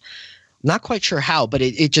Quest. Not quite sure how, but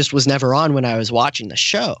it just was never on when I was watching the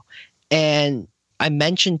show. And I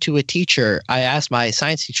mentioned to a teacher, I asked my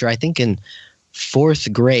science teacher, I think in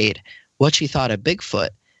 4th grade, what she thought of Bigfoot.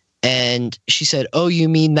 And she said, "Oh, you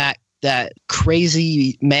mean that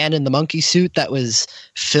crazy man in the monkey suit that was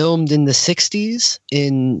filmed in the 60s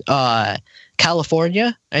in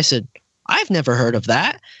California?" I said, "I've never heard of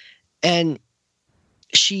that." And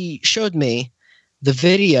she showed me the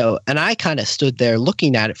video, and I kind of stood there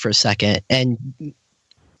looking at it for a second, and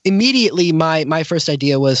immediately my first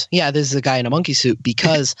idea was, yeah, this is a guy in a monkey suit,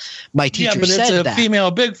 because my teacher said that. Yeah, but it's a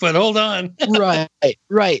female Bigfoot. Hold on.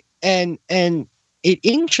 Right. And it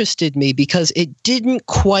interested me because it didn't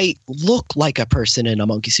quite look like a person in a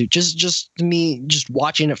monkey suit, just me just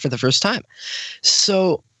watching it for the first time.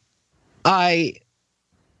 So I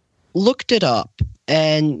looked it up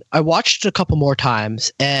and I watched it a couple more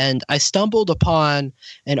times, and I stumbled upon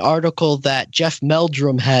an article that Jeff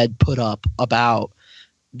Meldrum had put up about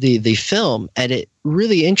the film, and it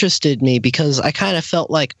really interested me because I kind of felt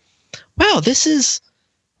like, wow, this is,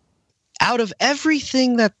 out of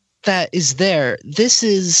everything that is there, this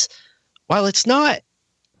is, while it's not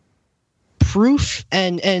proof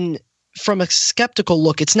and from a skeptical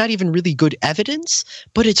look, it's not even really good evidence,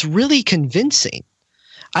 but it's really convincing.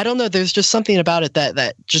 I don't know, there's just something about it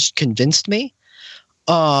that just convinced me.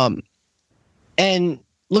 And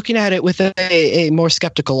looking at it with a more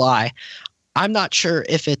skeptical eye, I'm not sure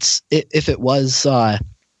if it was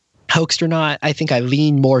hoaxed or not. I think I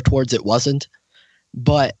lean more towards it wasn't.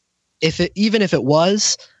 But even if it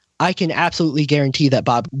was, I can absolutely guarantee that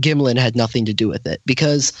Bob Gimlin had nothing to do with it,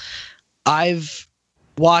 because I've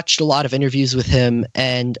watched a lot of interviews with him,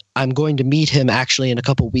 and I'm going to meet him actually in a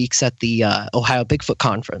couple weeks at the Ohio Bigfoot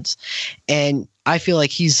Conference. And I feel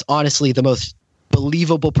like he's honestly the most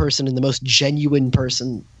believable person and the most genuine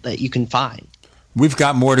person that you can find. We've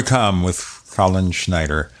got more to come with Colin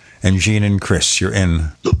Schneider. And Gene and Chris, you're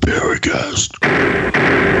in the Paracast.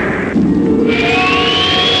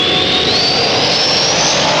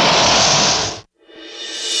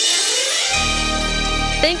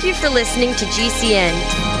 Thank you for listening to GCN.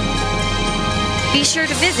 Be sure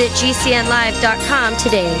to visit GCNlive.com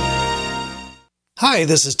today. Hi,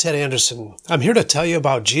 this is Ted Anderson. I'm here to tell you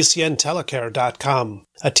about GCNtelecare.com,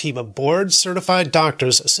 a team of board-certified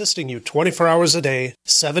doctors assisting you 24 hours a day,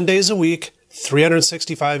 7 days a week,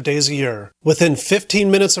 365 days a year. Within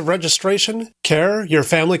 15 minutes of registration, care your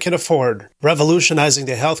family can afford. Revolutionizing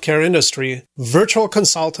the healthcare industry, virtual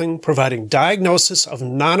consulting providing diagnosis of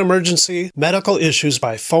non-emergency medical issues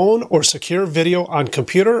by phone or secure video on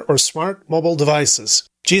computer or smart mobile devices.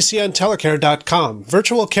 GCNtelecare.com.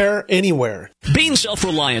 Virtual care anywhere. Being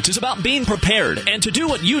self-reliant is about being prepared and to do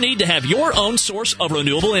what you need to have your own source of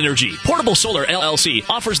renewable energy. Portable Solar LLC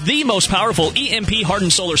offers the most powerful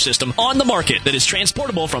EMP-hardened solar system on the market that is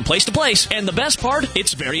transportable from place to place, and the best part,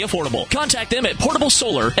 it's very affordable. Contact them at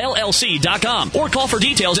portablesolarllc.com or call for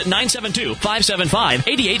details at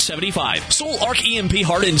 972-575-8875. Soul Arc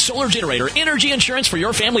EMP-hardened solar generator energy insurance for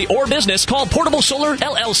your family or business. Call Portable Solar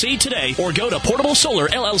LLC today or go to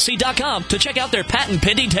portablesolarllc.com to check out their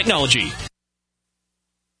patent-pending technology.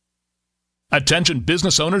 Attention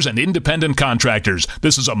business owners and independent contractors.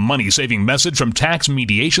 This is a money-saving message from Tax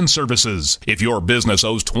Mediation Services. If your business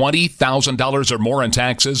owes $20,000 or more in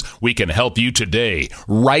taxes, we can help you today,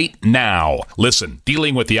 right now. Listen,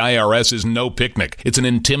 dealing with the IRS is no picnic. It's an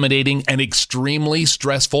intimidating and extremely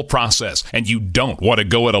stressful process, and you don't want to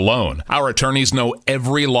go it alone. Our attorneys know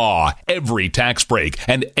every law, every tax break,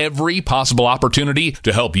 and every possible opportunity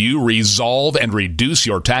to help you resolve and reduce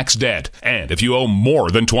your tax debt. And if you owe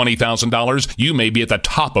more than $20,000, you may be at the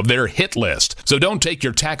top of their hit list. So don't take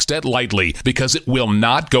your tax debt lightly, because it will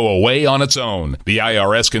not go away on its own. The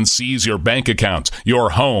IRS can seize your bank accounts, your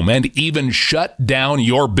home, and even shut down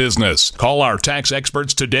your business. Call our tax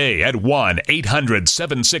experts today at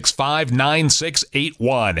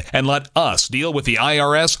 1-800-765-9681 and let us deal with the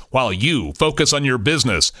IRS while you focus on your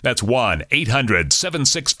business. That's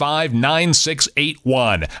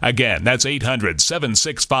 1-800-765-9681. Again, that's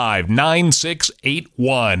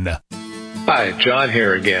 800-765-9681. Hi, John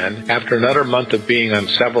here again. After another month of being on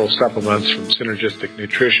several supplements from Synergistic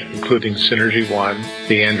Nutrition, including Synergy One,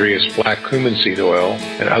 the Andreas Black Cumin Seed Oil,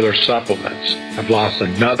 and other supplements, I've lost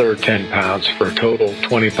another 10 pounds for a total of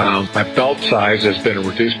 20 pounds. My belt size has been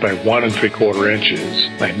reduced by 1 3/4 inches.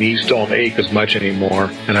 My knees don't ache as much anymore,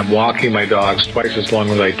 and I'm walking my dogs twice as long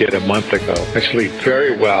as I did a month ago. I sleep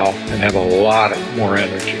very well and have a lot more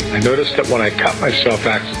energy. I noticed that when I cut myself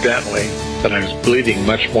accidentally, that I was bleeding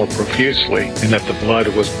much more profusely and that the blood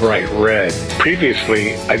was bright red.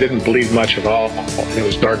 Previously, I didn't bleed much at all. It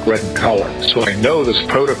was dark red in color. So I know this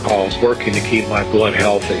protocol is working to keep my blood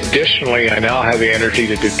healthy. Additionally, I now have the energy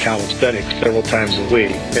to do calisthenics several times a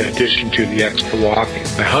week, in addition to the extra walking.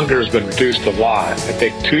 My hunger has been reduced a lot. I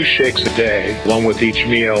take 2 shakes a day, along with each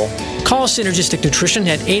meal. Call Synergistic Nutrition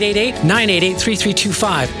at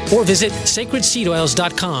 888-988-3325 or visit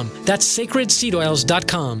sacredseedoils.com. That's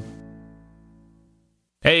sacredseedoils.com.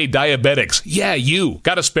 Hey, diabetics. Yeah, you.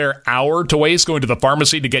 Got a spare hour to waste going to the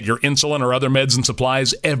pharmacy to get your insulin or other meds and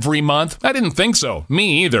supplies every month? I didn't think so.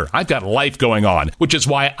 Me either. I've got life going on, which is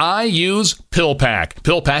why I use PillPack.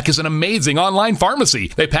 PillPack is an amazing online pharmacy.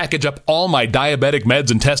 They package up all my diabetic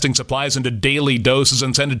meds and testing supplies into daily doses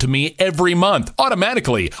and send it to me every month,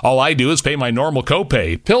 automatically. All I do is pay my normal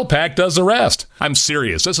copay. PillPack does the rest. I'm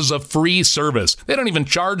serious. This is a free service. They don't even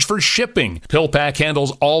charge for shipping. PillPack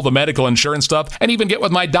handles all the medical insurance stuff and even get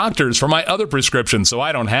with my doctors for my other prescriptions so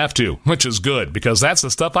I don't have to, which is good because that's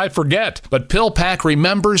the stuff I forget. But PillPack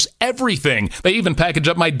remembers everything. They even package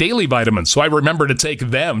up my daily vitamins so I remember to take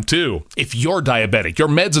them too. If you're diabetic, your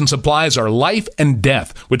meds and supplies are life and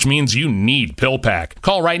death, which means you need PillPack.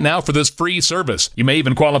 Call right now for this free service. You may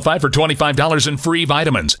even qualify for $25 in free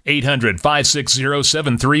vitamins.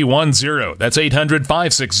 800-560-7310. That's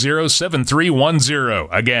 800-560-7310.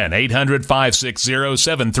 Again,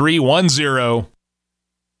 800-560-7310.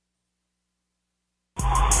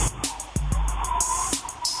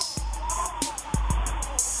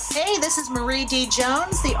 Hey, this is Marie D.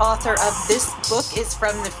 Jones, the author of This Book is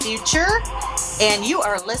from the Future, and you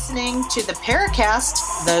are listening to the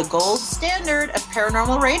Paracast, the gold standard of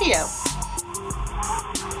paranormal radio.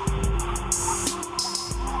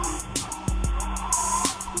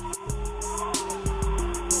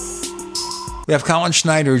 We have Colin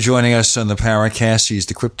Schneider joining us on the Paracast. He's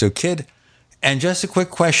the Crypto Kid. And just a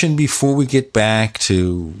quick question before we get back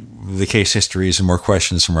to the case histories and more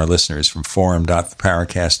questions from our listeners from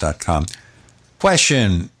forum.theparacast.com.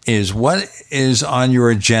 Question is, what is on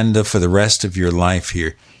your agenda for the rest of your life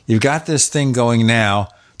here? You've got this thing going now.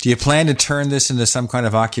 Do you plan to turn this into some kind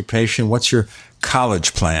of occupation? What's your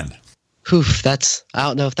college plan? Oof, I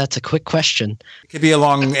don't know if that's a quick question. It could be a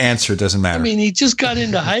long answer. It doesn't matter. I mean, he just got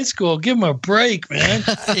into high school. Give him a break, man.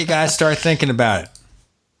 You got to start thinking about it.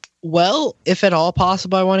 Well, if at all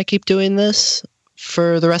possible, I want to keep doing this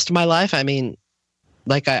for the rest of my life. I mean,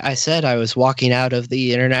 like I said, I was walking out of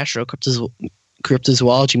the International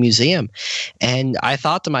Cryptozoology Museum, and I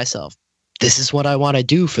thought to myself, this is what I want to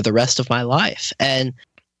do for the rest of my life. And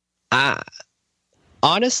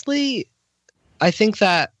honestly, I think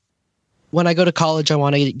that when I go to college, I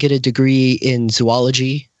want to get a degree in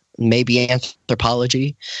zoology, maybe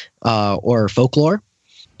anthropology, or folklore.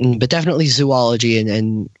 But definitely zoology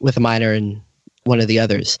and with a minor in one of the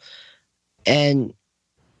others. And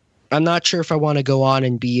I'm not sure if I want to go on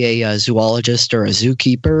and be a zoologist or a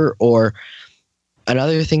zookeeper, or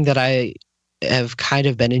another thing that I have kind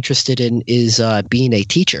of been interested in is being a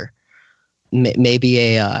teacher, maybe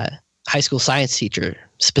a high school science teacher,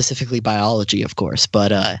 specifically biology, of course.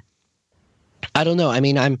 But I don't know. I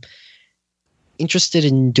mean, I'm interested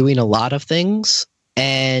in doing a lot of things,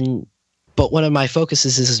 but one of my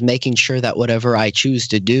focuses is making sure that whatever I choose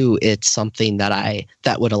to do, it's something that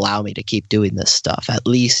would allow me to keep doing this stuff, at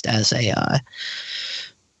least as a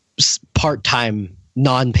part-time,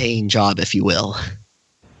 non-paying job, if you will.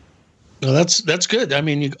 Well, that's good. I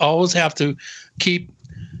mean, you always have to keep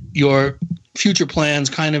your future plans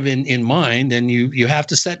kind of in mind, and you have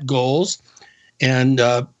to set goals and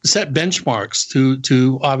set benchmarks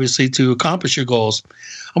to obviously to accomplish your goals.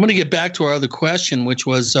 I'm going to get back to our other question, which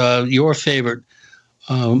was your favorite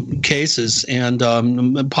cases and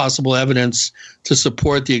possible evidence to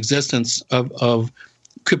support the existence of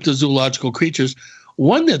cryptozoological creatures.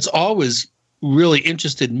 One that's always really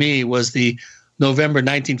interested me was the November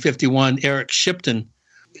 1951 Eric Shipton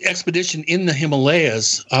expedition in the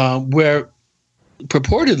Himalayas, where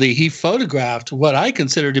purportedly he photographed what I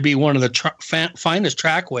consider to be one of the finest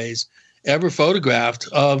trackways ever photographed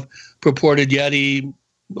of purported Yeti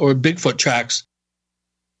or Bigfoot tracks.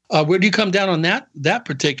 Where do you come down on that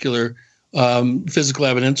particular physical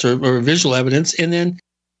evidence or visual evidence? And then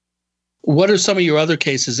what are some of your other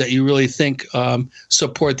cases that you really think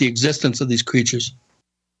support the existence of these creatures?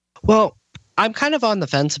 Well, I'm kind of on the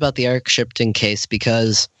fence about the Eric Shipton case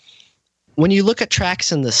because when you look at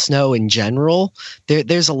tracks in the snow in general,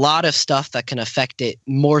 there's a lot of stuff that can affect it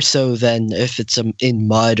more so than if it's in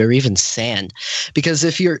mud or even sand. Because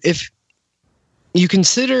if you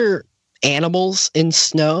consider animals in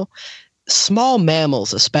snow, small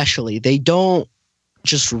mammals especially, they don't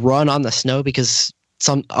just run on the snow because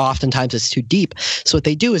oftentimes it's too deep. So what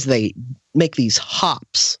they do is they make these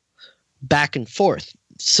hops back and forth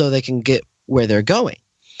so they can get where they're going.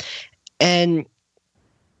 And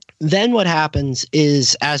then what happens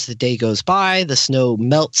is as the day goes by, the snow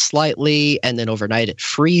melts slightly, and then overnight it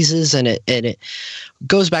freezes and it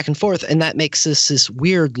goes back and forth, and that makes this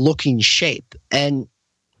weird looking shape. And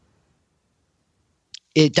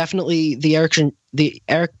it definitely, the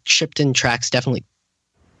Eric Shipton tracks definitely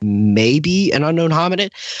may be an unknown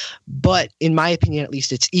hominid, but in my opinion, at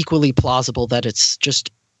least, it's equally plausible that it's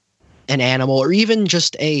just an animal or even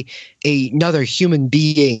just another human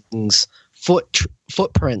being's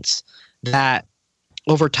footprints that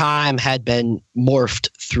over time had been morphed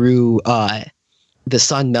through the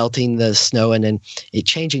sun melting the snow and then it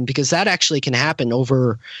changing, because that actually can happen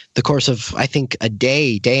over the course of, I think, a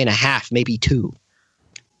day and a half, maybe two.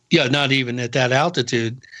 Yeah, not even at that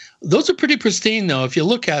altitude. Those are pretty pristine, though. If you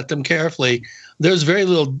look at them carefully, there's very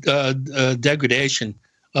little degradation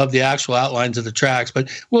of the actual outlines of the tracks. But,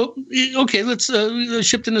 well, okay, let's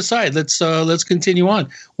shift it aside. Let's continue on.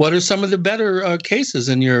 What are some of the better cases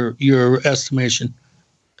in your estimation?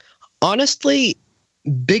 Honestly,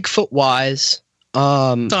 Bigfoot-wise,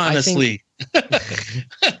 honestly,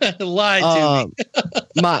 lie to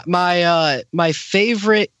me. My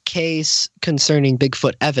favorite case concerning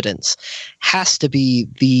Bigfoot evidence has to be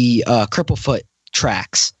the Cripplefoot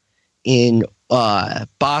tracks in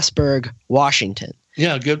Bossburg, Washington.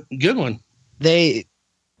 Yeah, good one. And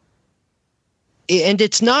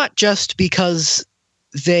it's not just because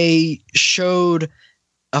they showed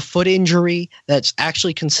a foot injury that's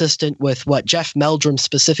actually consistent with what Jeff Meldrum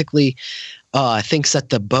specifically thinks that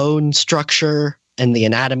the bone structure and the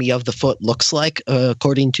anatomy of the foot looks like,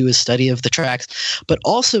 according to his study of the tracks, but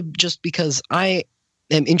also just because I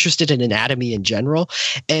am interested in anatomy in general.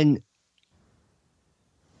 And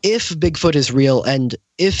if Bigfoot is real, and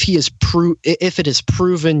if it is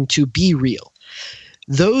proven to be real,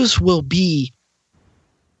 those will be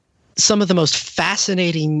some of the most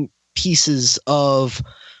fascinating pieces of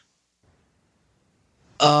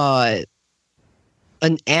an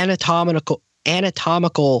anatomical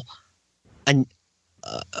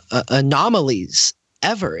anomalies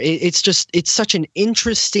ever. It's such an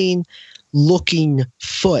interesting looking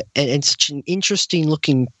foot and such an interesting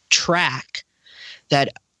looking track that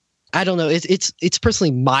I don't know. It's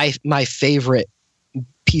personally my favorite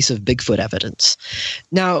piece of Bigfoot evidence.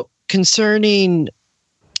 Now, concerning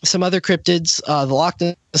some other cryptids, the Loch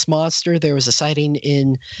Ness Monster, there was a sighting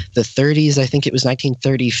in the 30s. I think it was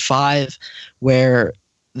 1935, where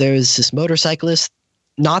there was this motorcyclist,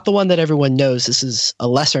 not the one that everyone knows. This is a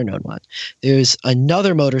lesser known one. There's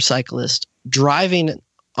another motorcyclist driving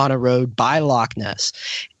on a road by Loch Ness,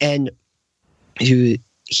 and he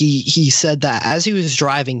said that as he was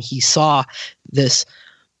driving, he saw this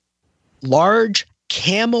large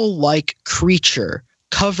camel-like creature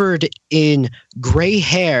covered in gray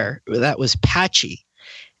hair that was patchy.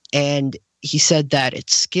 And he said that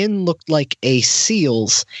its skin looked like a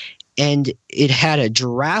seal's, and it had a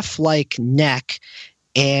giraffe-like neck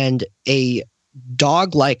and a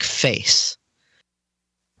dog-like face.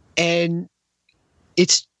 And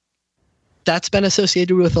that's been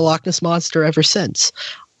associated with the Loch Ness Monster ever since.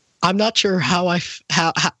 I'm not sure how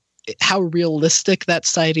realistic that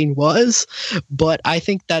sighting was, but I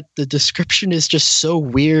think that the description is just so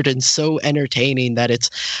weird and so entertaining that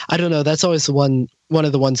I don't know, that's always one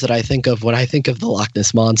of the ones that I think of when I think of the Loch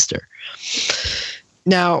Ness Monster.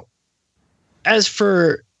 Now, as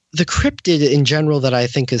for the cryptid in general that I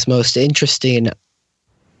think is most interesting,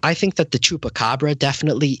 I think that the chupacabra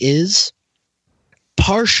definitely is,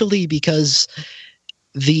 partially because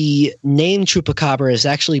the name chupacabra has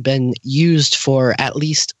actually been used for at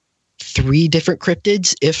least 3 different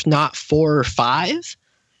cryptids, if not 4 or 5.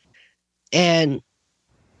 And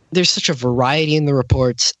there's such a variety in the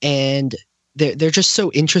reports, and they're just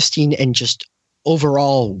so interesting and just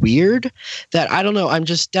overall weird that I don't know, I'm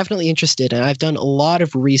just definitely interested. And I've done a lot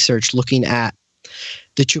of research looking at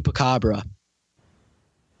the chupacabra.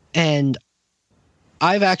 And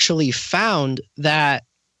I've actually found that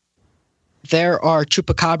there are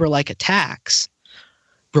chupacabra-like attacks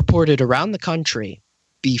reported around the country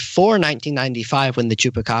before 1995, when the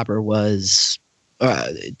chupacabra was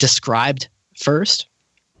described first.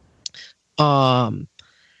 That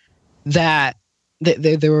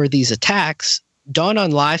there were these attacks done on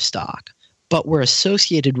livestock, but were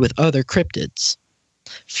associated with other cryptids.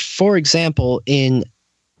 For example, in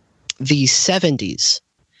the 70s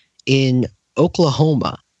in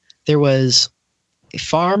Oklahoma, there was a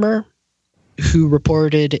farmer who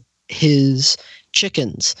reported his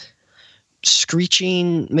chickens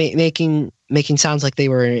screeching, making sounds like they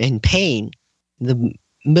were in pain in the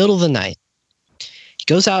middle of the night. He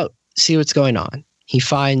goes out, see what's going on. He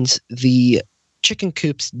finds the chicken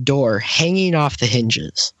coop's door hanging off the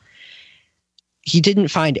hinges. He didn't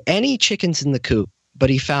find any chickens in the coop, but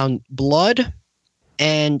he found blood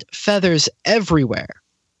and feathers everywhere.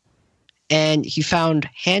 And he found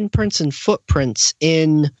handprints and footprints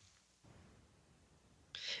on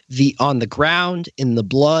the ground, in the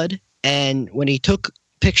blood. And when he took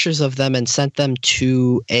pictures of them and sent them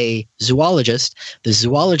to a zoologist, the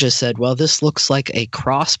zoologist said, well, this looks like a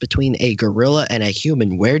cross between a gorilla and a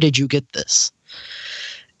human. Where did you get this?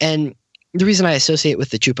 And the reason I associate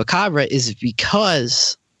with the chupacabra is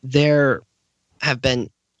because there have been,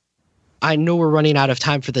 I know we're running out of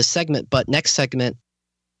time for this segment, but next segment,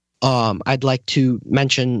 I'd like to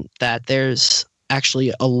mention that there's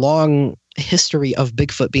actually a long history of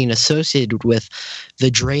Bigfoot being associated with the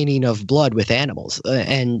draining of blood with animals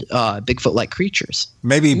and Bigfoot-like creatures.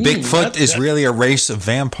 Maybe Bigfoot is really a race of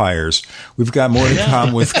vampires. We've got more to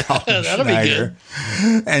come with Colin Schneider.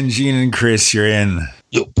 And Gene and Chris, you're in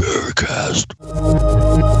the Paracast.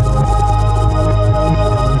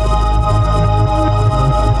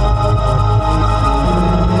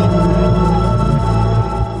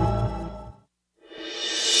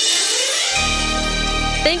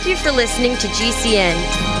 Thank you for listening to GCN.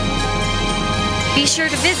 Be sure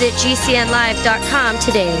to visit GCNlive.com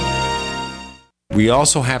today. We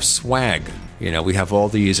also have swag. We have all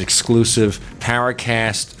these exclusive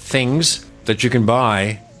Paracast things that you can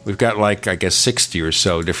buy. We've got 60 or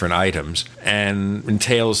so different items, and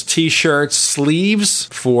entails t-shirts, sleeves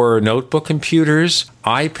for notebook computers,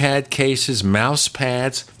 iPad cases, mouse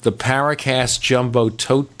pads, the Paracast Jumbo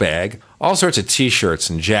tote bag, all sorts of t-shirts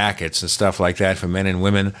and jackets and stuff like that for men and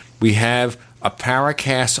women. We have a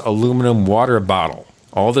Paracast aluminum water bottle.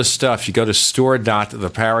 All this stuff, you go to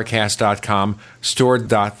store.theparacast.com,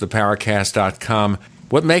 store.theparacast.com.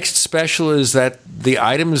 What makes it special is that the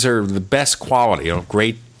items are the best quality,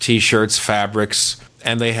 great t-shirts, fabrics,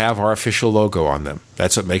 and they have our official logo on them.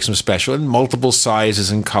 That's what makes them special, in multiple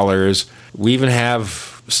sizes and colors. We even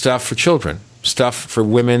have stuff for children, stuff for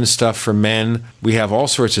women, stuff for men. We have all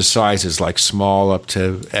sorts of sizes, like small up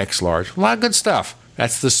to X large. A lot of good stuff.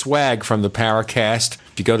 That's the swag from the Paracast.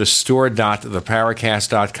 If you go to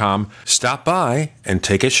store.theparacast.com, stop by and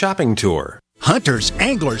take a shopping tour. Hunters,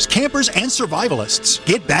 anglers, campers, and survivalists.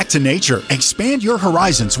 Get back to nature. Expand your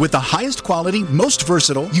horizons with the highest quality, most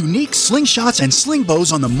versatile, unique slingshots and sling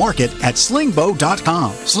bows on the market at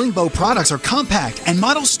slingbow.com. Sling bow products are compact and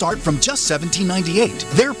models start from just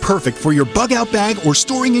 $17.98. They're perfect for your bug out bag or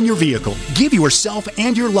storing in your vehicle. Give yourself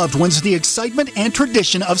and your loved ones the excitement and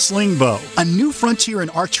tradition of sling bow, a new frontier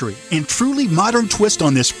in archery and truly modern twist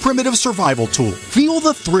on this primitive survival tool. Feel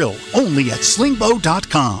the thrill only at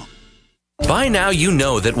slingbow.com. By now you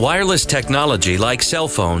know that wireless technology like cell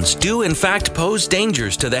phones do in fact pose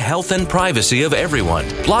dangers to the health and privacy of everyone.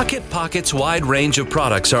 Block-It Pocket's wide range of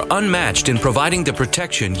products are unmatched in providing the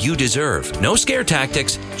protection you deserve. No scare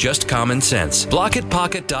tactics, just common sense.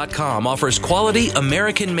 BlockItPocket.com offers quality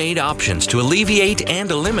American-made options to alleviate and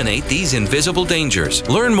eliminate these invisible dangers.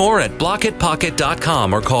 Learn more at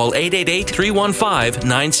BlockItPocket.com or call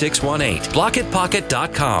 888-315-9618.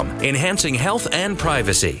 BlockItPocket.com, enhancing health and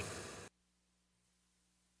privacy.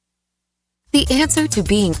 The answer to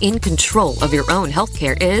being in control of your own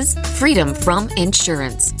healthcare is freedom from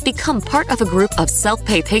insurance. Become part of a group of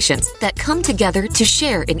self-pay patients that come together to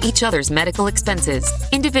share in each other's medical expenses.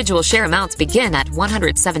 Individual share amounts begin at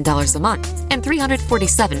 $107 a month and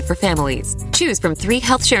 $347 for families. Choose from 3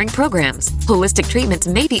 health-sharing programs. Holistic treatments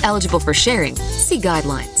may be eligible for sharing. See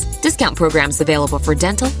guidelines. Discount programs available for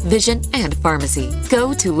dental, vision, and pharmacy.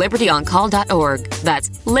 Go to libertyoncall.org. That's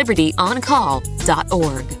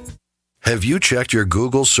libertyoncall.org. Have you checked your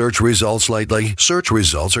Google search results lately? Search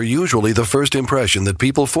results are usually the first impression that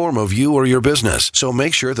people form of you or your business, so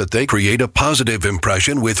make sure that they create a positive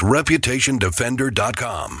impression with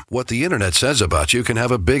ReputationDefender.com. What the internet says about you can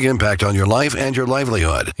have a big impact on your life and your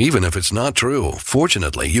livelihood, even if it's not true.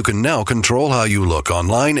 Fortunately, you can now control how you look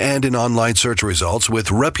online and in online search results with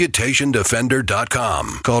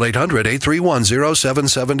ReputationDefender.com. Call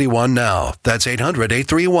 800-831-0771 now. That's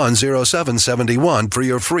 800-831-0771 for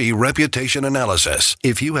your free Reputation reputation analysis.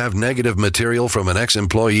 If you have negative material from an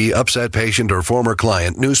ex-employee, upset patient, or former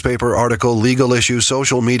client, newspaper article, legal issue,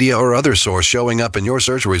 social media, or other source showing up in your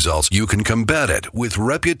search results, you can combat it with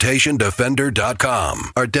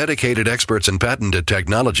ReputationDefender.com. Our dedicated experts in patented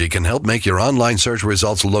technology can help make your online search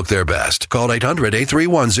results look their best. Call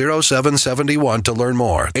 800-831-0771 to learn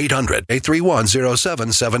more.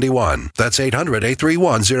 800-831-0771. That's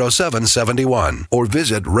 800-831-0771. Or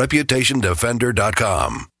visit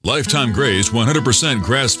ReputationDefender.com. Lifetime Gray's 100%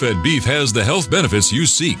 grass-fed beef has the health benefits you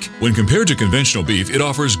seek. When compared to conventional beef, it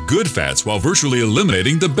offers good fats while virtually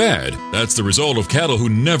eliminating the bad. That's the result of cattle who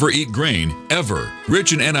never eat grain, ever.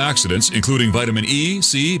 Rich in antioxidants, including vitamin E,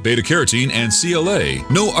 C, beta-carotene, and CLA.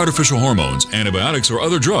 No artificial hormones, antibiotics, or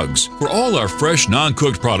other drugs. For all our fresh,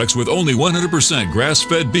 non-cooked products with only 100%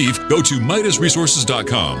 grass-fed beef, go to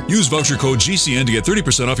MidasResources.com. Use voucher code GCN to get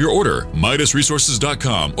 30% off your order.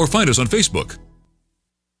 MidasResources.com or find us on Facebook.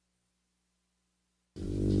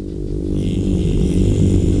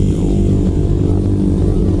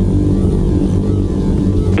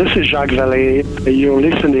 This is Jacques Vallée. You're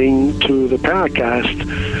listening to the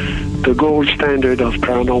Paracast, the gold standard of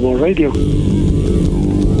paranormal radio.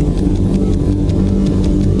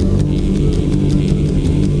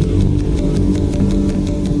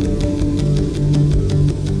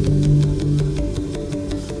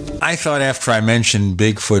 I thought after I mentioned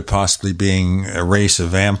Bigfoot possibly being a race of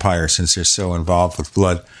vampires since they're so involved with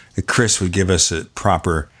blood, that Chris would give us a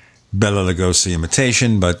proper Bela Lugosi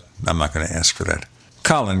imitation, but I'm not going to ask for that.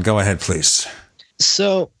 Colin, go ahead, please.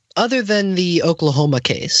 So, other than the Oklahoma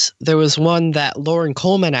case, there was one that Lauren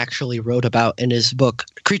Coleman actually wrote about in his book,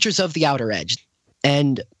 Creatures of the Outer Edge.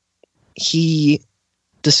 And he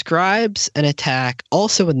describes an attack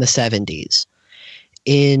also in the 70s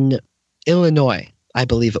in Illinois, I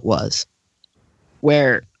believe it was,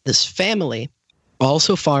 where this family,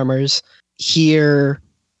 also farmers, hear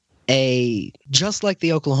just like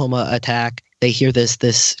the Oklahoma attack, they hear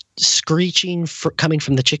this screeching coming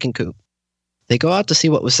from the chicken coop. They go out to see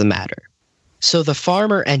what was the matter. So the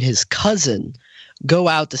farmer and his cousin go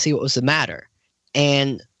out to see what was the matter.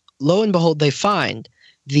 And lo and behold, they find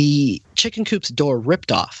the chicken coop's door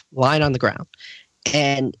ripped off, lying on the ground.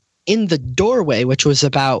 And in the doorway, which was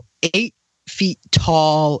about 8 feet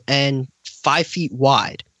tall and 5 feet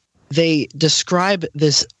wide, they describe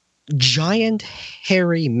this giant,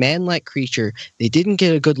 hairy, man-like creature. They didn't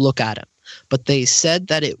get a good look at him, but they said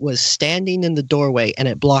that it was standing in the doorway and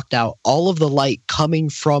it blocked out all of the light coming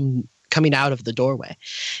out of the doorway.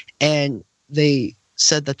 And they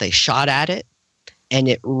said that they shot at it and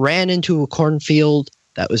it ran into a cornfield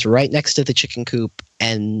that was right next to the chicken coop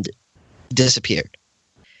and disappeared.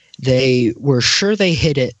 They were sure they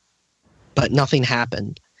hit it, but nothing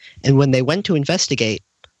happened. And when they went to investigate,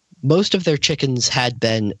 most of their chickens had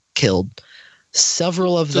been killed.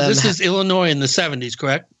 Several of them... So this is Illinois in the 70s,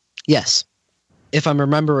 correct? Yes. If I'm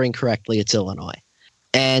remembering correctly, it's Illinois.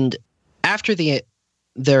 And after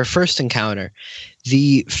their first encounter,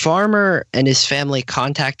 the farmer and his family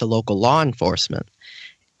contact the local law enforcement.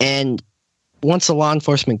 And once the law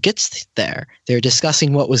enforcement gets there, they're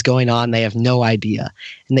discussing what was going on. They have no idea.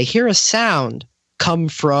 And they hear a sound come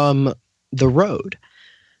from the road.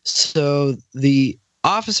 So the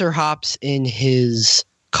officer hops in his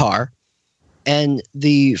car, and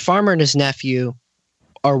the farmer and his nephew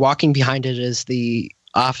are walking behind it as the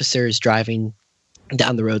officer is driving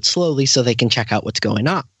down the road slowly so they can check out what's going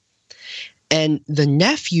on. And the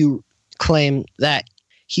nephew claimed that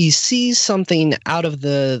he sees something out of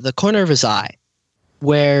the corner of his eye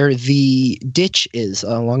where the ditch is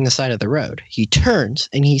along the side of the road. He turns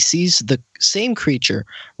and he sees the same creature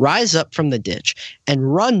rise up from the ditch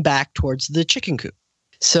and run back towards the chicken coop.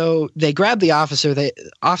 So they grab the officer. The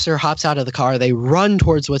officer hops out of the car. They run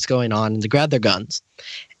towards what's going on and they grab their guns.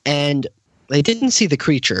 And they didn't see the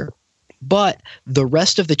creature, but the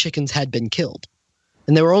rest of the chickens had been killed.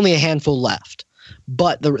 And there were only a handful left.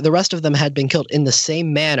 But the rest of them had been killed in the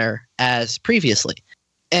same manner as previously.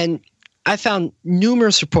 And I found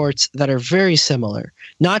numerous reports that are very similar,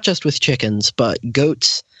 not just with chickens, but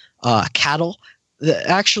goats, cattle.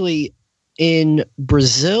 Actually, in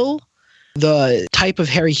Brazil, the type of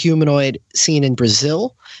hairy humanoid seen in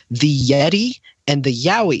Brazil, the Yeti and the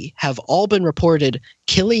Yowie have all been reported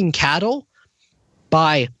killing cattle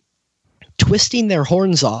by twisting their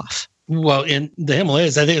horns off. Well, in the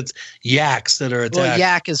Himalayas, I think it's yaks that are attacked. Well,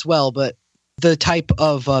 yak as well, but the type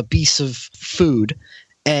of beasts of food,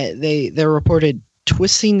 they're reported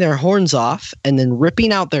twisting their horns off and then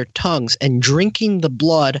ripping out their tongues and drinking the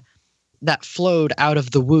blood that flowed out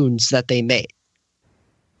of the wounds that they made.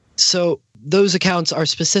 So those accounts are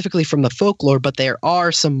specifically from the folklore, but there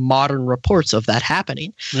are some modern reports of that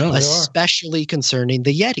happening, especially concerning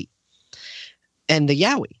the Yeti and the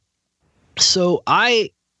Yowie. So I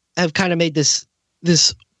have kind of made this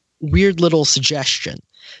weird little suggestion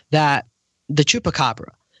that the chupacabra,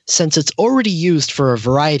 since it's already used for a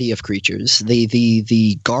variety of creatures,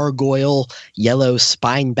 the gargoyle, yellow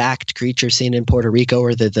spine-backed creature seen in Puerto Rico,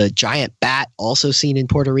 or the giant bat also seen in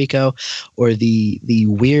Puerto Rico, or the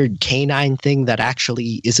weird canine thing that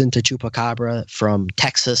actually isn't a chupacabra from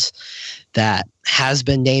Texas that has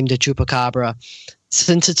been named a chupacabra,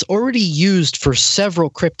 since it's already used for several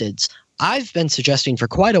cryptids, I've been suggesting for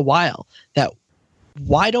quite a while that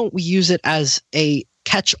why don't we use it as a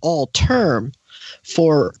catch-all term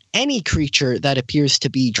for any creature that appears to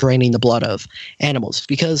be draining the blood of animals?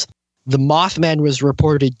 Because the Mothman was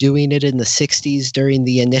reported doing it in the 60s during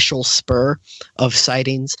the initial spur of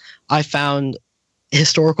sightings. I found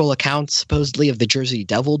historical accounts supposedly of the Jersey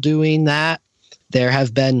Devil doing that. There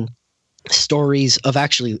have been stories of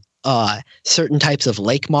actually certain types of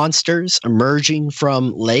lake monsters emerging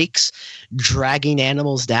from lakes, dragging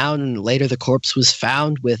animals down, and later the corpse was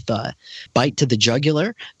found with a bite to the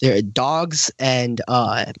jugular. There are dogs and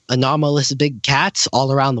anomalous big cats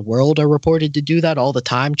all around the world are reported to do that all the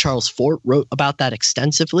time. Charles Fort wrote about that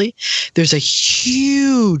extensively. There's a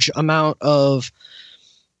huge amount of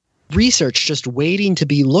research just waiting to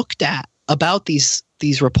be looked at about these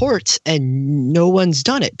reports, and no one's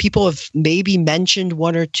done it. People have maybe mentioned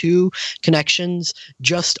one or two connections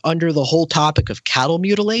just under the whole topic of cattle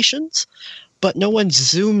mutilations, but no one's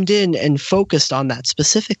zoomed in and focused on that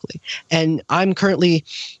specifically. And I'm currently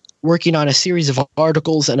working on a series of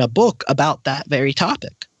articles and a book about that very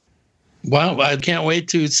topic. Wow, I can't wait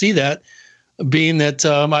to see that, being that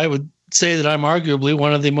I would say that I'm arguably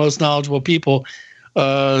one of the most knowledgeable people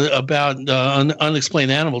about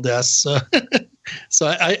unexplained animal deaths.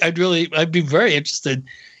 So I'd be very interested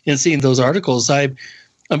in seeing those articles. I'm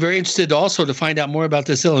very interested also to find out more about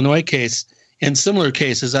this Illinois case and similar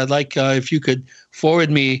cases. I'd like if you could forward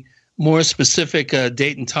me more specific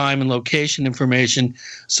date and time and location information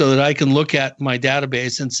so that I can look at my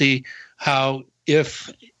database and see how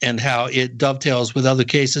it dovetails with other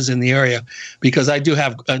cases in the area, because I do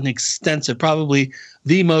have an extensive, probably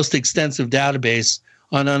the most extensive database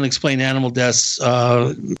on unexplained animal deaths.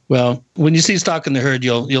 Well, when you see Stock in the Herd,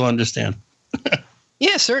 you'll understand.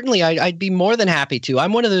 Yeah, certainly. I'd be more than happy to.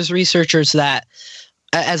 I'm one of those researchers that,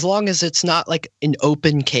 as long as it's not like an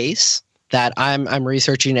open case that I'm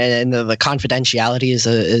researching and the confidentiality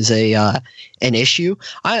is an issue,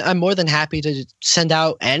 I'm more than happy to send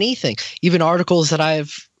out anything, even articles that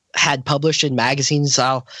I've had published in magazines.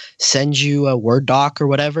 I'll send you a Word doc or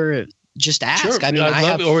whatever. Just ask. Sure. I mean,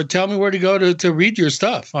 or tell me where to go to read your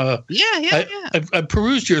stuff. I've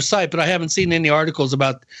perused your site, but I haven't seen any articles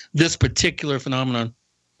about this particular phenomenon.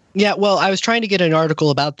 Yeah, well, I was trying to get an article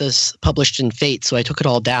about this published in Fate, so I took it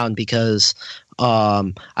all down because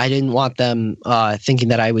I didn't want them thinking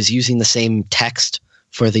that I was using the same text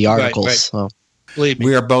for the articles. Right. So. Believe me.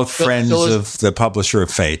 We are both friends of the publisher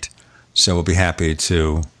of Fate, so we'll be happy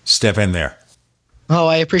to step in there. Oh,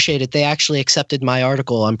 I appreciate it. They actually accepted my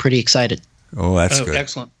article. I'm pretty excited. Oh, that's good.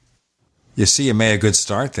 Excellent. You see, you made a good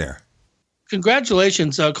start there.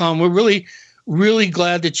 Congratulations, Colin. We're really, really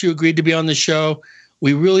glad that you agreed to be on the show.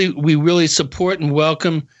 We really support and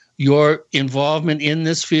welcome your involvement in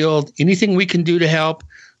this field. Anything we can do to help,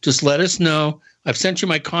 just let us know. I've sent you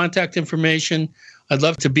my contact information. I'd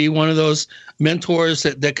love to be one of those mentors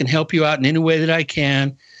that can help you out in any way that I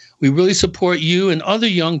can. We really support you and other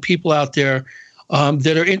young people out there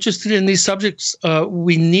that are interested in these subjects.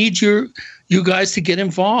 We need you guys to get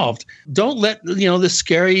involved. Don't let the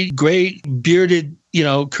scary gray bearded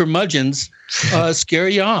curmudgeons scare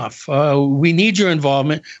you off. We need your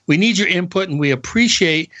involvement. We need your input, and we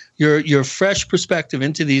appreciate your fresh perspective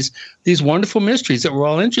into these wonderful mysteries that we're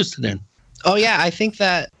all interested in. Oh yeah, I think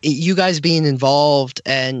that you guys being involved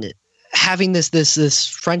and having this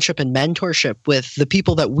friendship and mentorship with the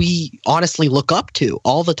people that we honestly look up to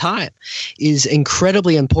all the time is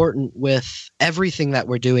incredibly important with everything that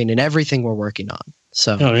we're doing and everything we're working on.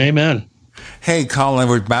 So, amen. Hey, Colin,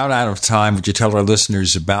 we're about out of time. Would you tell our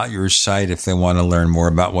listeners about your site if they want to learn more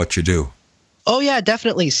about what you do? Oh, yeah,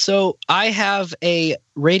 definitely. So I have a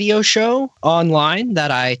radio show online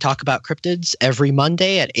that I talk about cryptids every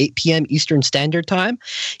Monday at 8 p.m. Eastern Standard Time.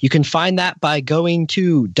 You can find that by going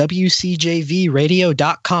to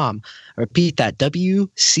wcjvradio.com. I repeat that,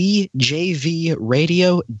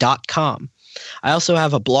 wcjvradio.com. I also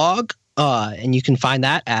have a blog, and you can find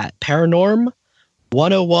that at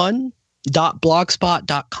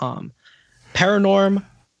paranorm101.blogspot.com. Paranorm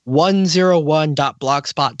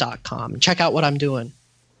 101.blogspot.com. Check out what I'm doing.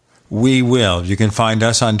 We will. You can find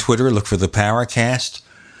us on Twitter. Look for the Paracast.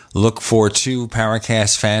 Look for 2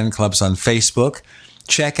 Paracast fan clubs on Facebook.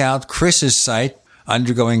 Check out Chris's site,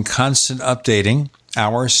 undergoing constant updating,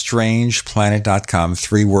 OurStrangePlanet.com.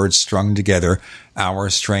 3 words strung together,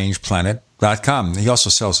 OurStrangePlanet.com. He also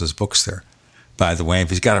sells his books there, by the way. If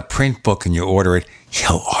he's got a print book and you order it,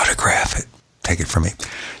 he'll autograph it. Take it from me.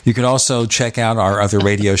 You can also check out our other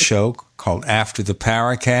radio show called After the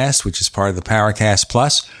Paracast, which is part of the Paracast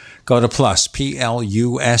Plus. Go to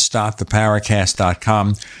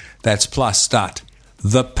plus.theparacast.com. That's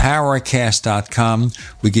plus.theparacast.com.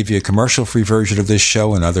 We give you a commercial-free version of this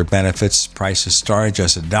show and other benefits. Prices start at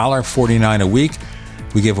just $1.49 a week.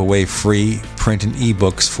 We give away free print and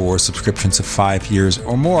ebooks for subscriptions of 5 years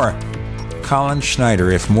or more. Colin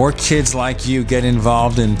Schneider, if more kids like you get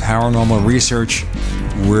involved in paranormal research,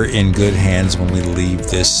 we're in good hands when we leave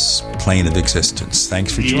this plane of existence.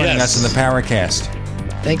 Thanks for joining us in the Paracast.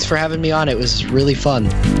 Thanks for having me on. It was really fun.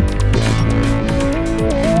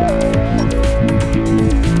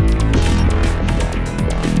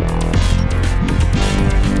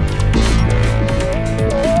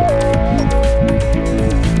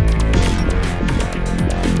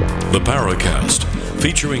 The Paracast,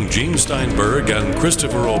 featuring Gene Steinberg and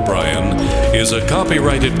Christopher O'Brien, is a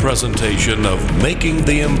copyrighted presentation of Making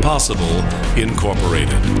the Impossible,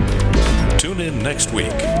 Incorporated. Tune in next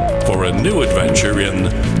week for a new adventure in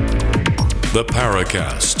The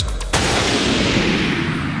Paracast.